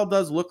 this all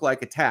does look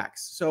like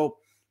attacks. So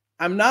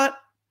I'm not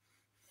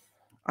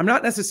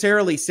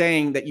necessarily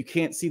saying that you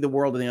can't see the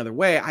world in the other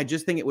way. I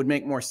just think it would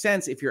make more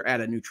sense if you're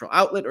at a neutral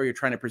outlet or you're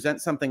trying to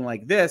present something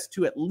like this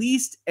to at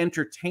least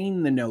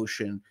entertain the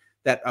notion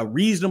that a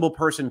reasonable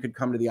person could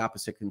come to the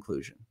opposite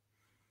conclusion.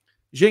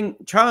 Zheng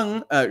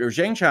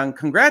Chang,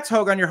 congrats,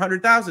 Hogue, on your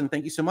 100,000.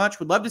 Thank you so much.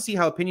 Would love to see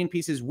how opinion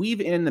pieces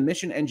weave in the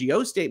Mission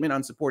NGO statement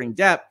on supporting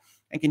Depp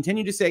and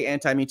continue to say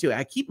anti-Me Too.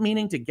 I keep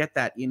meaning to get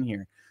that in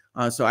here.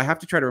 So I have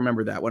to try to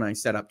remember that when I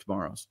set up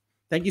tomorrow's.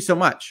 Thank you so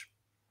much.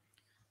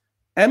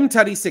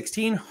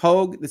 MTuddy16,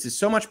 Hogue, this is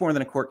so much more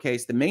than a court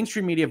case. The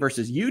mainstream media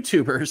versus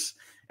YouTubers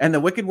and the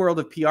wicked world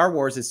of PR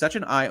wars is such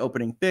an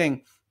eye-opening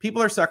thing.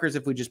 People are suckers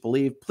if we just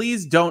believe.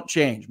 Please don't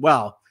change.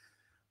 Well,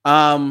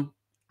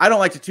 I don't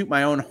like to toot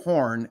my own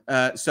horn,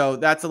 so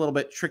that's a little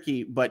bit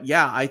tricky. But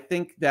yeah, I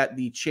think that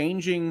the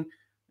changing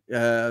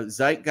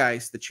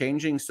zeitgeist, the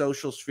changing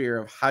social sphere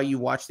of how you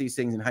watch these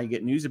things and how you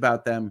get news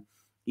about them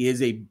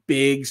is a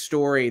big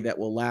story that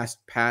will last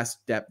past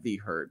Depp v.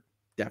 Heard.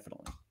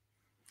 Definitely.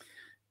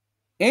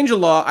 Angel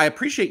Law, I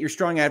appreciate your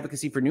strong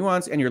advocacy for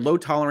nuance and your low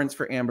tolerance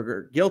for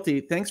Amber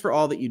guilty. Thanks for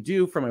all that you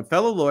do from a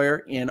fellow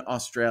lawyer in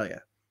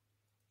Australia.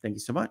 Thank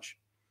you so much.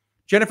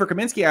 Jennifer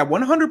Kaminsky, I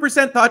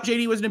 100% thought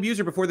JD was an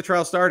abuser before the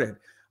trial started.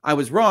 I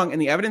was wrong,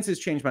 and the evidence has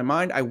changed my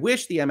mind. I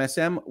wish the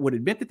MSM would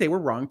admit that they were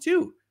wrong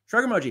too.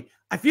 Shrug emoji.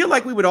 I feel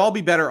like we would all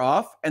be better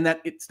off, and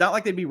that it's not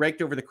like they'd be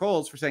raked over the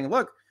coals for saying,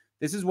 look,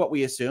 this is what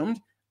we assumed.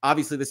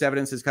 Obviously, this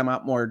evidence has come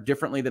out more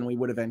differently than we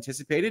would have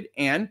anticipated,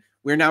 and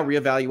we're now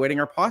reevaluating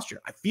our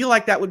posture. I feel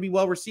like that would be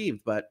well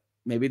received, but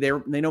maybe they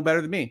know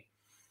better than me.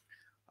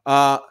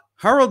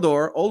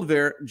 Haraldur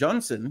Olver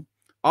Johnson,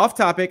 off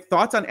topic,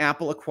 thoughts on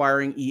Apple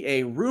acquiring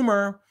EA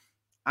rumor.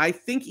 I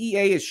think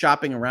EA is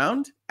shopping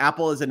around.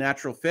 Apple is a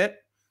natural fit.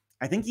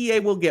 I think EA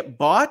will get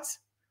bought,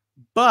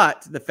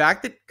 but the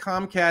fact that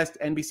Comcast,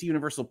 NBC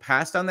Universal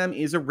passed on them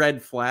is a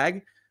red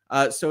flag.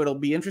 So it'll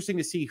be interesting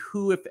to see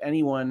who, if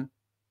anyone,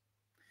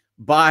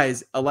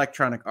 buys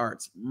Electronic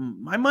Arts.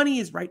 My money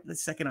is right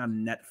this second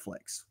on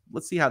Netflix.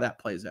 Let's see how that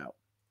plays out.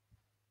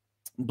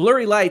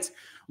 Blurry Lights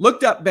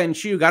looked up Ben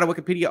Chu, got a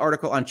Wikipedia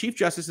article on Chief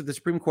Justice of the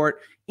Supreme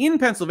Court in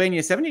Pennsylvania,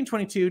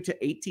 1722 to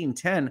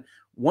 1810.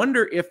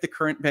 Wonder if the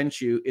current Ben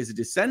Chu is a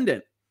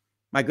descendant.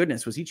 My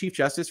goodness, was he Chief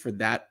Justice for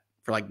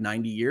like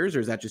 90 years, or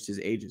is that just his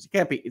ages? It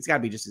can't be. It's got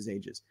to be just his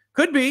ages.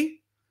 Could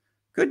be.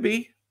 Could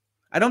be.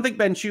 I don't think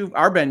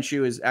our Ben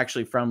Chu is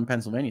actually from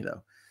Pennsylvania,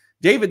 though.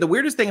 David, the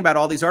weirdest thing about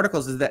all these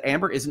articles is that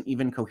Amber isn't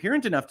even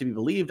coherent enough to be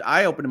believed.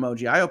 I open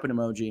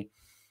emoji.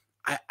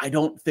 I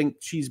don't think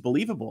she's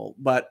believable,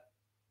 but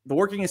the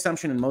working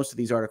assumption in most of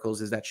these articles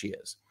is that she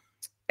is.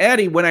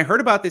 Addie, when I heard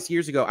about this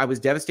years ago, I was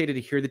devastated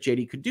to hear that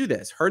JD could do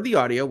this. Heard the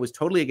audio, was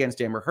totally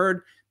against Amber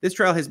Heard. This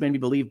trial has made me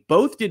believe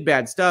both did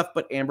bad stuff,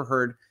 but Amber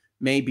Heard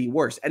may be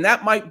worse. And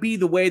that might be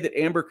the way that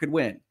Amber could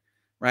win,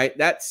 right?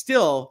 That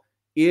still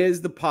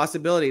is the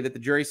possibility that the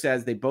jury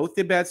says they both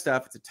did bad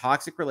stuff. It's a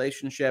toxic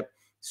relationship.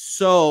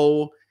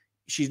 So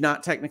she's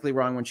not technically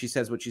wrong when she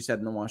says what she said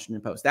in the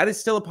Washington Post. That is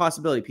still a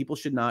possibility. People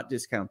should not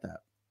discount that.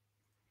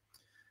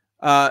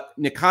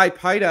 Nikai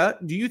Paida,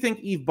 do you think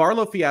Eve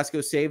Barlow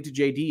fiasco saved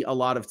JD a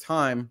lot of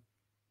time?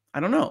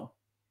 I don't know.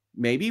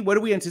 Maybe. What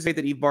do we anticipate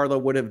that Eve Barlow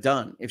would have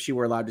done if she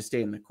were allowed to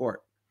stay in the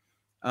court?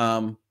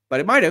 But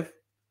it might have.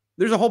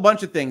 There's a whole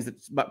bunch of things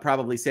that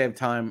probably saved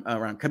time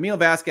around. Camille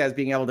Vasquez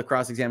being able to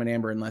cross-examine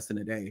Amber in less than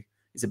a day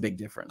is a big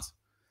difference.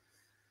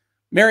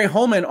 Mary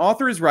Holman,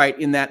 author is right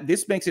in that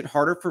this makes it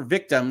harder for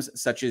victims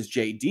such as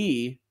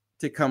JD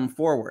to come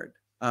forward.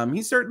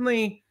 He's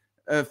certainly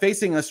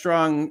facing a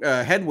strong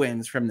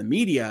headwinds from the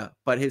media,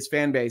 but his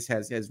fan base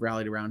has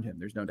rallied around him.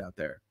 There's no doubt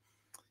there.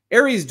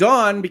 Aries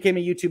Dawn became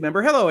a YouTube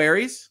member. Hello,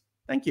 Aries.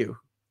 Thank you.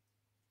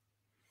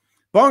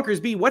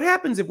 Bonkers B, what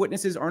happens if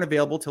witnesses aren't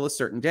available till a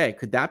certain day?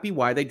 Could that be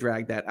why they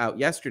dragged that out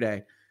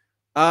yesterday?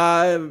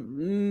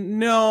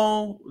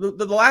 No.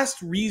 The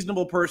last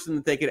reasonable person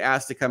that they could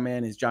ask to come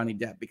in is Johnny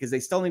Depp, because they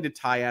still need to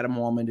tie Adam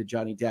Wallman to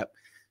Johnny Depp.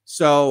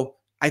 So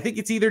I think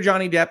it's either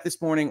Johnny Depp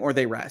this morning or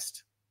they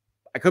rest.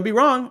 I could be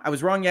wrong. I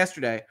was wrong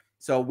yesterday.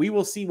 So we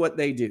will see what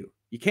they do.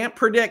 You can't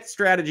predict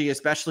strategy,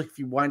 especially if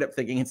you wind up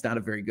thinking it's not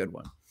a very good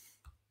one.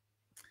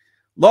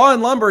 Law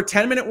and Lumber,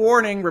 10-minute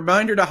warning,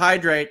 reminder to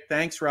hydrate.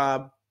 Thanks,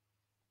 Rob.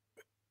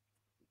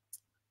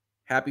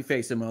 Happy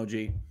face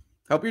emoji.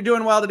 Hope you're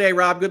doing well today,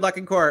 Rob. Good luck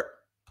in court.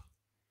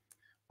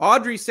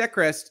 Audrey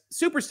Secrest,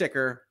 super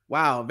sticker.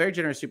 Wow, very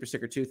generous super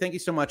sticker too. Thank you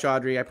so much,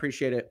 Audrey. I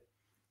appreciate it.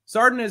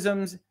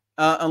 Sardonisms,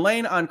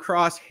 Elaine on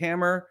Cross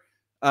Hammer,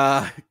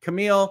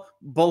 Camille,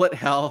 Bullet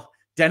Hell,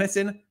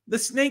 Dennison, the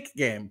Snake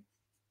Game.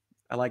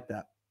 I like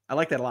that. I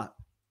like that a lot.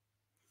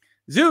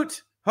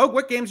 Zoot, Hogue,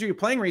 what games are you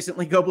playing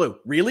recently? Go Blue.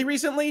 Really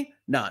recently?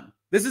 None.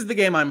 This is the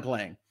game I'm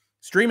playing.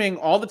 Streaming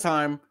all the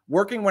time,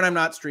 working when I'm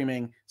not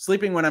streaming,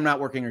 sleeping when I'm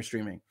not working or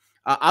streaming.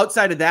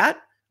 Outside of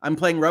that, I'm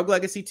playing Rogue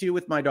Legacy 2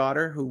 with my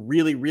daughter, who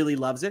really, really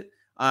loves it.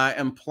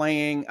 I'm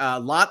playing a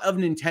lot of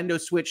Nintendo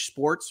Switch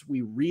Sports.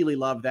 We really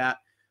love that.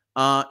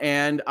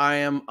 And I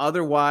am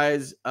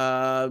otherwise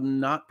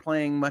not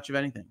playing much of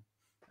anything.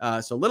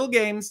 So little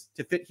games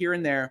to fit here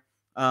and there,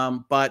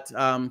 but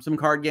some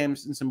card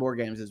games and some board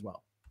games as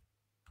well.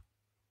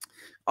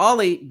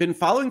 Ollie, been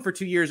following for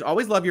 2 years.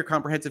 Always love your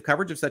comprehensive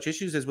coverage of such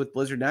issues as with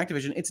Blizzard and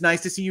Activision. It's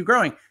nice to see you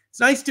growing. It's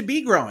nice to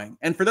be growing.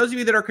 And for those of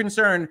you that are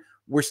concerned,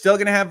 we're still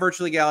going to have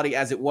virtual legality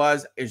as it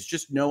was. There's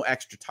just no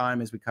extra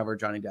time as we cover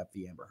Johnny Depp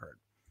v. Amber Heard.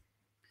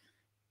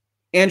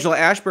 Angela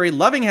Ashbury,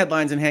 loving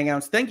headlines and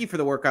hangouts. Thank you for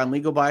the work on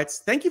Legal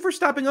Bites. Thank you for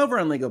stopping over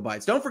on Legal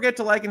Bites. Don't forget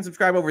to like and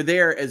subscribe over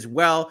there as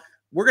well.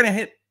 We're going to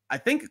hit, I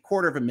think,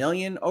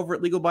 250,000 over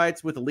at Legal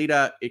Bites with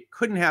Alita. It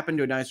couldn't happen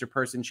to a nicer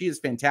person. She is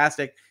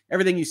fantastic.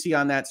 Everything you see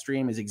on that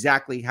stream is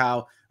exactly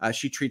how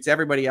she treats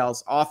everybody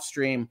else off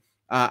stream.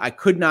 I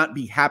could not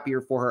be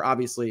happier for her.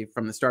 Obviously,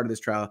 from the start of this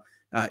trial,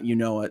 you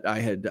know it. I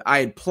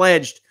had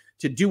pledged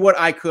to do what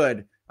I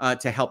could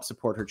to help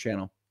support her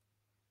channel.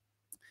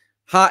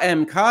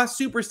 HMK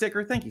super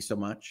sticker. Thank you so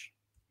much.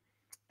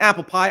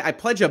 Apple Pie. I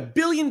pledge $1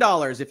 billion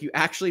if you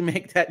actually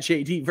make that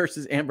JD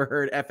versus Amber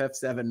Heard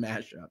FF7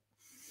 mashup.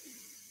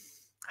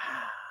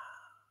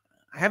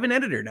 I have an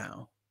editor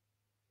now.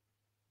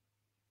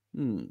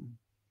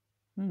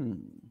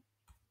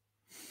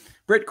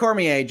 Britt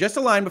Cormier, just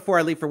a line before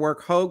I leave for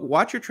work. Hogue,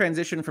 watch your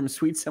transition from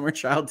sweet summer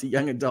child to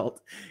young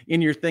adult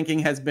in your thinking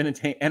has been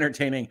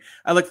entertaining.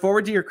 I look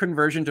forward to your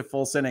conversion to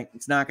full cynic.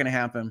 It's not going to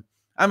happen.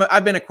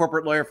 I've been a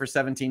corporate lawyer for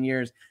 17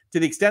 years. To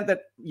the extent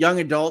that young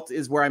adult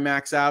is where I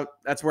max out,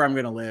 that's where I'm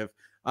going to live.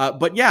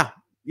 But yeah,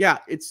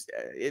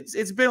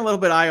 it's been a little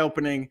bit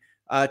eye-opening.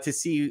 to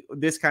see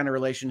this kind of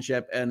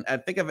relationship. And I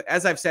think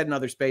as I've said in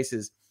other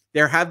spaces,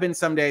 there have been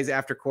some days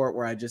after court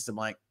where I just am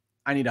like,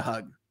 I need a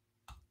hug.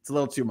 It's a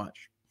little too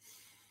much.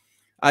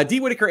 D.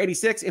 Whitaker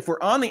 86. If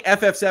we're on the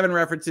FF7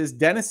 references,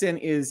 Dennison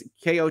is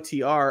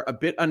KOTR, a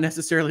bit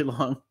unnecessarily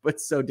long,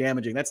 but so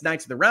damaging. That's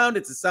Knights of the Round.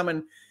 It's a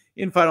summon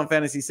in Final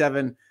Fantasy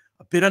VII.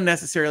 A bit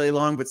unnecessarily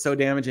long, but so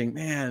damaging.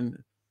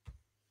 Man,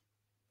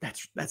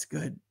 that's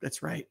good.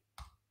 That's right.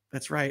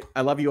 That's right.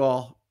 I love you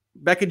all.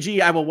 Becca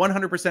G, I will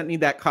 100% need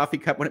that coffee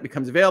cup when it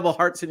becomes available.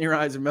 Hearts in your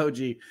eyes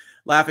emoji.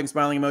 Laughing,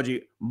 smiling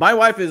emoji. My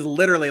wife is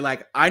literally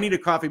like, I need a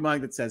coffee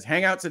mug that says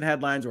Hangouts and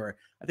Headlines, or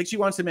I think she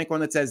wants to make one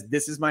that says,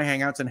 this is my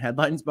Hangouts and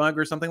Headlines mug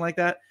or something like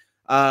that.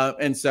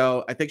 And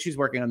so I think she's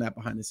working on that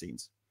behind the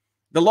scenes.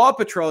 The Law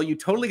Patrol, you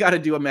totally got to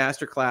do a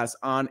masterclass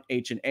on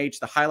H&H.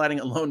 The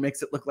highlighting alone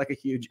makes it look like a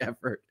huge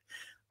effort.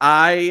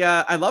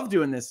 I love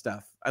doing this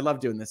stuff. I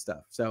love doing this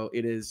stuff. So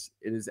it is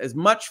as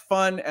much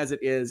fun as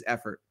it is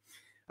effort.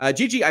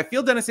 Gigi, I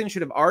feel Dennison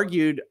should have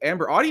argued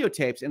Amber audio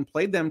tapes and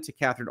played them to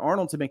Catherine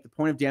Arnold to make the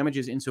point of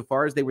damages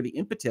insofar as they were the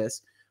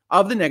impetus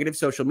of the negative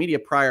social media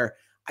prior.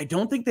 I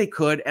don't think they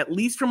could, at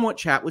least from what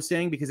chat was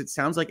saying, because it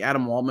sounds like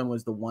Adam Waldman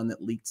was the one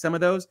that leaked some of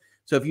those.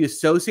 So if you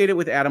associate it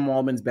with Adam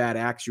Waldman's bad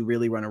acts, you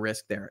really run a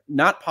risk there.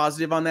 Not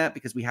positive on that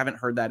because we haven't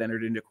heard that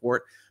entered into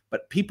court,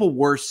 but people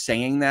were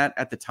saying that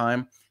at the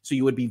time. So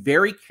you would be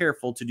very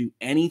careful to do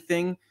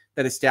anything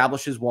that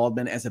establishes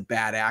Waldman as a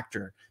bad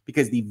actor,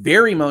 because the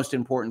very most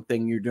important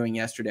thing you're doing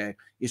yesterday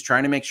is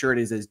trying to make sure it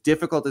is as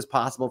difficult as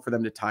possible for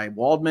them to tie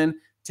Waldman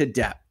to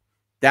Depp.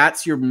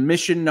 That's your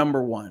mission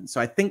number one.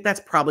 So I think that's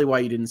probably why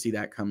you didn't see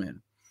that come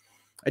in.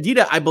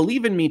 Adita, I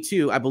believe in me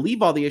too. I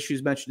believe all the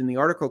issues mentioned in the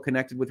article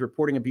connected with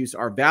reporting abuse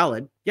are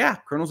valid. Yeah,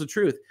 kernels of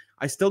truth.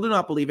 I still do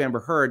not believe Amber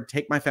Heard.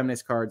 Take my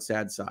feminist card,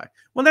 sad sigh.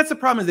 Well, that's the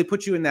problem, is they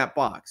put you in that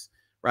box,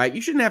 right?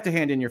 You shouldn't have to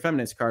hand in your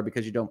feminist card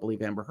because you don't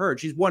believe Amber Heard.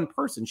 She's one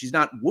person. She's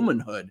not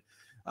womanhood.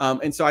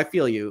 And so I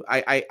feel you.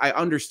 I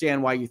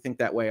understand why you think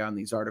that way on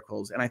these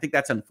articles, and I think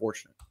that's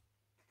unfortunate.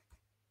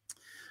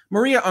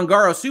 Maria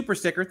Ungaro super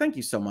sticker, thank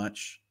you so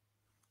much.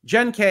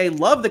 Jen K,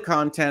 love the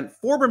content.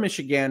 Former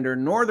Michigander,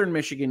 Northern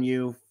Michigan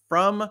U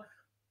from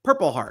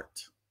Purple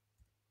Heart.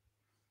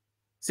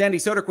 Sandy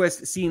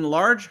Soderquist, seen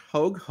large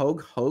Hogue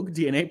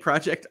DNA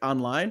project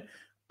online?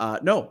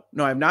 No,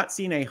 I've not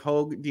seen a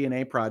Hogue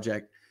DNA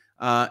project.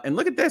 And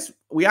look at this.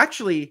 We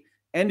actually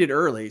ended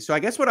early. So I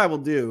guess what I will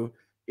do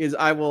is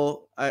I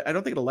don't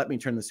think it'll let me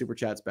turn the super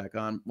chats back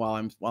on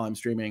while I'm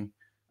streaming.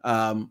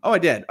 Oh, I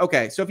did.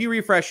 Okay. So if you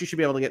refresh, you should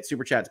be able to get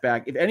super chats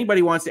back. If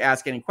anybody wants to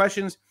ask any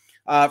questions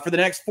for the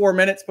next 4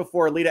 minutes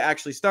before Alita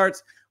actually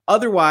starts.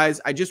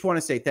 Otherwise, I just want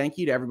to say thank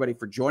you to everybody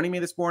for joining me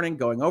this morning,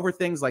 going over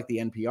things like the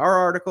NPR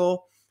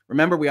article.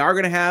 Remember, we are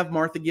going to have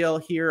Martha Gill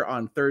here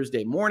on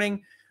Thursday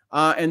morning.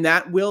 And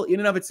that will, in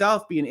and of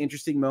itself, be an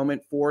interesting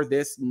moment for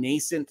this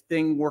nascent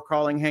thing we're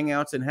calling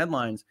Hangouts and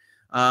Headlines.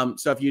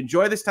 So if you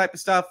enjoy this type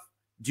of stuff,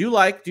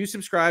 do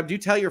subscribe, do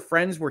tell your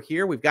friends we're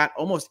here. We've got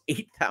almost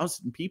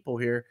 8,000 people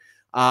here.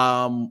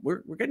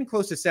 We're getting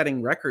close to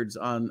setting records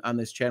on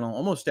this channel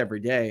almost every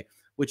day,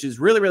 which is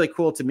really, really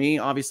cool to me.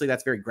 Obviously,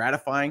 that's very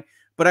gratifying.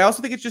 But I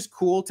also think it's just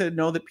cool to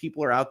know that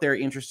people are out there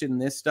interested in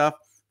this stuff,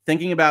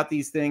 thinking about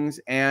these things,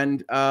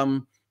 and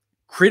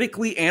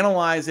critically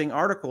analyzing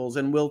articles.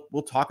 And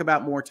we'll talk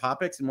about more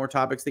topics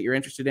that you're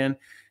interested in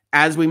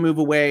as we move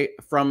away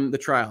from the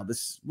trial.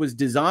 This was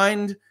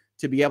designed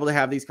to be able to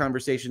have these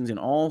conversations in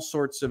all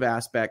sorts of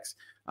aspects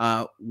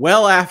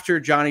well after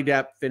Johnny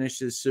Depp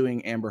finishes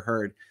suing Amber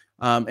Heard.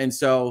 And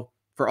so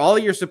for all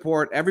of your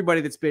support,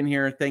 everybody that's been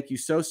here, thank you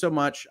so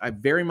much. I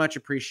very much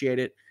appreciate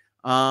it.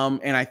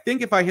 And I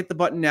think if I hit the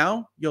button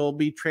now, you'll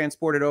be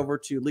transported over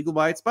to Legal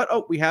Bites.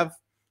 But we have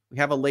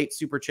a late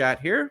super chat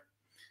here.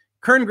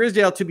 Kern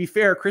Grisdale, to be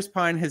fair, Chris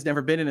Pine has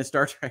never been in a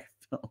Star Trek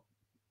film.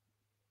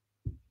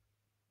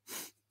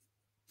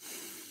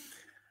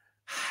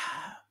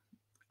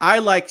 I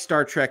like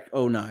Star Trek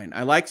 09.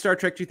 I like Star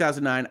Trek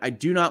 2009. I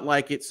do not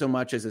like it so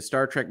much as a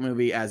Star Trek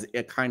movie as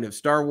a kind of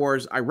Star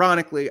Wars.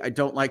 Ironically, I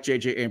don't like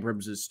J.J.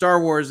 Abrams'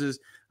 Star Wars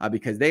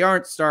because they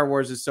aren't Star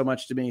Wars so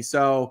much to me.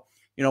 So,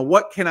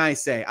 what can I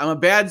say? I'm a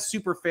bad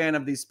super fan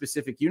of these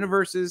specific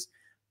universes,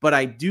 but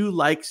I do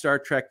like Star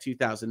Trek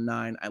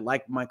 2009. I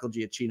like Michael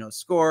Giacchino's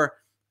score.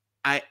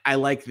 I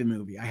like the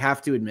movie. I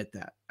have to admit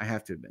that.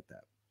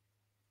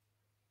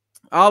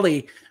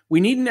 Ollie, we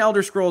need an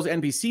Elder Scrolls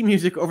NPC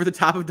music over the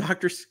top of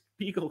Dr.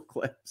 Spiegel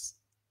clips.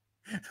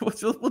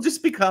 We'll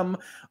just become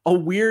a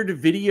weird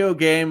video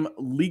game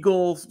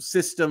legal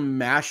system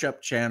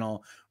mashup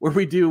channel where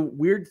we do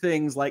weird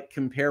things like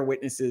compare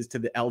witnesses to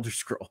the Elder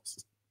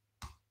Scrolls.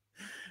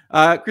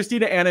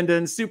 Christina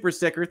Annandon, super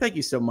sticker. Thank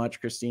you so much,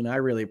 Christina. I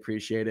really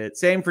appreciate it.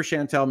 Same for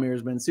Chantel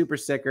Mearsman, super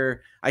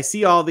sticker. I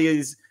see all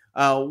these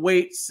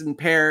weights and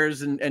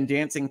pairs and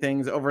dancing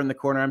things over in the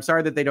corner. I'm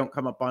sorry that they don't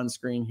come up on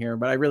screen here,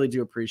 but I really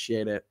do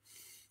appreciate it.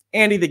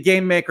 Andy, the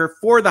Game Maker,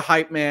 for the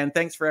hype man.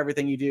 Thanks for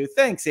everything you do.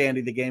 Thanks,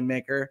 Andy, the Game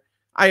Maker.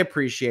 I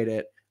appreciate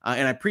it.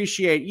 And I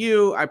appreciate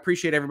you. I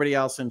appreciate everybody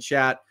else in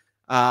chat.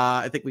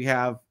 I think we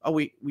have,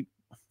 we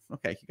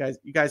Okay,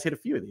 you guys hit a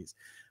few of these.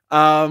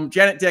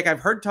 Janet Dick, I've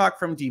heard talk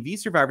from DV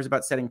survivors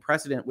about setting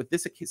precedent. With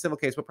this civil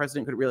case, what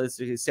precedent could it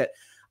realistically set?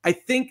 I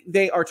think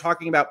they are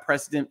talking about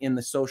precedent in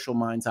the social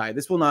mind's eye.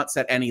 This will not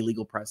set any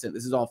legal precedent.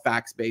 This is all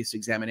facts-based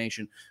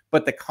examination.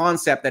 But the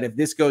concept that if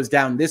this goes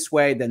down this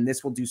way, then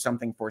this will do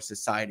something for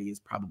society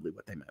is probably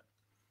what they meant.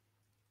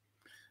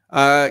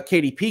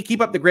 KDP,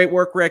 keep up the great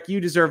work, Rick.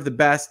 You deserve the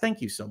best. Thank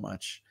you so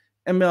much.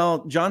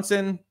 ML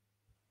Johnson,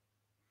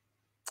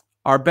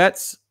 our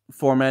bets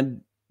for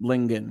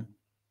Lingen.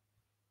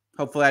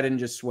 Hopefully I didn't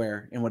just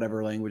swear in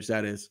whatever language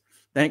that is.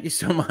 Thank you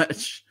so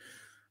much.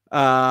 You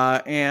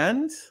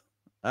guys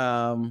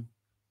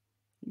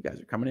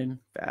are coming in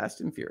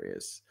fast and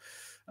furious.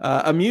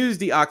 Amused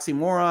the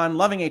oxymoron,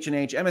 loving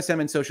H&H,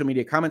 MSM and social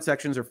media comment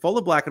sections are full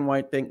of black and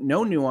white, think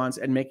no nuance,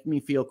 and making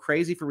me feel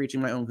crazy for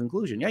reaching my own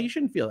conclusion. Yeah, you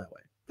shouldn't feel that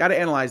way. Got to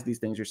analyze these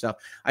things yourself.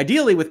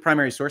 Ideally with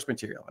primary source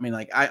material. I mean,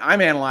 like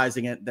I'm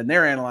analyzing it, then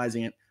they're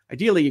analyzing it.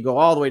 Ideally, you go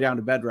all the way down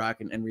to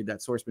bedrock and read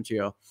that source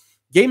material.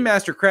 Game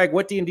Master Craig,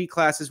 what D&D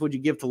classes would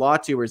you give to law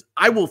tubers?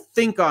 I will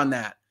think on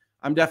that.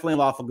 I'm definitely a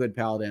lawful good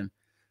paladin.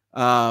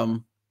 That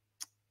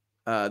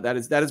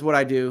is what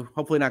I do.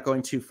 Hopefully not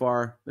going too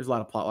far. There's a lot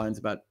of plot lines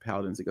about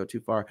paladins that go too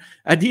far.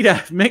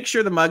 Adita, make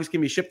sure the mugs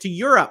can be shipped to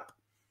Europe.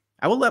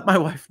 I will let my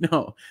wife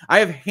know. I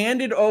have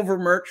handed over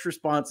merch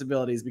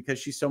responsibilities because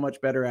she's so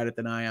much better at it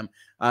than I am.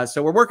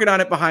 So we're working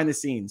on it behind the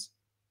scenes.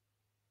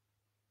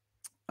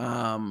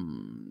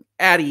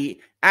 Addie,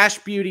 Ash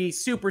Beauty,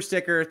 super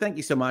sticker. Thank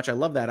you so much. I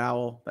love that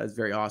owl. That is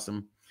very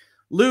awesome.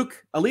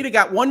 Luke, Alita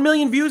got 1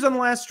 million views on the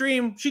last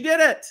stream. She did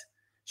it.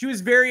 She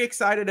was very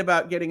excited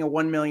about getting a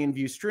 1 million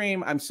view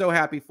stream. I'm so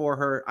happy for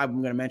her. I'm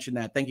going to mention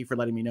that. Thank you for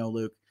letting me know,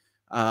 Luke.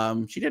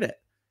 She did it.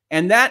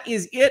 And that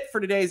is it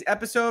for today's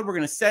episode. We're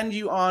going to send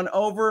you on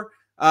over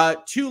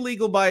to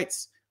Legal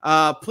Bites.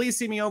 Please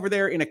see me over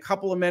there in a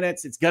couple of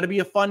minutes. It's going to be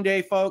a fun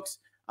day, folks.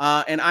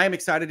 And I'm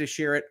excited to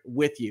share it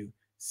with you.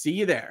 See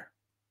you there.